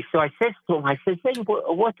 Okay. So I says to him, hey,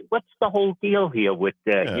 what's the whole deal here with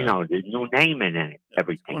the new name and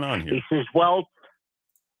everything? What's going on here? He says, well,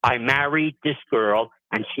 I married this girl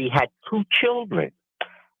and she had 2 children,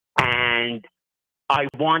 and I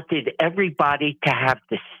wanted everybody to have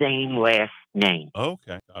the same last name.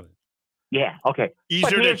 Okay, got it. Yeah, okay.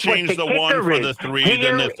 Easier to change the 1 for the 3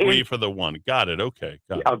 than the 3 for the 1. Got it. Okay.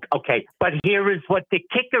 Got it. Okay, but here is what the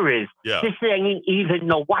kicker is. Yeah. This ain't even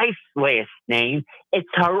the wife's last name. It's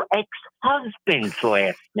her ex-husband's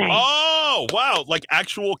last name. Oh, wow. Like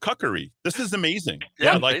actual cuckery. This is amazing.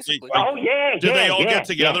 Yeah. Do they all get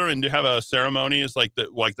together and have a ceremony? It's like the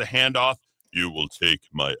handoff. You will take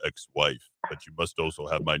my ex-wife, but you must also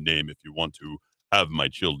have my name if you want to have my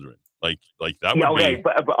children. Like that would be.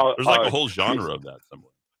 There's like a whole genre of that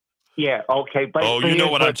somewhere. Yeah. Okay. But you know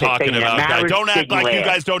what I'm talking about, guys. Don't act like you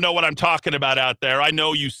guys don't know what I'm talking about out there. I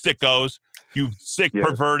know you sickos, you sick,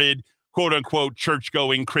 perverted, quote unquote,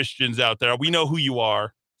 church-going Christians out there. We know who you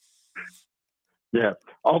are. Yeah.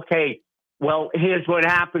 Okay. Well, here's what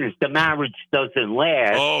happens. The marriage doesn't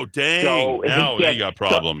last. Oh, dang. So now you got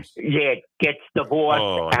problems. Gets divorced.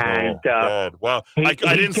 Well,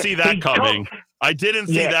 I didn't see that coming. I didn't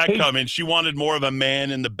see that coming. She wanted more of a man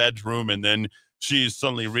in the bedroom, and then she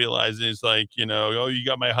suddenly realizes, it's like, oh, you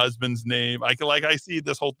got my husband's name. I see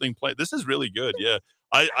this whole thing play. This is really good. Yeah.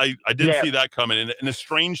 I didn't see that coming. In a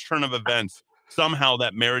strange turn of events, somehow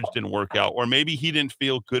that marriage didn't work out. Or maybe he didn't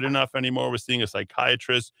feel good enough anymore with seeing a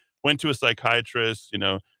psychiatrist. Went to a psychiatrist,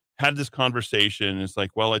 had this conversation. It's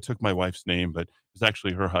like, well, I took my wife's name, but it's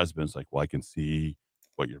actually her husband's. Like, well, I can see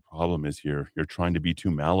what your problem is here. You're trying to be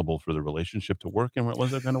too malleable for the relationship to work. And what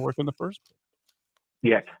was it going to work in the first place?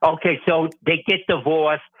 Yeah. Okay. So they get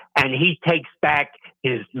divorced and he takes back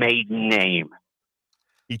his maiden name.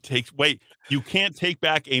 Wait, you can't take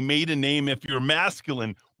back a maiden name if you're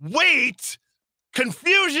masculine. Wait,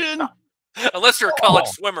 confusion. Unless you're a college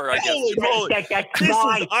swimmer, I guess.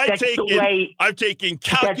 I've taken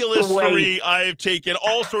calculus 3. I've taken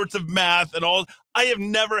all sorts of math and all. I have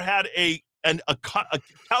never had a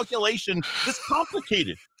calculation this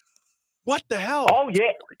complicated. What the hell? Oh yeah,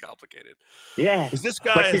 really complicated. Yeah. Is this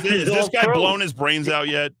guy is this guy blown his brains out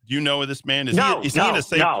yet? Do you know this man? Is he in a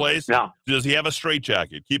safe place? No. Does he have a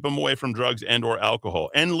straitjacket? Keep him away from drugs and or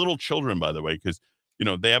alcohol and little children, by the way, because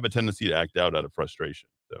they have a tendency to act out of frustration.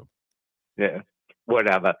 So yeah,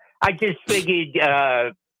 whatever. I just figured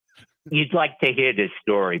you'd like to hear this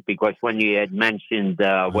story because when you had mentioned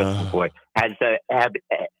what's the boy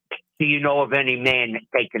do you know of any man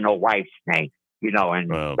taking a wife's name?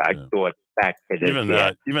 And I thought back to this.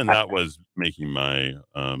 Even that was making my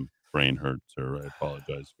brain hurt, sir. I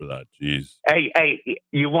apologize for that. Jeez. Hey,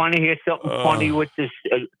 you want to hear something funny with this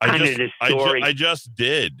this story? I just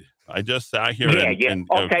did. I just sat here.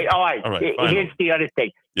 Okay, all right. Here's the other thing.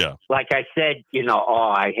 Yeah. Like I said,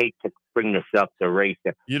 I hate to bring this up to race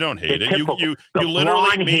it. You don't hate it. You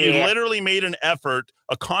literally made an effort,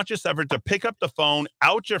 a conscious effort to pick up the phone,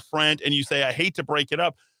 out your friend, and you say, I hate to break it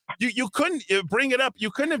up. You couldn't bring it up.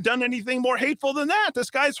 You couldn't have done anything more hateful than that. This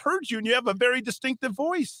guy's heard you, and you have a very distinctive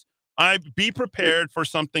voice. Be prepared for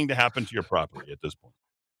something to happen to your property at this point.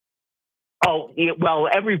 Oh, well,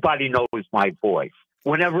 everybody knows my voice.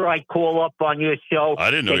 Whenever I call up on your show,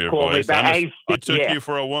 I didn't know your voice. I took you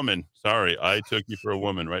for a woman. Sorry, I took you for a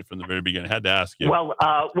woman right from the very beginning. I had to ask you. Well,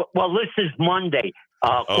 this is Monday.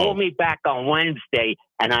 Call me back on Wednesday,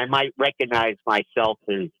 and I might recognize myself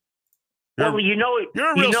as. You're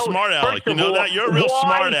a real smart aleck. You know that? You're a real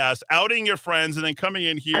smart ass, outing your friends and then coming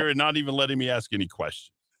in here and not even letting me ask any questions.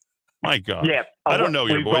 My God. Yeah. I don't know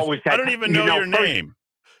your voice. I don't even know your name.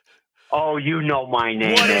 Oh, you know my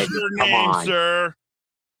name. What is your name, sir?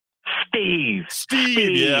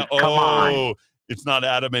 Steve. Yeah. Come on. It's not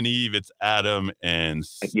Adam and Eve. It's Adam and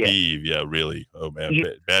Steve. Yeah, really. Oh, man.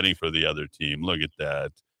 Batting for the other team. Look at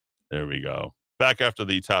that. There we go. Back after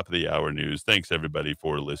the top of the hour news. Thanks, everybody,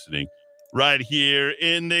 for listening. Right here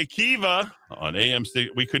in the Kiva on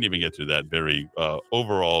AM6. We couldn't even get through that very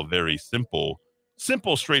overall, very simple,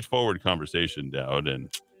 straightforward conversation, Dowd. And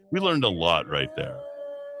we learned a lot right there.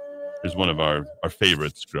 Here's one of our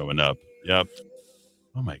favorites growing up. Yep.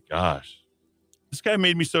 Oh, my gosh. This guy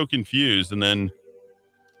made me so confused. And then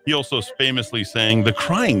he also famously sang The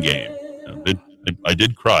Crying Game. I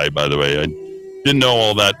did cry, by the way. I didn't know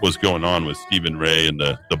all that was going on with Stephen Ray and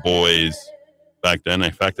the boys. Back then,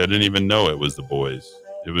 in fact, I didn't even know it was the boys.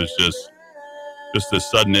 It was just a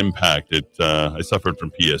sudden impact. I suffered from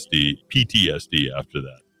PTSD after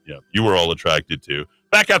that. Yeah, you were all attracted to.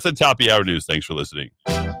 Back after the top of the hour news. Thanks for listening.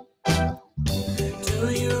 Do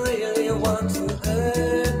you really want to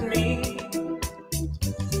hurt me?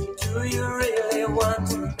 Do you really want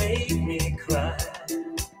to make me cry?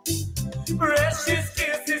 Precious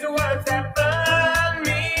kisses, words that burn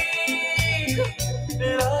me.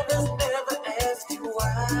 Lovers never ask you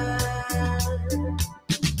why.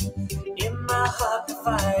 In my heart the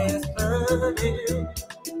fire's burning.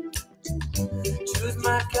 Choose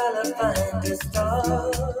my color, find a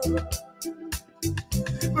star.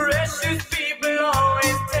 Precious people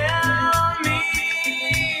always tell me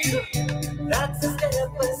that's a step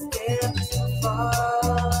too far.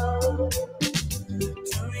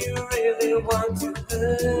 Do you really want to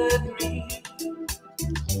hurt me?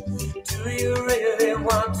 Do you really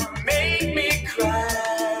want to make me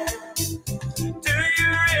cry? Do you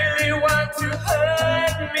really want to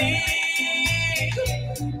hurt me?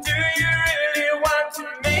 Do you really want to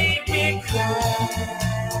make me cry?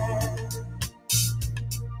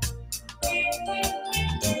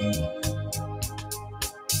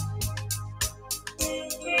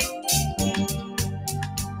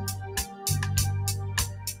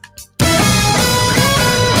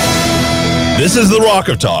 This is the Rock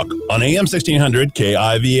of Talk on AM 1600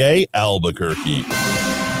 KIVA Albuquerque.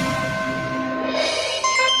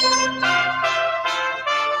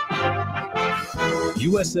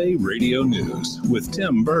 USA Radio News with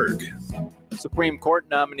Tim Berg. Supreme Court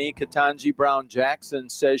nominee Ketanji Brown Jackson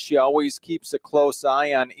says she always keeps a close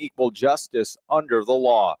eye on equal justice under the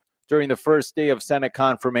law. During the first day of Senate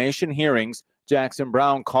confirmation hearings, Jackson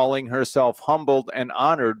Brown calling herself humbled and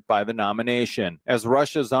honored by the nomination. As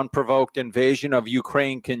Russia's unprovoked invasion of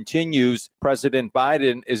Ukraine continues, President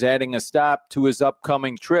Biden is adding a stop to his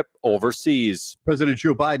upcoming trip overseas. President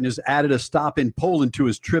Joe Biden has added a stop in Poland to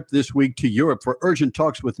his trip this week to Europe for urgent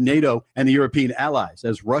talks with NATO and the European allies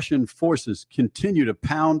as Russian forces continue to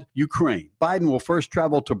pound Ukraine. Biden will first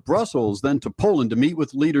travel to Brussels, then to Poland to meet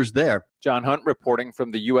with leaders there. John Hunt reporting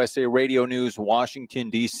from the USA Radio News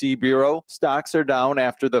Washington, D.C. Bureau. Stocks are down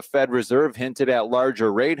after the Fed Reserve hinted at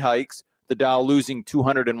larger rate hikes. The Dow losing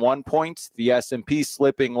 201 points, the S&P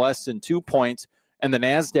slipping less than 2 points, and the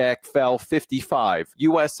NASDAQ fell 55.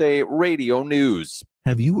 USA Radio News.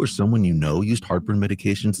 Have you or someone you know used heartburn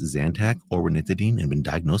medications Zantac or ranitidine and been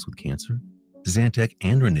diagnosed with cancer? Zantac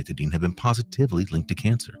and ranitidine have been positively linked to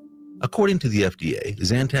cancer. According to the FDA,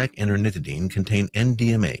 Zantac and ranitidine contain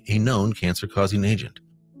NDMA, a known cancer-causing agent.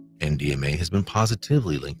 NDMA has been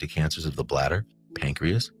positively linked to cancers of the bladder,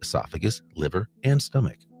 pancreas, esophagus, liver, and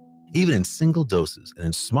stomach. Even in single doses and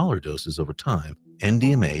in smaller doses over time,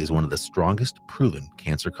 NDMA is one of the strongest proven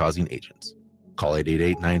cancer-causing agents. Call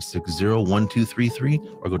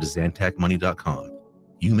 888-960-1233 or go to ZantacMoney.com.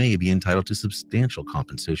 You may be entitled to substantial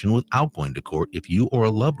compensation without going to court if you or a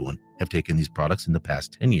loved one have taken these products in the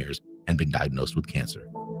past 10 years and been diagnosed with cancer.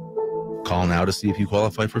 Call now to see if you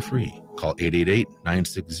qualify for free. Call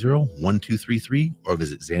 888-960-1233 or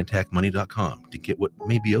visit ZantacMoney.com to get what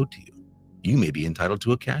may be owed to you. You may be entitled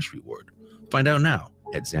to a cash reward. Find out now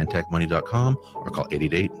at ZantacMoney.com or call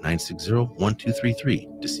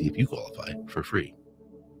 888-960-1233 to see if you qualify for free.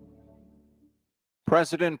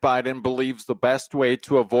 President Biden believes the best way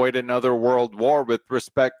to avoid another world war with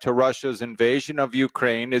respect to Russia's invasion of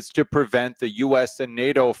Ukraine is to prevent the U.S. and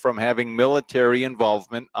NATO from having military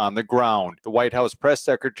involvement on the ground. The White House press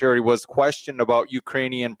secretary was questioned about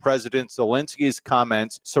Ukrainian President Zelensky's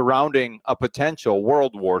comments surrounding a potential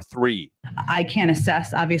World War III. I can't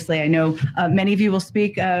assess. Obviously, I know many of you will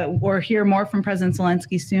speak or hear more from President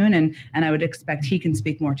Zelensky soon, and I would expect he can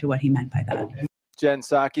speak more to what he meant by that. Jen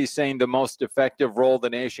Psaki saying the most effective role the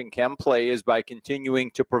nation can play is by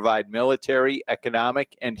continuing to provide military,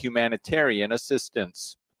 economic, and humanitarian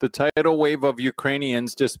assistance. The tidal wave of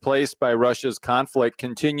Ukrainians displaced by Russia's conflict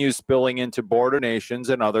continues spilling into border nations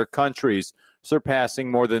and other countries,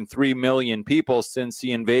 surpassing more than 3 million people since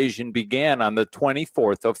the invasion began on the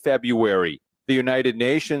 24th of February. The United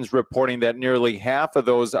Nations reporting that nearly half of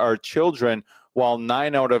those are children, while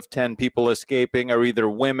 9 out of 10 people escaping are either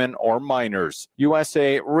women or minors.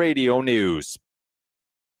 USA Radio News.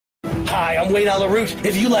 Hi, I'm Wayne Alaroot.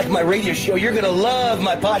 If you like my radio show, you're going to love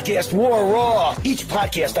my podcast, War Raw. Each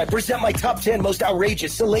podcast, I present my top 10 most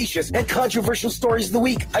outrageous, salacious, and controversial stories of the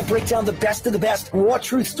week. I break down the best of the best raw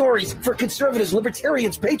truth stories for conservatives,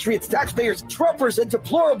 libertarians, patriots, taxpayers, Trumpers, and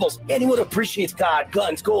deplorables. Anyone who appreciates God,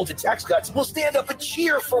 guns, gold, and tax cuts will stand up and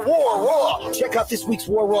cheer for War Raw. Check out this week's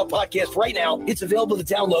War Raw podcast right now. It's available to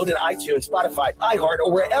download in iTunes, Spotify, iHeart,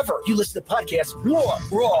 or wherever you listen to podcasts. War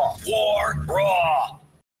Raw. War Raw.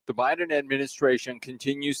 The Biden administration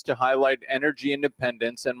continues to highlight energy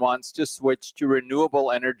independence and wants to switch to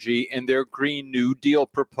renewable energy in their Green New Deal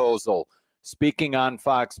proposal. Speaking on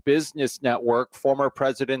Fox Business Network, former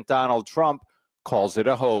President Donald Trump calls it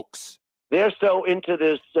a hoax. They're so into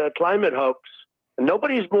this climate hoax.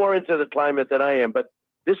 Nobody's more into the climate than I am, but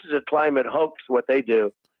this is a climate hoax, what they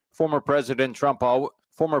do. Former President Trump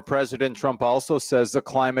also says the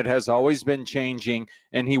climate has always been changing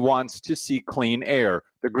and he wants to see clean air.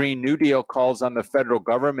 The Green New Deal calls on the federal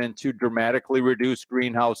government to dramatically reduce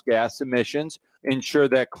greenhouse gas emissions, ensure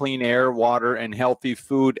that clean air, water, and healthy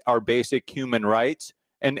food are basic human rights,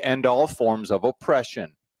 and end all forms of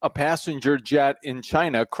oppression. A passenger jet in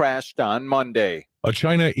China crashed on Monday. A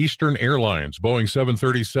China Eastern Airlines Boeing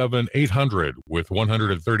 737-800 with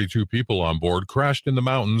 132 people on board crashed in the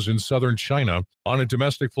mountains in southern China on a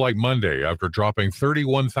domestic flight Monday after dropping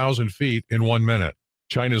 31,000 feet in 1 minute.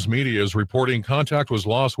 China's media is reporting contact was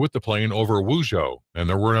lost with the plane over Wuzhou, and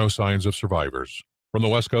there were no signs of survivors. From the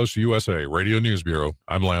West Coast USA Radio News Bureau,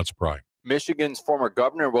 I'm Lance Pry. Michigan's former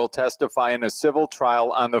governor will testify in a civil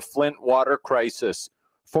trial on the Flint water crisis.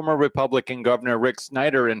 Former Republican Governor Rick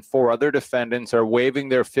Snyder and 4 other defendants are waiving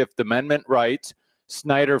their Fifth Amendment rights.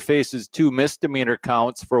 Snyder faces 2 misdemeanor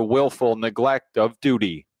counts for willful neglect of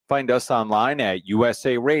duty. Find us online at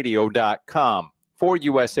usaradio.com. For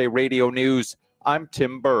USA Radio News, I'm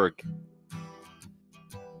Tim Berg.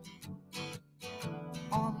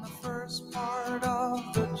 On the first part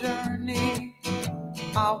of the journey,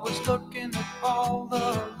 I was looking at all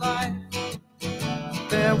the life.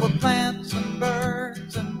 There were plants and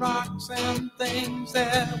birds and rocks and things.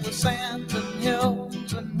 There were sand and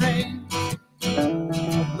hills and rain.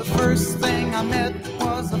 The first thing I met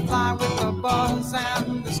was a fly with a buzz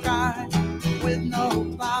and the sky with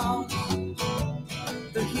no clouds.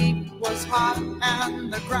 The heat was hot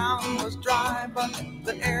and the ground was dry, but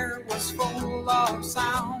the air was full of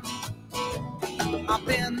sound. I've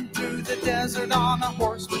been through the desert on a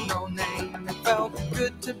horse with no name. It felt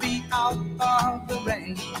good to be out of the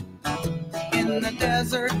rain. In the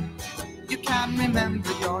desert, you can't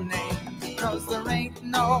remember your name, because there ain't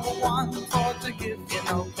no one for to give you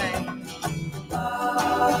no pain. La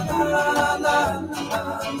la la la la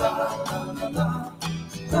la la la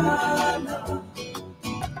la la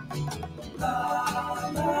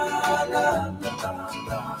la la la.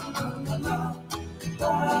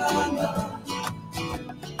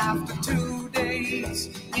 After 2 days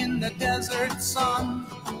in the desert sun,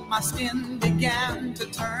 my skin began to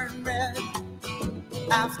turn red.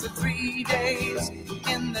 After 3 days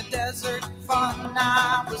in the desert fun,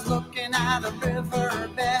 I was looking at a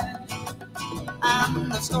riverbed.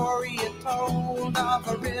 And the story it told of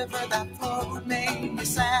a river that flowed made me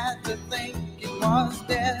sad to think it was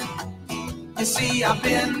dead. You see, I've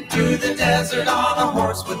been through the desert on a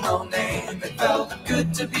horse with no name. It felt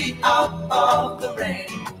good to be out of the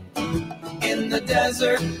rain. In the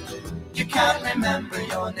desert, you can't remember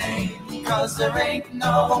your name, 'cause there ain't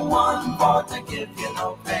no one for to give you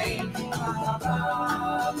no pain.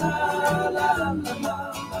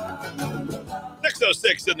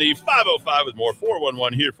 606 in the 505 with more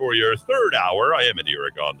 411 here for your third hour. I am Eddie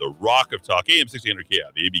Aragon, the Rock of Talk, AM 1600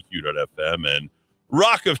 KIV, ABQ.FM, and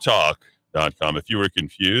rockoftalk.com. If you were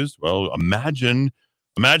confused, well, imagine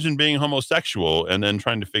being homosexual and then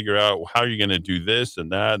trying to figure out how you're going to do this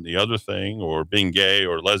and that and the other thing, or being gay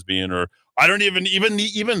or lesbian, or I don't even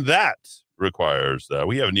that requires that.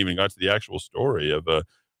 We haven't even got to the actual story of a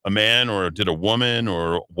man, or did a woman,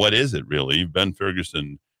 or what is it really? Ben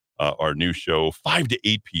Ferguson, our new show, 5 to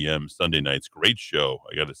 8 p.m. Sunday nights. Great show,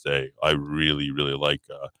 I got to say. I really, really like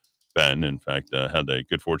Ben. In fact, had the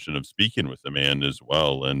good fortune of speaking with the man as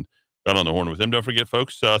well, and got on the horn with him. Don't forget,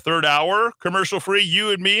 folks, third hour, commercial free, you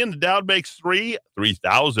and me, and the Dowd makes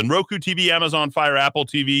 3,000. Roku TV, Amazon Fire, Apple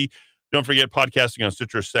TV. Don't forget podcasting on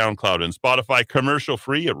Stitcher, SoundCloud, and Spotify. Commercial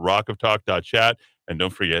free at rockoftalk.chat. And don't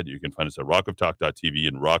forget, you can find us at rockoftalk.tv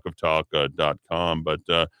and rockoftalk.com. But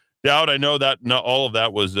Dowd, I know that not all of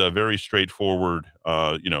that was very straightforward,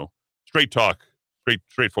 straight talk,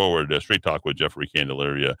 straightforward, straight talk with Jeffrey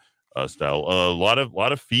Candelaria style. A lot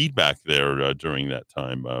of feedback there during that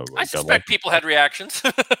time. I suspect people had reactions.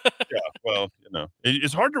 Yeah, well,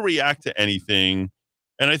 it's hard to react to anything.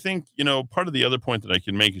 And I think, part of the other point that I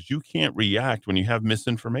can make is you can't react when you have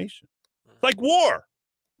misinformation. It's like war,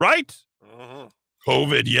 right? Mm-hmm.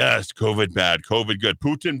 COVID, yes. COVID bad. COVID good.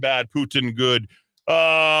 Putin bad. Putin good.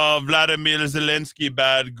 Vladimir Zelensky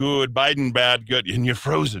bad, good. Biden bad, good. And you're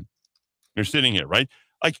frozen. You're sitting here, right?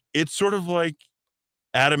 Like, it's sort of like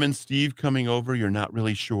Adam and Steve coming over. You're not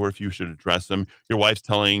really sure if you should address them. Your wife's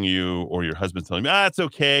telling you, or your husband's telling you, it's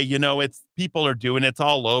okay. It's people are doing it. It's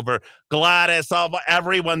all over. Gladys,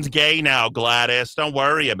 everyone's gay now, Gladys. Don't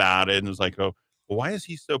worry about it. And it's like, oh, well, why is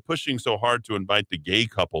he so pushing so hard to invite the gay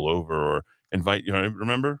couple over, or invite,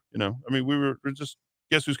 remember, we were just,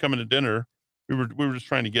 guess who's coming to dinner? We were just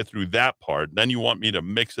trying to get through that part. Then you want me to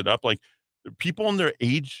mix it up. Like, people in their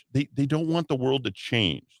age, they don't want the world to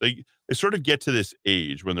change. They sort of get to this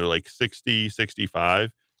age when they're like 60,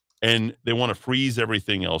 65, and they want to freeze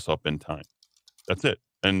everything else up in time. That's it.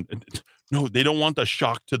 And no, they don't want the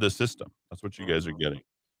shock to the system. That's what you guys are getting.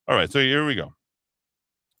 All right, so here we go.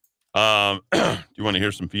 Do you want to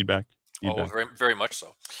hear some feedback? Oh, very, very much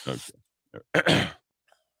so. Okay.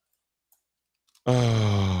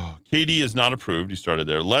 Oh, Katie is not approved. You started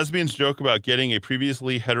there. Lesbians joke about getting a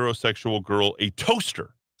previously heterosexual girl a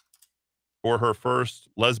toaster for her first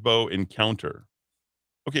lesbo encounter.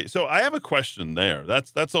 Okay, so I have a question there.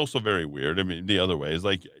 That's also very weird. I mean, the other way is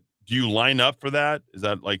like, do you line up for that? Is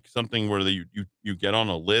that like something where you get on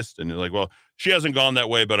a list and you're like, well, she hasn't gone that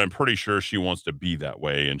way, but I'm pretty sure she wants to be that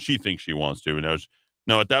way, and she thinks she wants to. And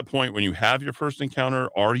now at that point, when you have your first encounter,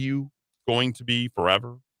 are you going to be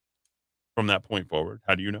forever from that point forward?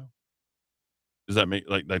 How do you know? Does that make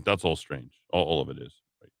like that's all strange? All of it is.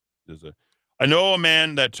 Right? I know a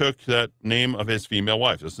man that took that name of his female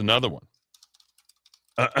wife. This is another one.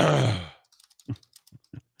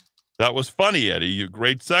 That was funny, Eddie.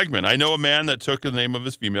 Great segment. I know a man that took the name of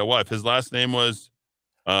his female wife. His last name was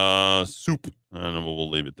Soup. I don't know, we'll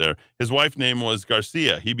leave it there. His wife's name was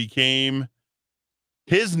Garcia. He became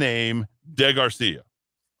his name De Garcia.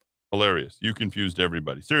 Hilarious. You confused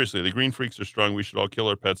everybody. Seriously, the green freaks are strong. We should all kill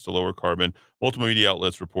our pets to lower carbon. Multiple media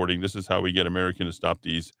outlets reporting this is how we get American to stop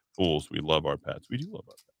these fools. We love our pets. We do love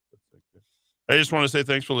our pets. I just want to say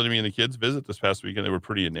thanks for letting me and the kids visit this past weekend. They were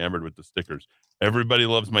pretty enamored with the stickers. Everybody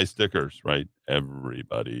loves my stickers, right?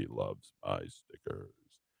 Everybody loves my stickers.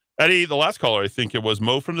 Eddie, the last caller, I think it was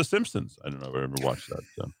Mo from The Simpsons. I don't know if I ever watched that.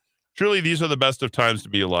 So. Truly, these are the best of times to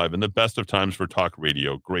be alive and the best of times for talk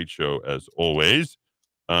radio. Great show as always.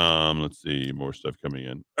 Let's see, more stuff coming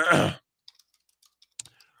in.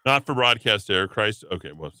 Not for broadcast air, Christ.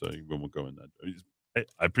 Okay, well, so we won't go in that.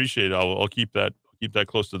 I appreciate it. I'll keep that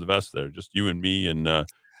close to the vest there. Just you and me and the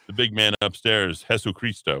big man upstairs, Jesus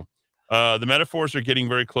Cristo. The metaphors are getting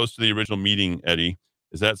very close to the original meaning, Eddie.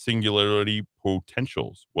 Is that singularity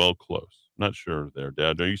potentials? Well, close. Not sure there,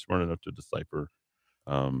 Dad. Are you smart enough to decipher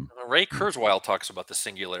Ray Kurzweil talks about the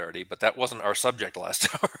singularity, but that wasn't our subject last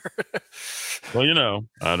hour. Well,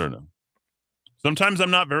 I don't know. Sometimes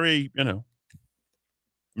I'm not very, I'm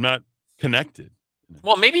not connected.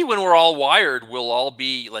 Well, maybe when we're all wired, we'll all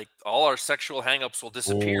be like, all our sexual hangups will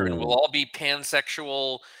disappear and we'll all be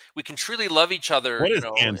pansexual. We can truly love each other. What is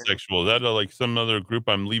pansexual? Is that like some other group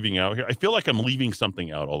I'm leaving out here? I feel like I'm leaving something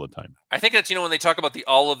out all the time. I think that's, when they talk about the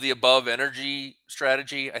all of the above energy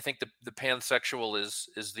strategy, I think the pansexual is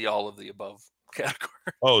the all of the above category.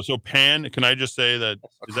 Oh, so pan, can I just say that?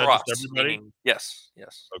 Is that just everybody? Meaning, yes.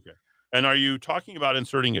 Okay. And are you talking about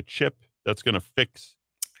inserting a chip that's going to fix?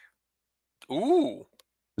 Ooh.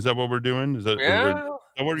 Is that what we're doing? Is that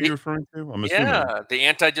what you're referring to? I'm assuming. Yeah, the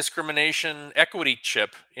anti-discrimination equity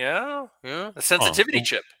chip. Yeah. The sensitivity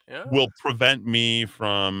chip. Yeah. Will prevent me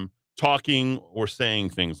from talking or saying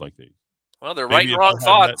things like these. Well, they're right and wrong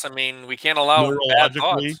thoughts. I mean, we can't allow bad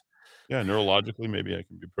thoughts. Yeah, neurologically, maybe I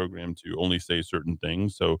can be programmed to only say certain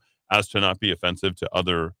things so as to not be offensive to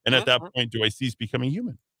other. And at that point, do I cease becoming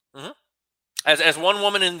human? Mm-hmm. As one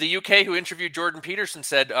woman in the UK who interviewed Jordan Peterson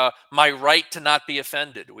said, my right to not be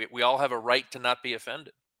offended. We all have a right to not be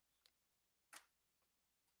offended.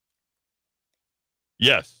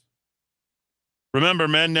 Yes. Remember,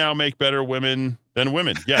 men now make better women than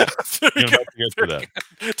women. Yes.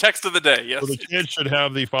 Text of the day. Yes. So the kid should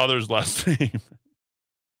have the father's last name.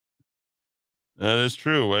 That is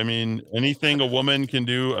true. I mean, anything a woman can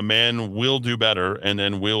do, a man will do better, and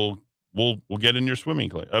then we'll get in your swimming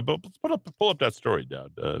class. But pull up that story, Dad.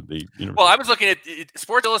 Well, I was looking at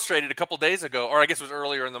Sports Illustrated a couple days ago, or I guess it was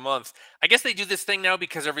earlier in the month. I guess they do this thing now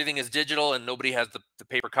because everything is digital and nobody has the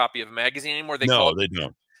paper copy of a magazine anymore. They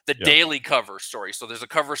don't. The daily cover story. So there's a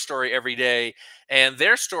cover story every day, and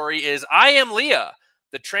their story is "I Am Leah."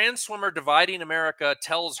 The trans swimmer dividing America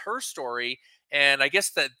tells her story, and I guess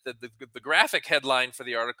that the graphic headline for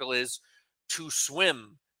the article is "To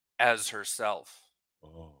Swim as Herself."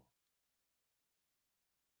 Oh.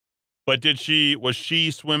 But was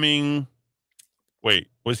he swimming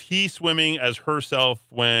as herself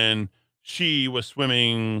when she was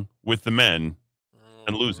swimming with the men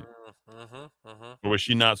and losing? Or was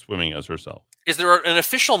she not swimming as herself? Is there an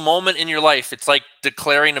official moment in your life? It's like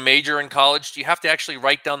declaring a major in college. Do you have to actually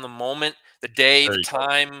write down the moment, the day, the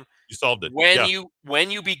time? You solved it.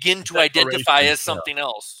 When you begin to identify as something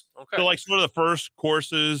else. Okay. So like sort of the first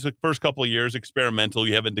courses, the first couple of years, experimental,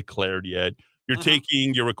 you haven't declared yet. You're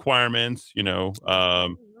taking your requirements,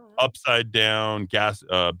 upside down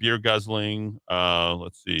beer guzzling.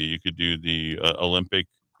 Let's see, you could do the Olympic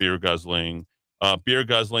beer guzzling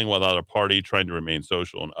without a party, trying to remain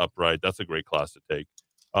social and upright. That's a great class to take.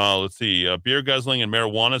 Let's see, beer guzzling and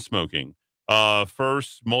marijuana smoking.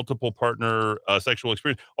 First multiple partner sexual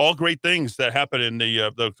experience. All great things that happen in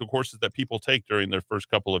the courses that people take during their first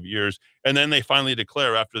couple of years. And then they finally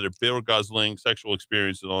declare after their beer guzzling, sexual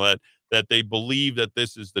experience and all that they believe that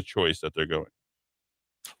this is the choice that they're going.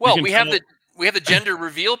 Well, we have the gender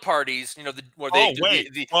reveal parties, where they do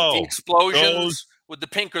the explosions with the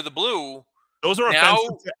pink or the blue. Those are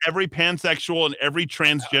offensive to every pansexual and every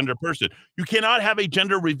transgender person. You cannot have a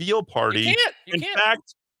gender reveal party. You can't. In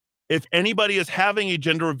fact, if anybody is having a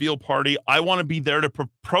gender reveal party, I want to be there to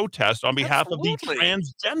protest on behalf of the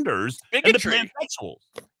transgenders and the pansexuals.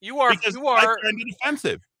 You are I find it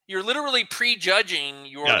offensive. You're literally prejudging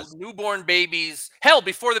your newborn babies. Hell,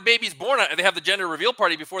 before the baby's born, they have the gender reveal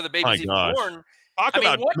party before the baby's even born. What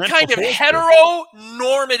kind of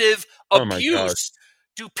heteronormative abuse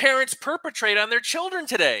do parents perpetrate on their children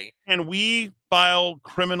today? And we file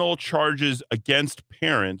criminal charges against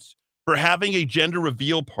parents for having a gender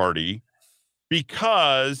reveal party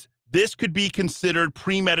because this could be considered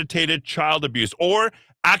premeditated child abuse or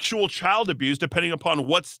actual child abuse, depending upon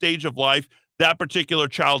what stage of life that particular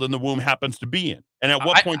child in the womb happens to be in. And at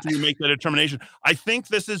what point do you make that determination? I think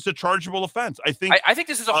this is a chargeable offense. I think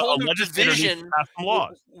this is a whole new division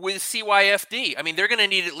with CYFD. I mean, they're going to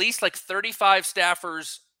need at least like 35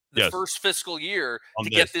 staffers the first fiscal year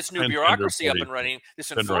to get this new bureaucracy up and running,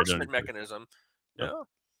 this enforcement mechanism. Yeah.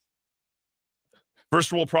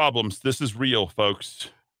 First world problems. This is real,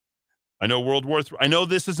 folks. I know World War III. I know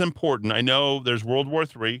this is important. I know there's World War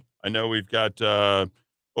III. I know we've got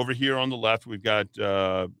over here on the left, we've got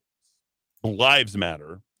lives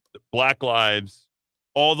matter, Black lives,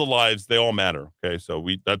 all the lives, they all matter. Okay, so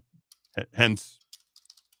hence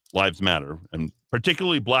lives matter, and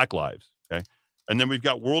particularly Black lives. Okay, and then we've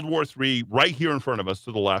got World War III right here in front of us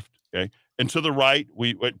to the left. Okay, and to the right,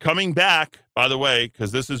 coming back, by the way,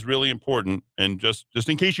 because this is really important, and just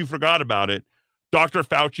in case you forgot about it, Dr.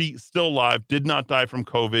 Fauci still alive, did not die from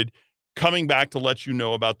COVID, coming back to let you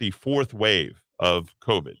know about the fourth wave of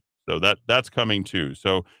COVID. So that's coming too.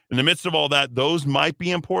 So in the midst of all that, those might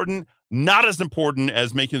be important, not as important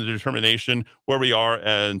as making the determination where we are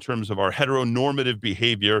in terms of our heteronormative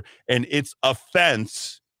behavior and its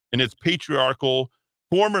offense in its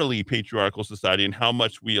formerly patriarchal society, and how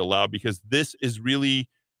much we allow, because this is really,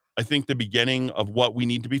 I think, the beginning of what we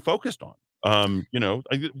need to be focused on.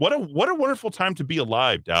 What a wonderful time to be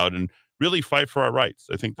alive, Dowd, and really fight for our rights.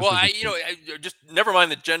 I think. I just never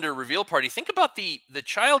mind the gender reveal party. Think about the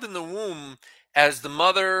child in the womb as the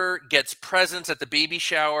mother gets presents at the baby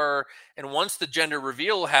shower, and once the gender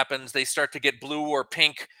reveal happens, they start to get blue or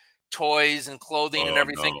pink toys and clothing and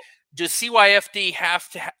everything. No. Does CYFD have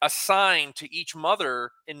to assign to each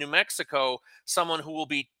mother in New Mexico someone who will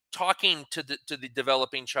be talking to the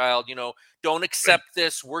developing child? Don't accept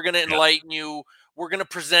this. We're going to enlighten you. We're going to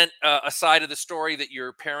present a side of the story that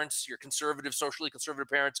your parents, your socially conservative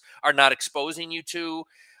parents, are not exposing you to.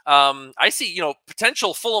 I see,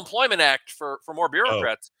 potential full employment act for more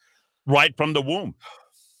bureaucrats. Right from the womb.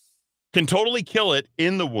 Can totally kill it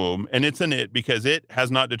in the womb, and it's an it because it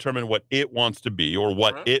has not determined what it wants to be or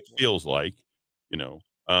what it feels like.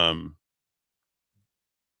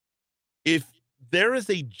 If there is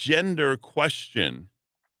a gender question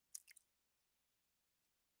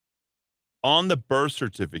on the birth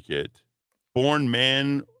certificate, born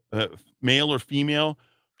man, male or female,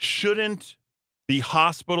 shouldn't the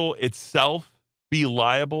hospital itself be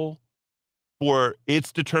liable for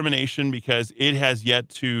its determination, because it has yet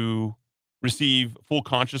to receive full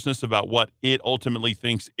consciousness about what it ultimately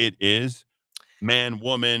thinks it is? Man,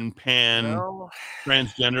 woman, pan,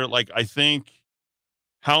 transgender. Like, I think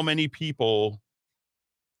how many people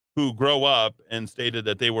who grow up and stated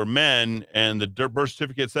that they were men, and the birth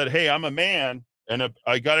certificate said, hey, I'm a man and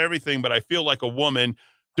I got everything, but I feel like a woman.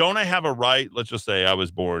 Don't I have a right? Let's just say I was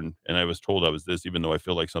born and I was told I was this, even though I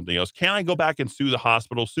feel like something else. Can I go back and sue the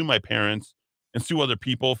hospital, sue my parents, and sue other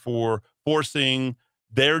people for forcing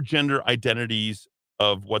their gender identities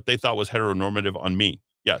of what they thought was heteronormative on me?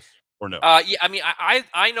 Yes or no?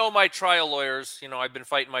 I know my trial lawyers. I've been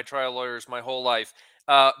fighting my trial lawyers my whole life.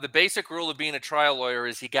 The basic rule of being a trial lawyer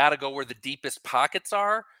is you got to go where the deepest pockets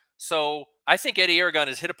are. So I think Eddie Aragon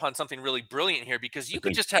has hit upon something really brilliant here, because you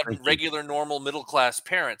could just have regular, normal, middle-class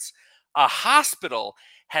parents. A hospital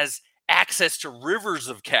has access to rivers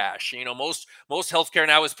of cash. Most healthcare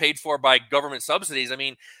now is paid for by government subsidies.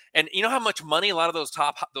 And you know how much money a lot of those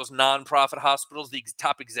nonprofit hospitals, the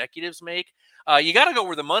top executives make? You got to go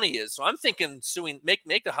where the money is. So I'm thinking suing,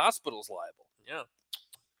 make the hospitals liable. Yeah.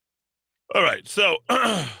 All right. So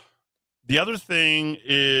the other thing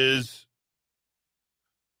is,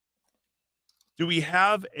 do we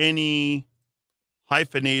have any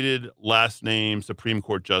hyphenated last name Supreme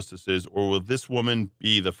Court justices, or will this woman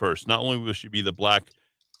be the first? Not only will she be the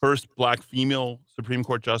first black female Supreme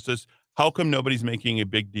Court justice, how come nobody's making a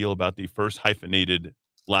big deal about the first hyphenated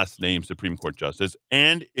last name Supreme Court justice?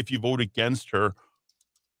 And if you vote against her,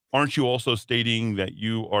 aren't you also stating that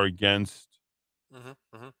you are against,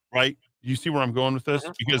 right? You see where I'm going with this?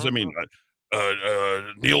 Because,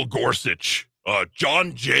 Neil Gorsuch,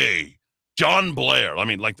 John Jay, John Blair.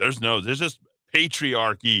 There's just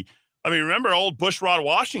patriarchy. Remember old Bushrod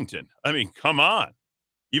Washington? Come on.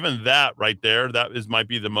 Even that right there, might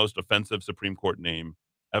be the most offensive Supreme Court name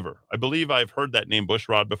ever. I believe I've heard that name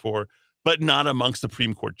Bushrod before, but not amongst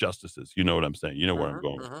Supreme Court justices. You know what I'm saying? You know where I'm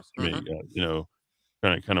going with this.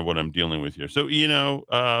 Kind of what I'm dealing with here. So,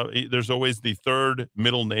 there's always the third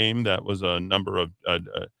middle name that was a number of,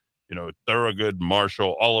 Thurgood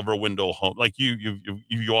Marshall, Oliver Wendell Holmes. Like you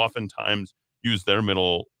oftentimes use their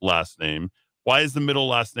middle last name. Why is the middle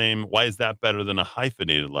last name? Why is that better than a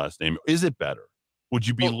hyphenated last name? Is it better? Would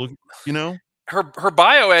you be looking, Her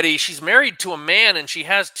bio, Eddie, she's married to a man and she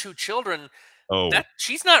has 2 children.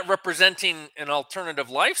 She's not representing an alternative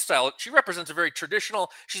lifestyle. She represents a very traditional.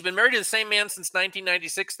 She's been married to the same man since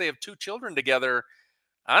 1996. They have 2 children together.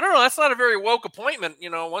 I don't know. That's not a very woke appointment.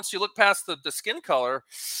 Once you look past the skin color.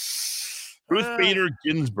 Ruth Bader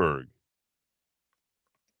Ginsburg.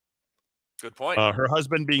 Good point. Her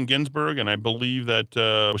husband being Ginsburg, and I believe that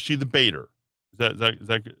was she the Bader? Is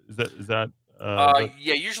that?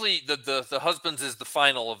 Yeah, usually the husband's is the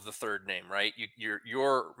final of the third name, right?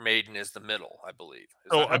 Your maiden is the middle, I believe.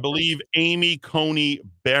 I believe Amy Coney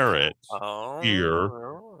Barrett here,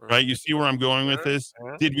 right? You see where I'm going with this?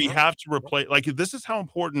 Did we have to replace, this is how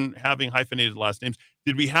important having hyphenated last names.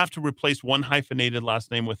 Did we have to replace one hyphenated last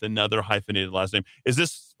name with another hyphenated last name? Is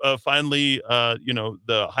this finally,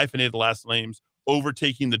 the hyphenated last names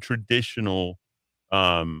overtaking the traditional,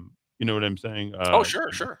 You know what I'm saying? Oh, sure.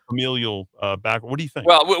 Familial back. What do you think?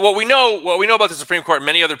 Well, what we know about the Supreme Court, and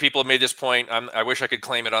many other people have made this point. I wish I could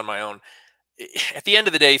claim it on my own. At the end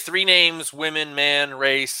of the day, 3 names: women, man,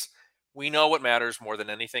 race. We know what matters more than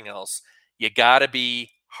anything else. You got to be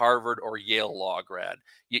Harvard or Yale law grad.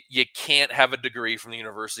 You can't have a degree from the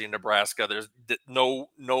University of Nebraska. There's no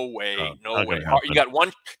way, no way. You got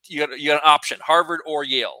an option: Harvard or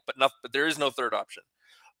Yale, but there is no third option.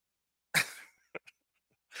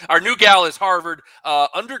 Our new gal is Harvard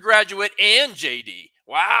undergraduate and JD.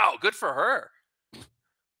 Wow, good for her.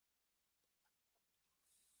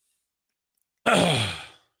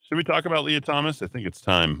 Should we talk about Leah Thomas? I think it's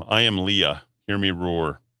time. I am Leah. Hear me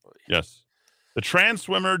roar. Yes. The trans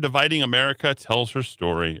swimmer dividing America tells her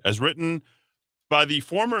story, as written by the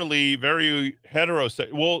formerly very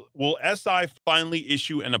heterosexual. Will SI finally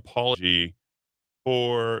issue an apology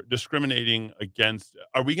for discriminating against?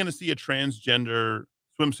 Are we going to see a transgender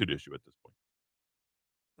swimsuit issue at this point?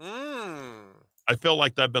 I feel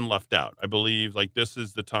like that's been left out. I believe like this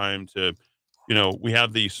is the time to, we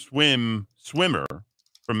have the swimmer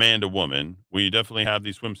from man to woman. We definitely have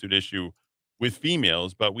the swimsuit issue with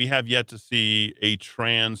females, but we have yet to see a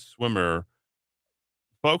trans swimmer.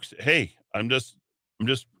 Folks, hey, I'm just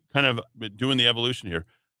kind of doing the evolution here.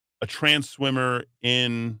 A trans swimmer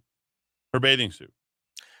in her bathing suit.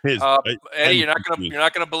 Eddie, you're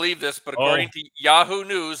not gonna believe this, but according to Yahoo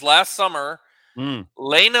News, last summer,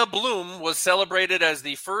 Lena Bloom was celebrated as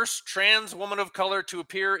the first trans woman of color to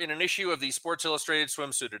appear in an issue of the Sports Illustrated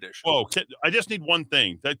swimsuit edition. Whoa! I just need one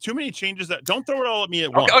thing. Too many changes. Don't throw it all at me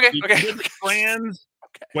at once. Okay. Trans,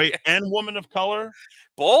 wait, and woman of color,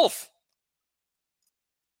 both.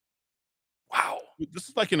 Wow, this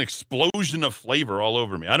is like an explosion of flavor all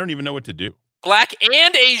over me. I don't even know what to do. Black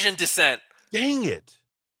and Asian descent. Dang it!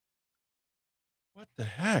 What the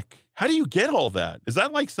heck? How do you get all that? Is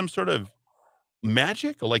that like some sort of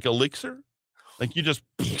magic, like elixir? Like you just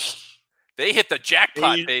they hit the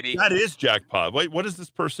jackpot, baby. That is jackpot. Wait, what is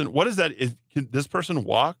this person? What is that? Can this person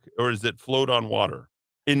walk, or is it float on water?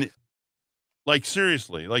 Like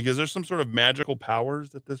seriously, like is there some sort of magical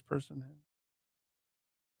powers that this person has?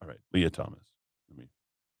 All right, Leah Thomas.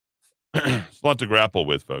 It's a lot to grapple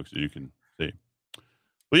with, folks, as you can see.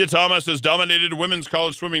 Leah Thomas has dominated women's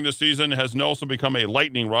college swimming this season, has also become a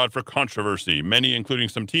lightning rod for controversy. Many, including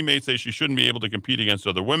some teammates, say she shouldn't be able to compete against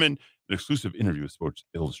other women. In an exclusive interview with Sports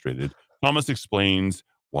Illustrated, Thomas explains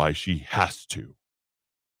why she has to.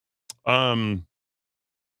 Does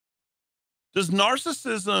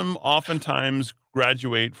narcissism oftentimes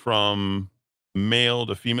graduate from male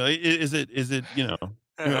to female? Is it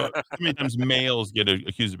how many times males get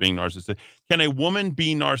accused of being narcissistic? Can a woman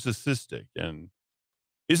be narcissistic? And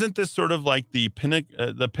isn't this sort of like the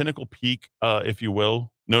pinnacle peak, if you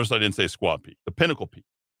will? Notice I didn't say squat peak. The pinnacle peak.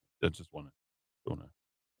 I just want to.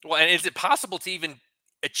 Well, and is it possible to even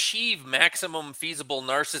achieve maximum feasible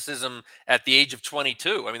narcissism at the age of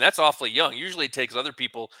 22? I mean, that's awfully young. Usually it takes other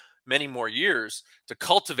people many more years to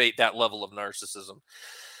cultivate that level of narcissism.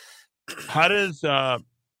 How does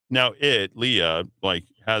now Leah, like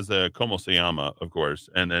has a Como se llama, of course,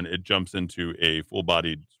 and then it jumps into a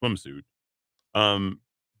full-bodied swimsuit.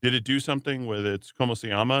 Did it do something with its Como se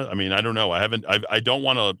llama? I mean, I don't know. I don't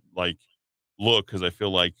want to like look because I feel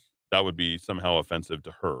like that would be somehow offensive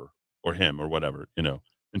to her or him or whatever,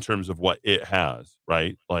 in terms of what it has,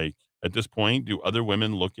 right? Like at this point, do other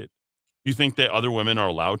women do you think that other women are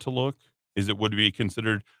allowed to look? Would it be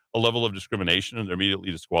considered a level of discrimination and they're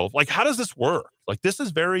immediately disqualified? Like, how does this work? Like, this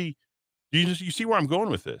is very, you see where I'm going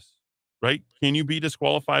with this, right? Can you be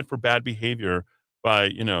disqualified for bad behavior by,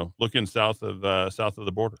 looking south of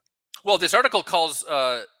the border? Well, this article calls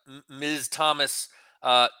Ms. Thomas,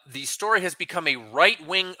 the story has become a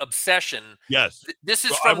right-wing obsession. Yes. This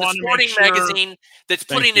is from the Sporting magazine that's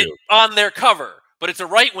putting it on their cover, but it's a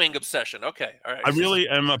right-wing obsession. Okay. All right. I really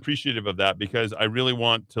am appreciative of that because I really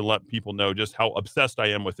want to let people know just how obsessed I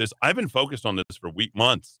am with this. I've been focused on this for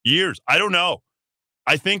months, years. I don't know.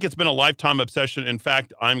 I think it's been a lifetime obsession. In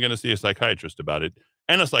fact, I'm going to see a psychiatrist about it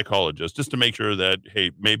and a psychologist just to make sure that,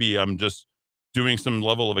 hey, maybe I'm just doing some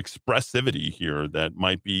level of expressivity here that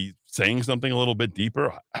might be saying something a little bit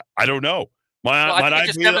deeper. I don't know. I think it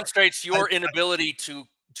just demonstrates your inability to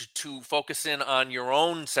focus in on your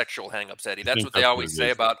own sexual hangups, Eddie. That's what they always say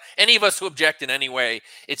about any of us who object in any way.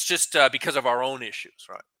 It's just because of our own issues,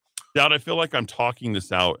 right? Dad, I feel like I'm talking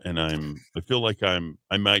this out, and I feel like I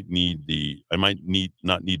might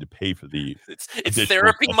not need to pay for the. It's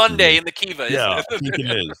Therapy Monday in the Kiva. Yeah, I think it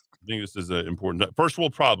is. I think this is important. First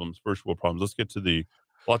world problems. Let's get to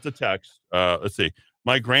lots of text. Let's see.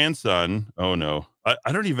 My grandson. Oh no,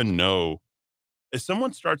 I don't even know if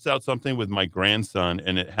someone starts out something with my grandson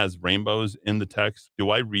and it has rainbows in the text, do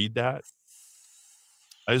I read that?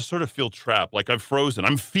 I just sort of feel trapped, like I'm frozen.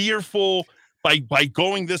 I'm fearful by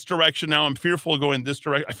going this direction now. I'm fearful of going this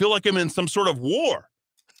direction. I feel like I'm in some sort of war.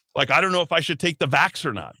 Like, I don't know if I should take the vax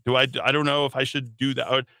or not. I don't know if I should do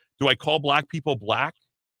that. Or do I call black people black?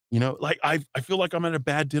 You know, like I feel like I'm at a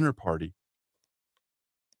bad dinner party.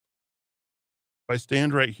 If I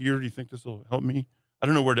stand right here, do you think this will help me? I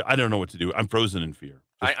don't know what to do. I'm frozen in fear.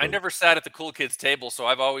 I never sat at the cool kids table, so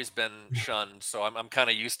I've always been shunned. So I'm kind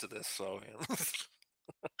of used to this. So.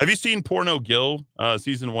 Have you seen Porno Gil,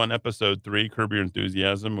 season 1, episode 3, Curb Your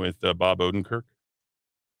Enthusiasm with Bob Odenkirk?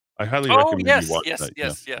 I highly recommend you watch that.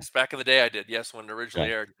 Yes. Back in the day, I did. Yes, when it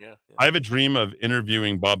originally aired. Yeah. I have a dream of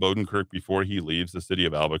interviewing Bob Odenkirk before he leaves the city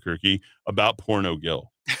of Albuquerque about Porno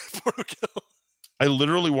Gil. Porno Gil. I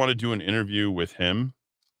literally want to do an interview with him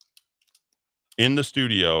in the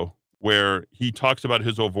studio where he talks about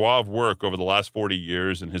his oeuvre of work over the last 40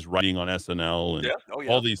 years and his writing on SNL and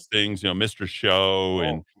all these things, Mr. Show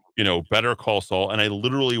and, Better Call Saul. And I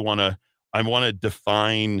literally want to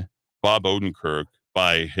define Bob Odenkirk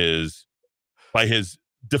by his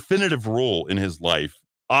definitive role in his life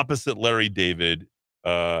opposite Larry David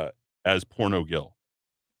as Porno Gil.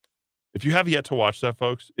 If you have yet to watch that,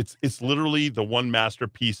 folks, it's literally the one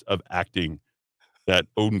masterpiece of acting that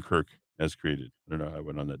Odenkirk has created. I don't know how I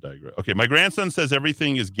went on that diagram. Okay, my grandson says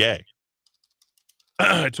everything is gay.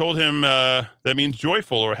 I told him that means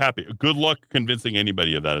joyful or happy. Good luck convincing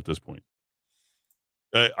anybody of that at this point.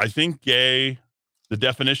 I think gay, the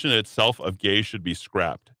definition itself of gay should be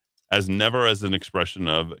scrapped as never as an expression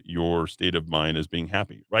of your state of mind as being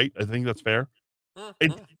happy, right? I think that's fair.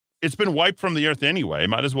 It's been wiped from the earth anyway.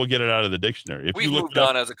 Might as well get it out of the dictionary. If We've moved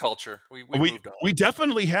on as a culture. We moved on. We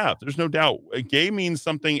definitely have. There's no doubt. Gay means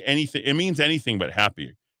anything. It means anything but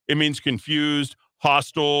happy. It means confused,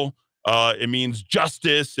 hostile. It means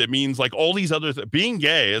justice. It means like all these other things. Being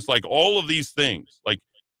gay is like all of these things. Like,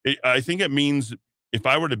 I think it means, if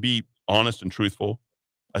I were to be honest and truthful,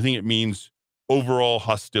 I think it means overall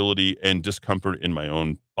hostility and discomfort in my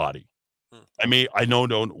own body. I know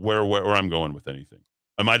where I'm going with anything.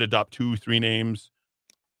 I might adopt 2-3 names.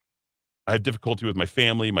 I have difficulty with my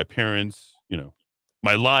family, my parents,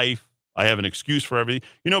 my life. I have an excuse for everything.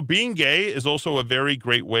 Being gay is also a very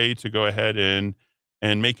great way to go ahead and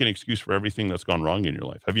make an excuse for everything that's gone wrong in your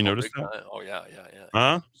life. Have you noticed that? Oh,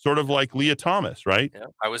 yeah. Sort of like Leah Thomas, right? Yeah.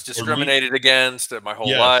 I was discriminated against my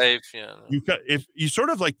whole life. Yeah. If you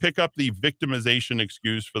sort of like pick up the victimization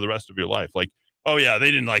excuse for the rest of your life, like, oh yeah,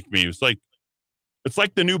 they didn't like me. It's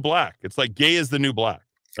like the new black. It's like gay is the new black,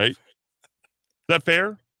 right? Is that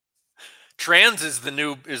fair? Trans is the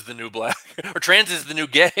new black, or trans is the new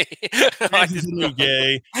gay. Trans is the new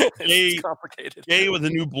gay. It's complicated. Gay with the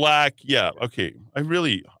new black. Yeah. Okay. I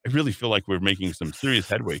really feel like we're making some serious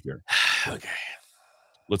headway here. Okay.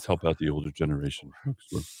 Let's help out the older generation,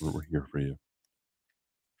 folks. We're here for you.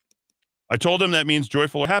 I told him that means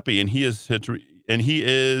joyful or happy, and he is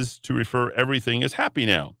to refer everything as happy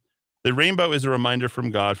now. The rainbow is a reminder from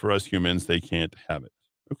God for us humans. They can't have it.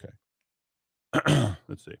 Okay.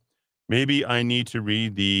 Let's see. Maybe I need to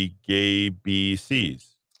read the gay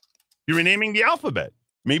BCs. You're renaming the alphabet.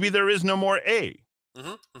 Maybe there is no more A.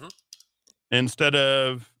 Instead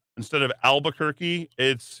of Albuquerque,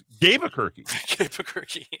 it's Gabequerque.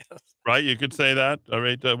 Gabequerque. Yes. Right? You could say that. All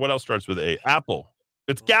right. What else starts with A? Apple.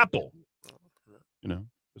 It's Gapple.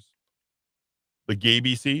 The gay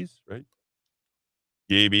BCs, right?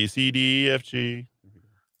 A, B, C, D, E, F, G.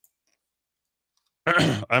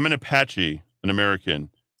 I'm an Apache, an American,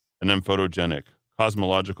 and I'm photogenic,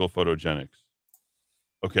 cosmological photogenics.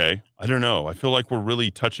 Okay, I don't know. I feel like we're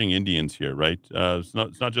really touching Indians here, right? It's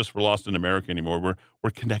not just we're lost in America anymore.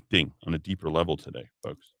 We're connecting on a deeper level today,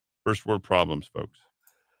 folks. First world problems, folks.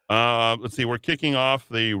 Let's see. We're kicking off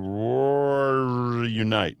the Roar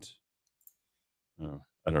Unite.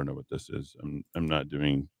 I don't know what this is. I'm not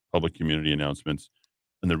doing public community announcements.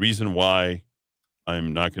 And the reason why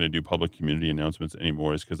I'm not going to do public community announcements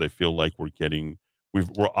anymore is because I feel like we're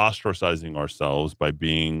ostracizing ourselves by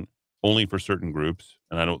being only for certain groups.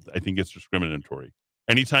 And I think it's discriminatory.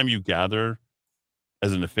 Anytime you gather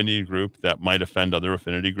as an affinity group that might offend other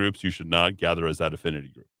affinity groups, you should not gather as that affinity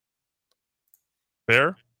group.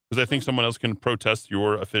 Fair? Because I think someone else can protest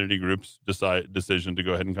your affinity group's decision to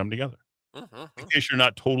go ahead and come together. In case you're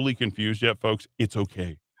not totally confused yet, folks, it's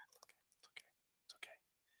okay.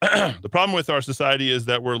 The problem with our society is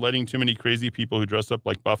that we're letting too many crazy people who dress up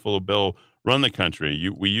like Buffalo Bill run the country.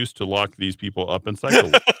 We used to lock these people up and cycle.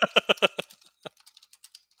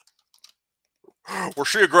 Was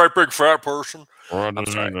she a great big fat person? I'm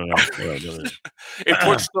sorry. It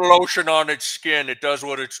puts the lotion on its skin. It does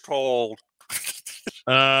what it's told.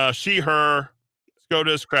 She, her,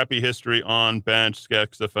 SCOTUS, crappy history on bench,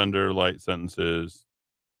 sex offender, light sentences.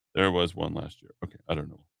 There was one last year. Okay, I don't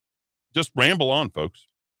know. Just ramble on, folks.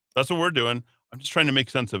 That's what we're doing. I'm just trying to make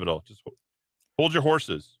sense of it all. Just hold your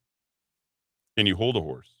horses. Can you hold a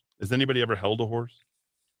horse? Has anybody ever held a horse?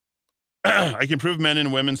 I can prove men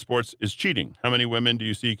and women's sports is cheating. How many women do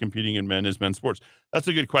you see competing in men's sports? That's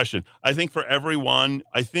a good question. I think for everyone,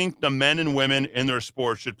 I think the men and women in their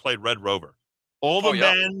sports should play Red Rover. All the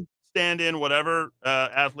men stand in whatever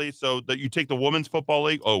athletes, so that you take the women's football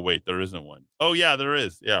league. Oh, wait, there isn't one. Oh, yeah, there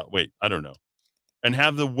is. Yeah, wait, I don't know. And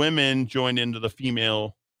have the women join into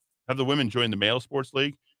have the women join the male sports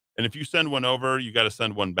league. And if you send one over, you got to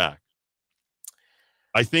send one back.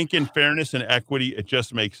 I think in fairness and equity, it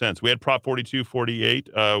just makes sense. We had Prop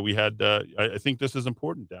 4248. We had, I think this is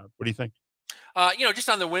important, Dad. What do you think? Just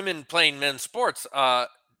on the women playing men's sports,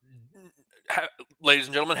 ladies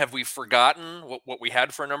and gentlemen, have we forgotten what we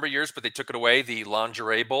had for a number of years, but they took it away, the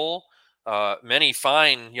Lingerie Bowl? Many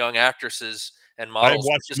fine young actresses and models.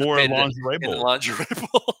 I watched more Lingerie Bowl. In the Lingerie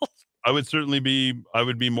Bowl. I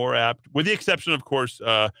would be more apt, with the exception, of course,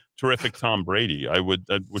 terrific Tom Brady. Which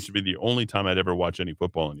would be the only time I'd ever watch any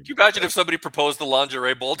football anymore. Can you imagine if somebody proposed the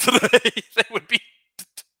Lingerie Bowl today? They would be.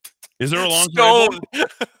 Is there a Lingerie Bowl?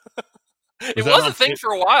 It was a thing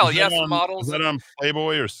for a while. For models. Is that on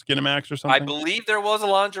Playboy or Skinamax or something? I believe there was a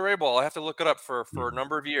Lingerie Bowl. I have to look it up for a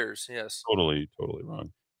number of years. Yes. Totally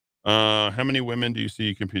wrong. How many women do you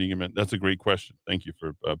see competing in men? That's a great question. Thank you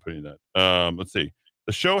for putting that. Let's see.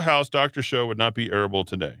 The Show House Dr. Show would not be airable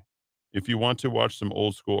today. If you want to watch some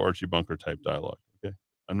old school Archie Bunker type dialogue. Okay.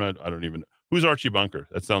 I don't even know. Who's Archie Bunker?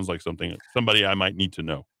 That sounds like somebody I might need to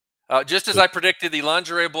know. Just as I predicted, the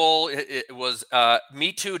Lingerie Bowl, it was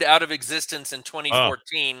Me Too'd out of existence in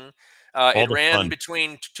 2014. It ran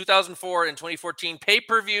between 2004 and 2014,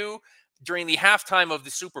 pay-per-view during the halftime of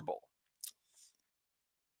the Super Bowl.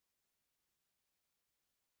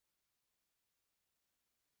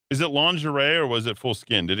 Is it lingerie or was it full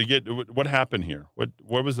skin? Did it get, what happened here?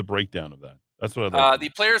 What was the breakdown of that? That's what I'd like. The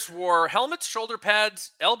players wore helmets, shoulder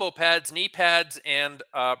pads, elbow pads, knee pads, and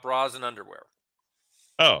bras and underwear.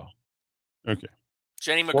 Oh, okay.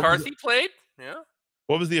 Jenny McCarthy played. Yeah.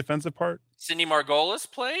 What was the offensive part? Cindy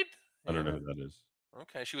Margolis played. I don't know who that is.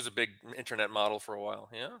 Okay, she was a big internet model for a while.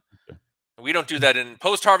 Yeah. Okay. We don't do that in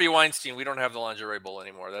post Harvey Weinstein. We don't have the Lingerie Bowl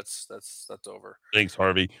anymore. That's over. Thanks,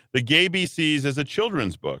 Harvey. The Gay BCs is a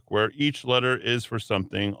children's book where each letter is for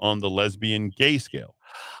something on the lesbian gay scale.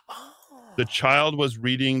 Oh. The child was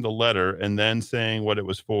reading the letter and then saying what it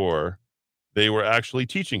was for. They were actually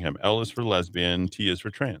teaching him. L is for lesbian, T is for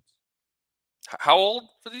trans. How old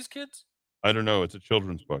for these kids? I don't know. It's a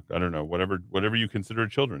children's book. I don't know. Whatever you consider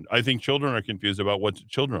children. I think children are confused about what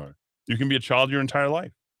children are. You can be a child your entire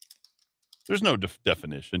life. There's no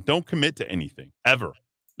definition. Don't commit to anything, ever.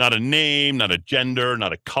 Not a name, not a gender,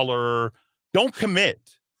 not a color. Don't commit.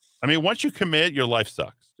 I mean, once you commit, your life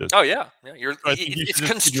sucks. Oh, yeah. It's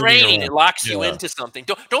constraining. It locks you into something.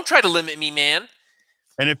 Don't try to limit me, man.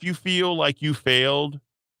 And if you feel like you failed,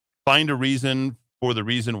 find a reason for the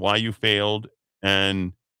reason why you failed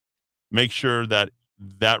and make sure that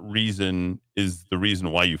reason is the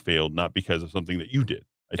reason why you failed, not because of something that you did.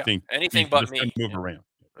 I think anything but me. Move around.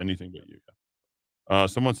 Anything but you.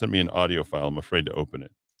 Someone sent me an audio file. I'm afraid to open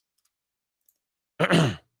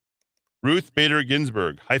it. Ruth Bader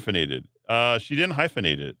Ginsburg, hyphenated. She didn't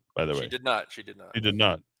hyphenate it, by the way. She did not. She did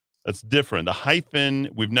not. That's different. The hyphen,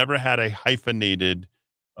 we've never had a hyphenated.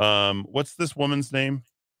 What's this woman's name?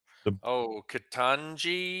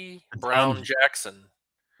 Ketanji Brown Jackson.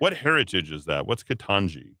 What heritage is that? What's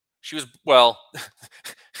Ketanji? She was, well.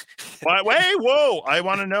 Wait, whoa. I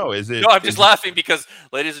want to know. Is it? No, I'm just laughing because,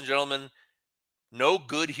 ladies and gentlemen, no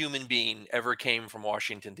good human being ever came from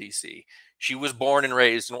Washington, D.C. She was born and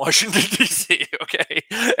raised in Washington, D.C., okay?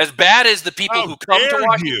 As bad as the people who come to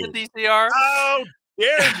Washington, D.C. are. How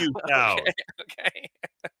dare you, Dowd? Okay.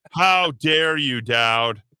 How dare you,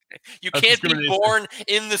 Dowd? You can't be born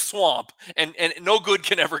in the swamp, and no good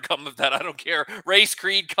can ever come of that. I don't care. Race,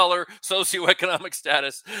 creed, color, socioeconomic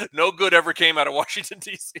status. No good ever came out of Washington,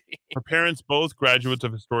 D.C. Her parents both graduates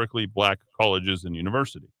of historically black colleges and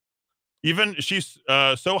universities. Even she's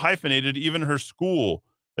so hyphenated, even her school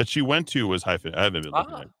that she went to was hyphenated. I haven't been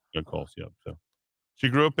looking at calls yet. So she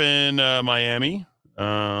grew up in Miami,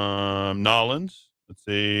 Nolens. Let's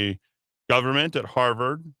see. Government at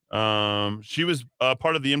Harvard. She was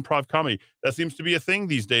part of the improv comedy. That seems to be a thing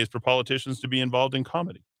these days for politicians to be involved in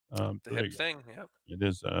comedy. The hip thing, yeah. It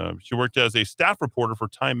is. She worked as a staff reporter for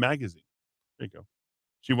Time Magazine. There you go.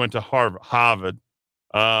 She went to Harvard.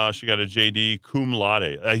 She got a JD cum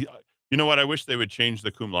laude. You know what? I wish they would change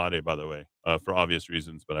the cum laude, by the way, for obvious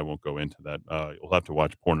reasons, but I won't go into that. You'll have to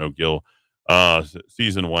watch Porno Gil,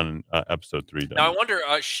 season 1, episode 3. Done. Now I wonder.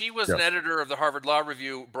 She was an editor of the Harvard Law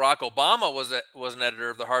Review. Barack Obama was an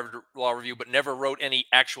editor of the Harvard Law Review, but never wrote any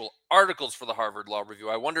actual articles for the Harvard Law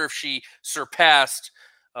Review. I wonder if she surpassed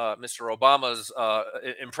Mr. Obama's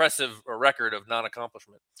impressive record of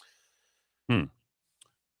non-accomplishment.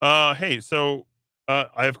 Hey, so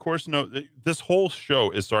I of course know that this whole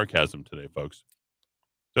show is sarcasm today, folks.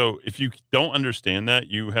 So if you don't understand that,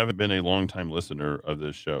 you haven't been a long-time listener of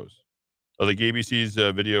this shows. The ABC's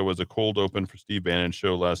video was a cold open for Steve Bannon's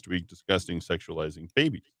show last week discussing sexualizing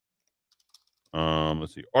babies.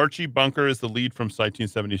 Let's see. Archie Bunker is the lead from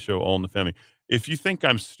 1970s show All in the Family. If you think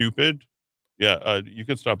I'm stupid, you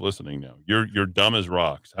can stop listening now. You're dumb as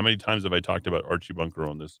rocks. How many times have I talked about Archie Bunker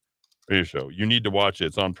on this radio show? You need to watch it.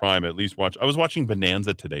 It's on Prime. At least watch. I was watching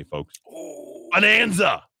Bonanza today, folks.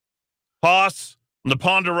 Bonanza. Hoss on the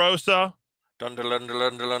Ponderosa.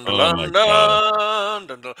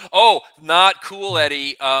 Oh, not cool,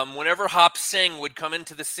 Eddie. Whenever Hop Sing would come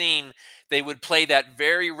into the scene, they would play that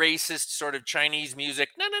very racist sort of Chinese music.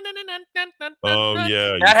 Oh,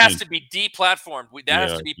 yeah. That has to be deplatformed. That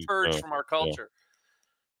has to be purged from our culture.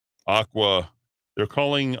 Aqua. They're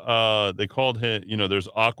calling, they called him, there's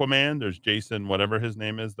Aquaman, there's Jason, whatever his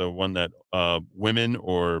name is, the one that women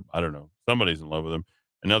or, I don't know, somebody's in love with him.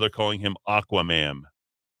 And now they're calling him Aquaman.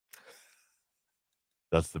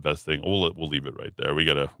 That's the best thing. We'll leave it right there. We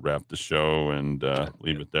got to wrap the show and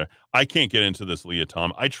leave it there. I can't get into this Leah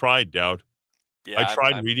Tom. I tried, Dowd. Yeah, I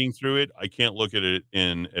tried reading through it. I can't look at it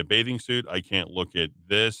in a bathing suit. I can't look at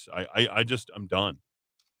this. I'm done.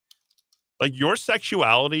 Like, your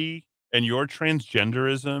sexuality and your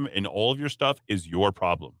transgenderism and all of your stuff is your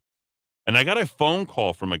problem. And I got a phone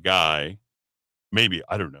call from a guy, maybe,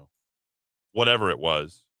 I don't know, whatever it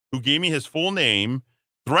was, who gave me his full name,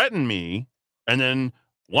 threatened me, and then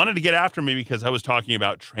wanted to get after me because I was talking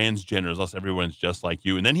about transgenders, unless everyone's just like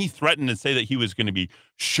you. And then he threatened to say that he was going to be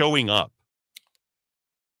showing up.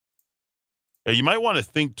 Now, you might want to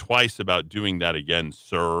think twice about doing that again,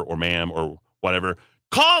 sir or ma'am or whatever.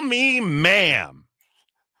 Call me ma'am.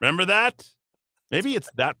 Remember that? Maybe it's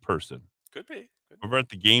that person. Could be. Over at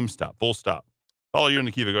the GameStop. Full stop. Follow you in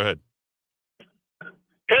the Kiva. Go ahead.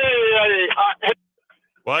 Hey,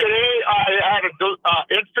 what? Today I had a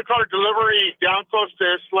Instacart delivery down close to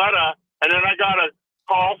Isleta, and then I got a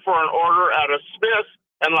call for an order at a Smith's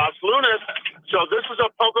in Las Lunas. So this is a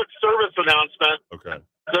public service announcement. Okay.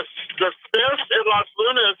 The Smith's in Las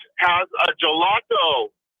Lunas has a gelato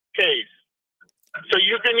case. So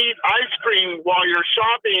you can eat ice cream while you're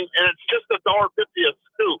shopping, and it's just $1.50 a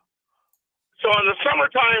scoop. So in the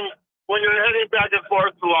summertime, when you're heading back and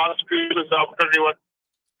forth to Las Cruces, Albuquerque,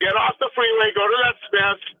 get off the freeway, go to that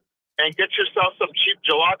Smith's, and get yourself some cheap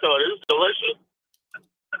gelato. It is delicious.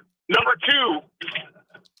 Number 2,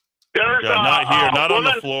 there's not here, not on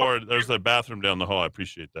the floor. There's a bathroom down the hall. I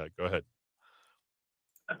appreciate that. Go ahead.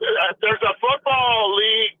 There's a football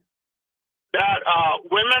league that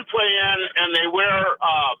women play in, and they wear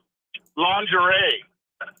lingerie.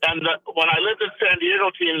 And when I lived in San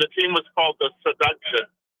Diego, the team was called the Seduction.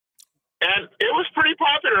 And it was pretty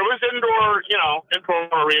popular. It was indoor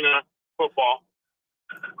arena football.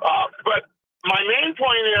 But my main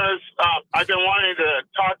point is, I've been wanting to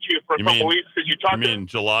talk to you for a couple weeks because you talked. You mean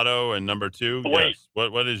gelato and number 2? Weight.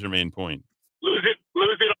 Yes. What is your main point? Losing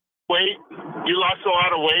weight. You lost a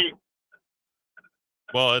lot of weight.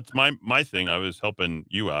 Well, it's my thing. I was helping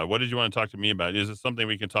you out. What did you want to talk to me about? Is it something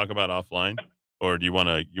we can talk about offline, or do you want?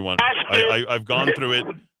 I've gone through it.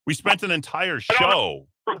 We spent an entire show.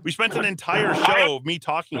 We spent an entire show of me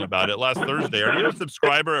talking about it last Thursday. Are you a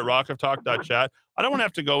subscriber at rockoftalk.chat? I don't want to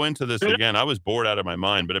have to go into this again. I was bored out of my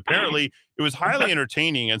mind, but apparently it was highly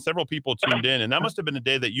entertaining and several people tuned in. And that must have been a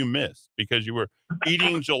day that you missed because you were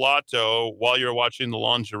eating gelato while you were watching the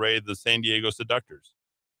lingerie, the San Diego Seductors.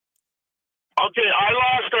 Okay, I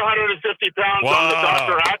lost 150 pounds on the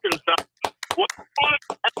Dr. Atkins stuff. What I want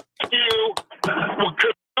to ask you,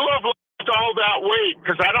 could you have lost all that weight?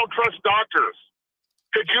 Because I don't trust doctors.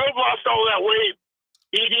 Could you have lost all that weight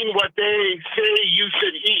eating what they say you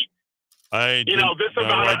should eat? I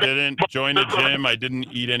didn't join the gym. I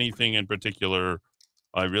didn't eat anything in particular.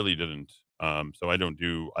 I really didn't. So I don't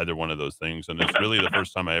do either one of those things. And it's really the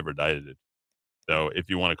first time I ever dieted. So if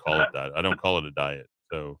you want to call it that, I don't call it a diet.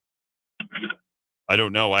 So I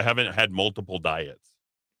don't know. I haven't had multiple diets.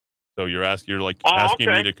 So you're asking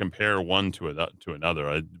me to compare one to another.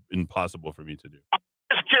 It's impossible for me to do. I'm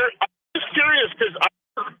just curious because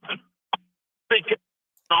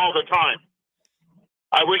all the time.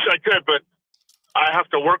 I wish I could, but I have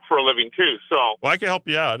to work for a living too. So, well, I can help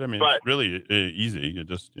you out. I mean, it's really easy. You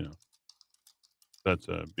just, that's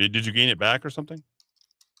did you gain it back or something?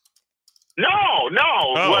 No.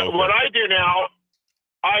 Oh, What I do now,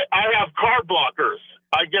 I have carb blockers.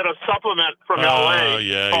 I get a supplement from LA. Oh,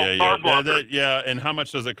 yeah. And how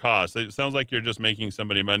much does it cost? It sounds like you're just making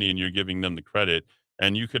somebody money and you're giving them the credit.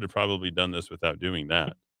 And you could have probably done this without doing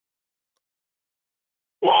that.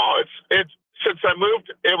 Well, it's since I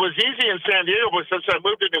moved, it was easy in San Diego, but since I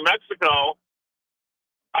moved to New Mexico,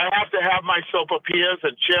 I have to have my sopapillas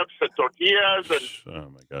and chips and tortillas and. Oh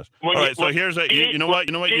my gosh! All right, so here's you know what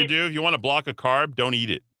you do if you want to block a carb, don't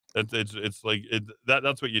eat it. It's like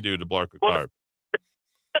that's what you do to block a carb.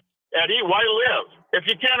 Eddie, why live? If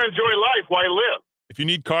you can't enjoy life, why live? If you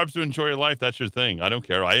need carbs to enjoy your life, that's your thing. I don't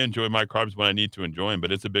care. I enjoy my carbs when I need to enjoy them, but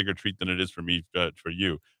it's a bigger treat than it is for me, for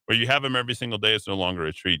you. Where you have them every single day, it's no longer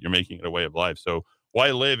a treat. You're making it a way of life. So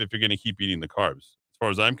why live if you're going to keep eating the carbs? As far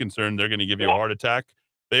as I'm concerned, they're going to give you a heart attack.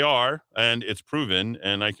 They are, and it's proven,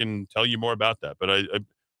 and I can tell you more about that. But I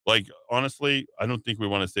honestly, I don't think we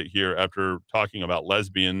want to sit here after talking about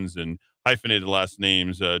lesbians and hyphenated last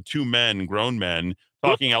names, two men, grown men,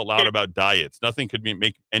 talking out loud about diets. Nothing could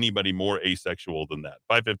make anybody more asexual than that.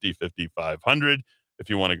 550-5500 if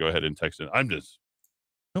you want to go ahead and text it.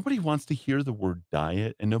 Nobody wants to hear the word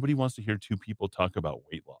diet, and nobody wants to hear two people talk about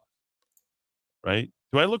weight loss. Right?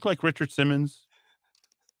 Do I look like Richard Simmons?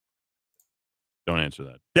 Don't answer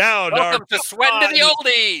that. Welcome to Sweating to the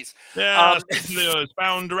Oldies. Yeah, it's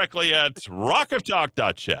found directly at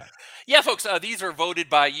rockoftalk.chat. Yeah, folks, these are voted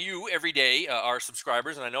by you every day, our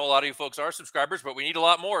subscribers. And I know a lot of you folks are subscribers, but we need a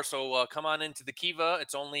lot more. So come on into the Kiva.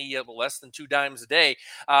 It's only less than $2 a day.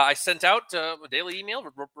 I sent out a daily email.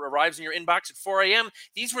 Arrives in your inbox at 4 a.m.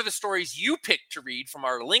 These were the stories you picked to read from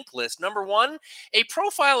our link list. Number one, a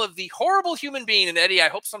profile of the horrible human being. And Eddie, I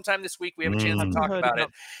hope sometime this week we have a chance to talk about it.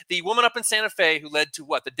 The woman up in Santa Fe who led to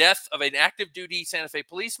the death of an active duty Santa Fe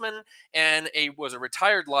policeman and was a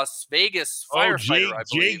retired Las Vegas firefighter, I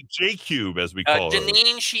believe. J-Cube, as we call her.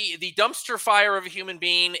 Janine, the dumpster fire of a human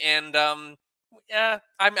being, and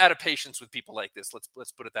I'm out of patience with people like this.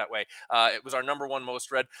 Let's put it that way. It was our number one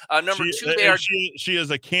most read. Number two, she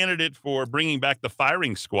is a candidate for bringing back the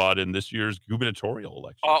firing squad in this year's gubernatorial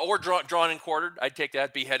election. Or drawn and quartered. I'd take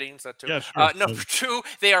that. Beheadings, that too. Yeah, sure. Number two,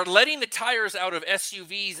 they are letting the tires out of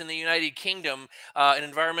SUVs in the United Kingdom, an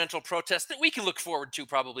environmental protest that we can look forward to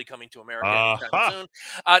probably coming to America anytime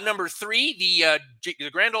soon. Number three, the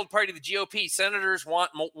grand old party, the GOP senators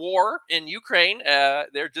want war in Ukraine.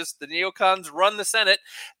 They're just the neocons run the Senate.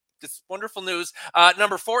 This wonderful news.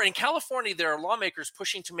 Number four, in California, there are lawmakers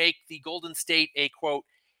pushing to make the Golden State a, quote,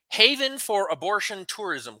 haven for abortion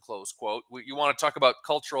tourism, close quote. You want to talk about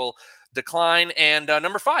cultural decline. And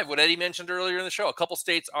number five, what Eddie mentioned earlier in the show, a couple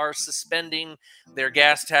states are suspending their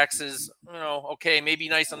gas taxes. Okay, maybe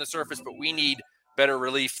nice on the surface, but we need better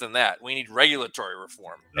relief than that. We need regulatory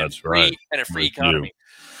reform. That's right. And a free economy.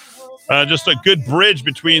 Just a good bridge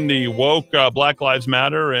between the woke Black Lives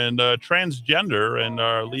Matter and transgender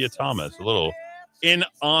and Leah Thomas. A little in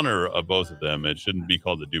honor of both of them. It shouldn't be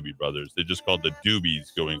called the Doobie Brothers. They're just called the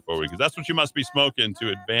Doobies going forward, because that's what you must be smoking to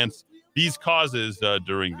advance these causes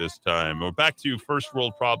during this time. We're back to first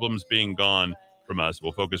world problems being gone from us.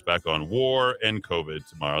 We'll focus back on war and COVID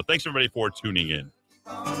tomorrow. Thanks, everybody, for tuning in.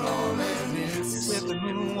 Mississippi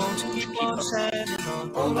moon, won't you keep on shining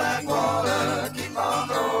on black water, keep on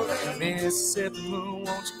rolling. Mississippi moon,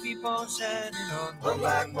 won't you keep on shining on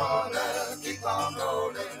black water, keep on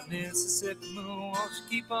rolling. Mississippi moon, won't you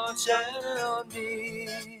keep on shining on me?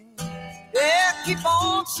 Yeah, keep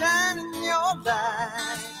on shining your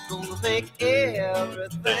light. Gonna make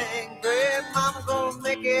everything great. Mama gonna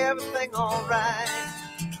make everything alright.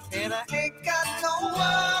 And I ain't got no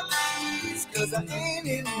worries, 'cause I ain't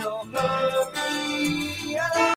in no hurry.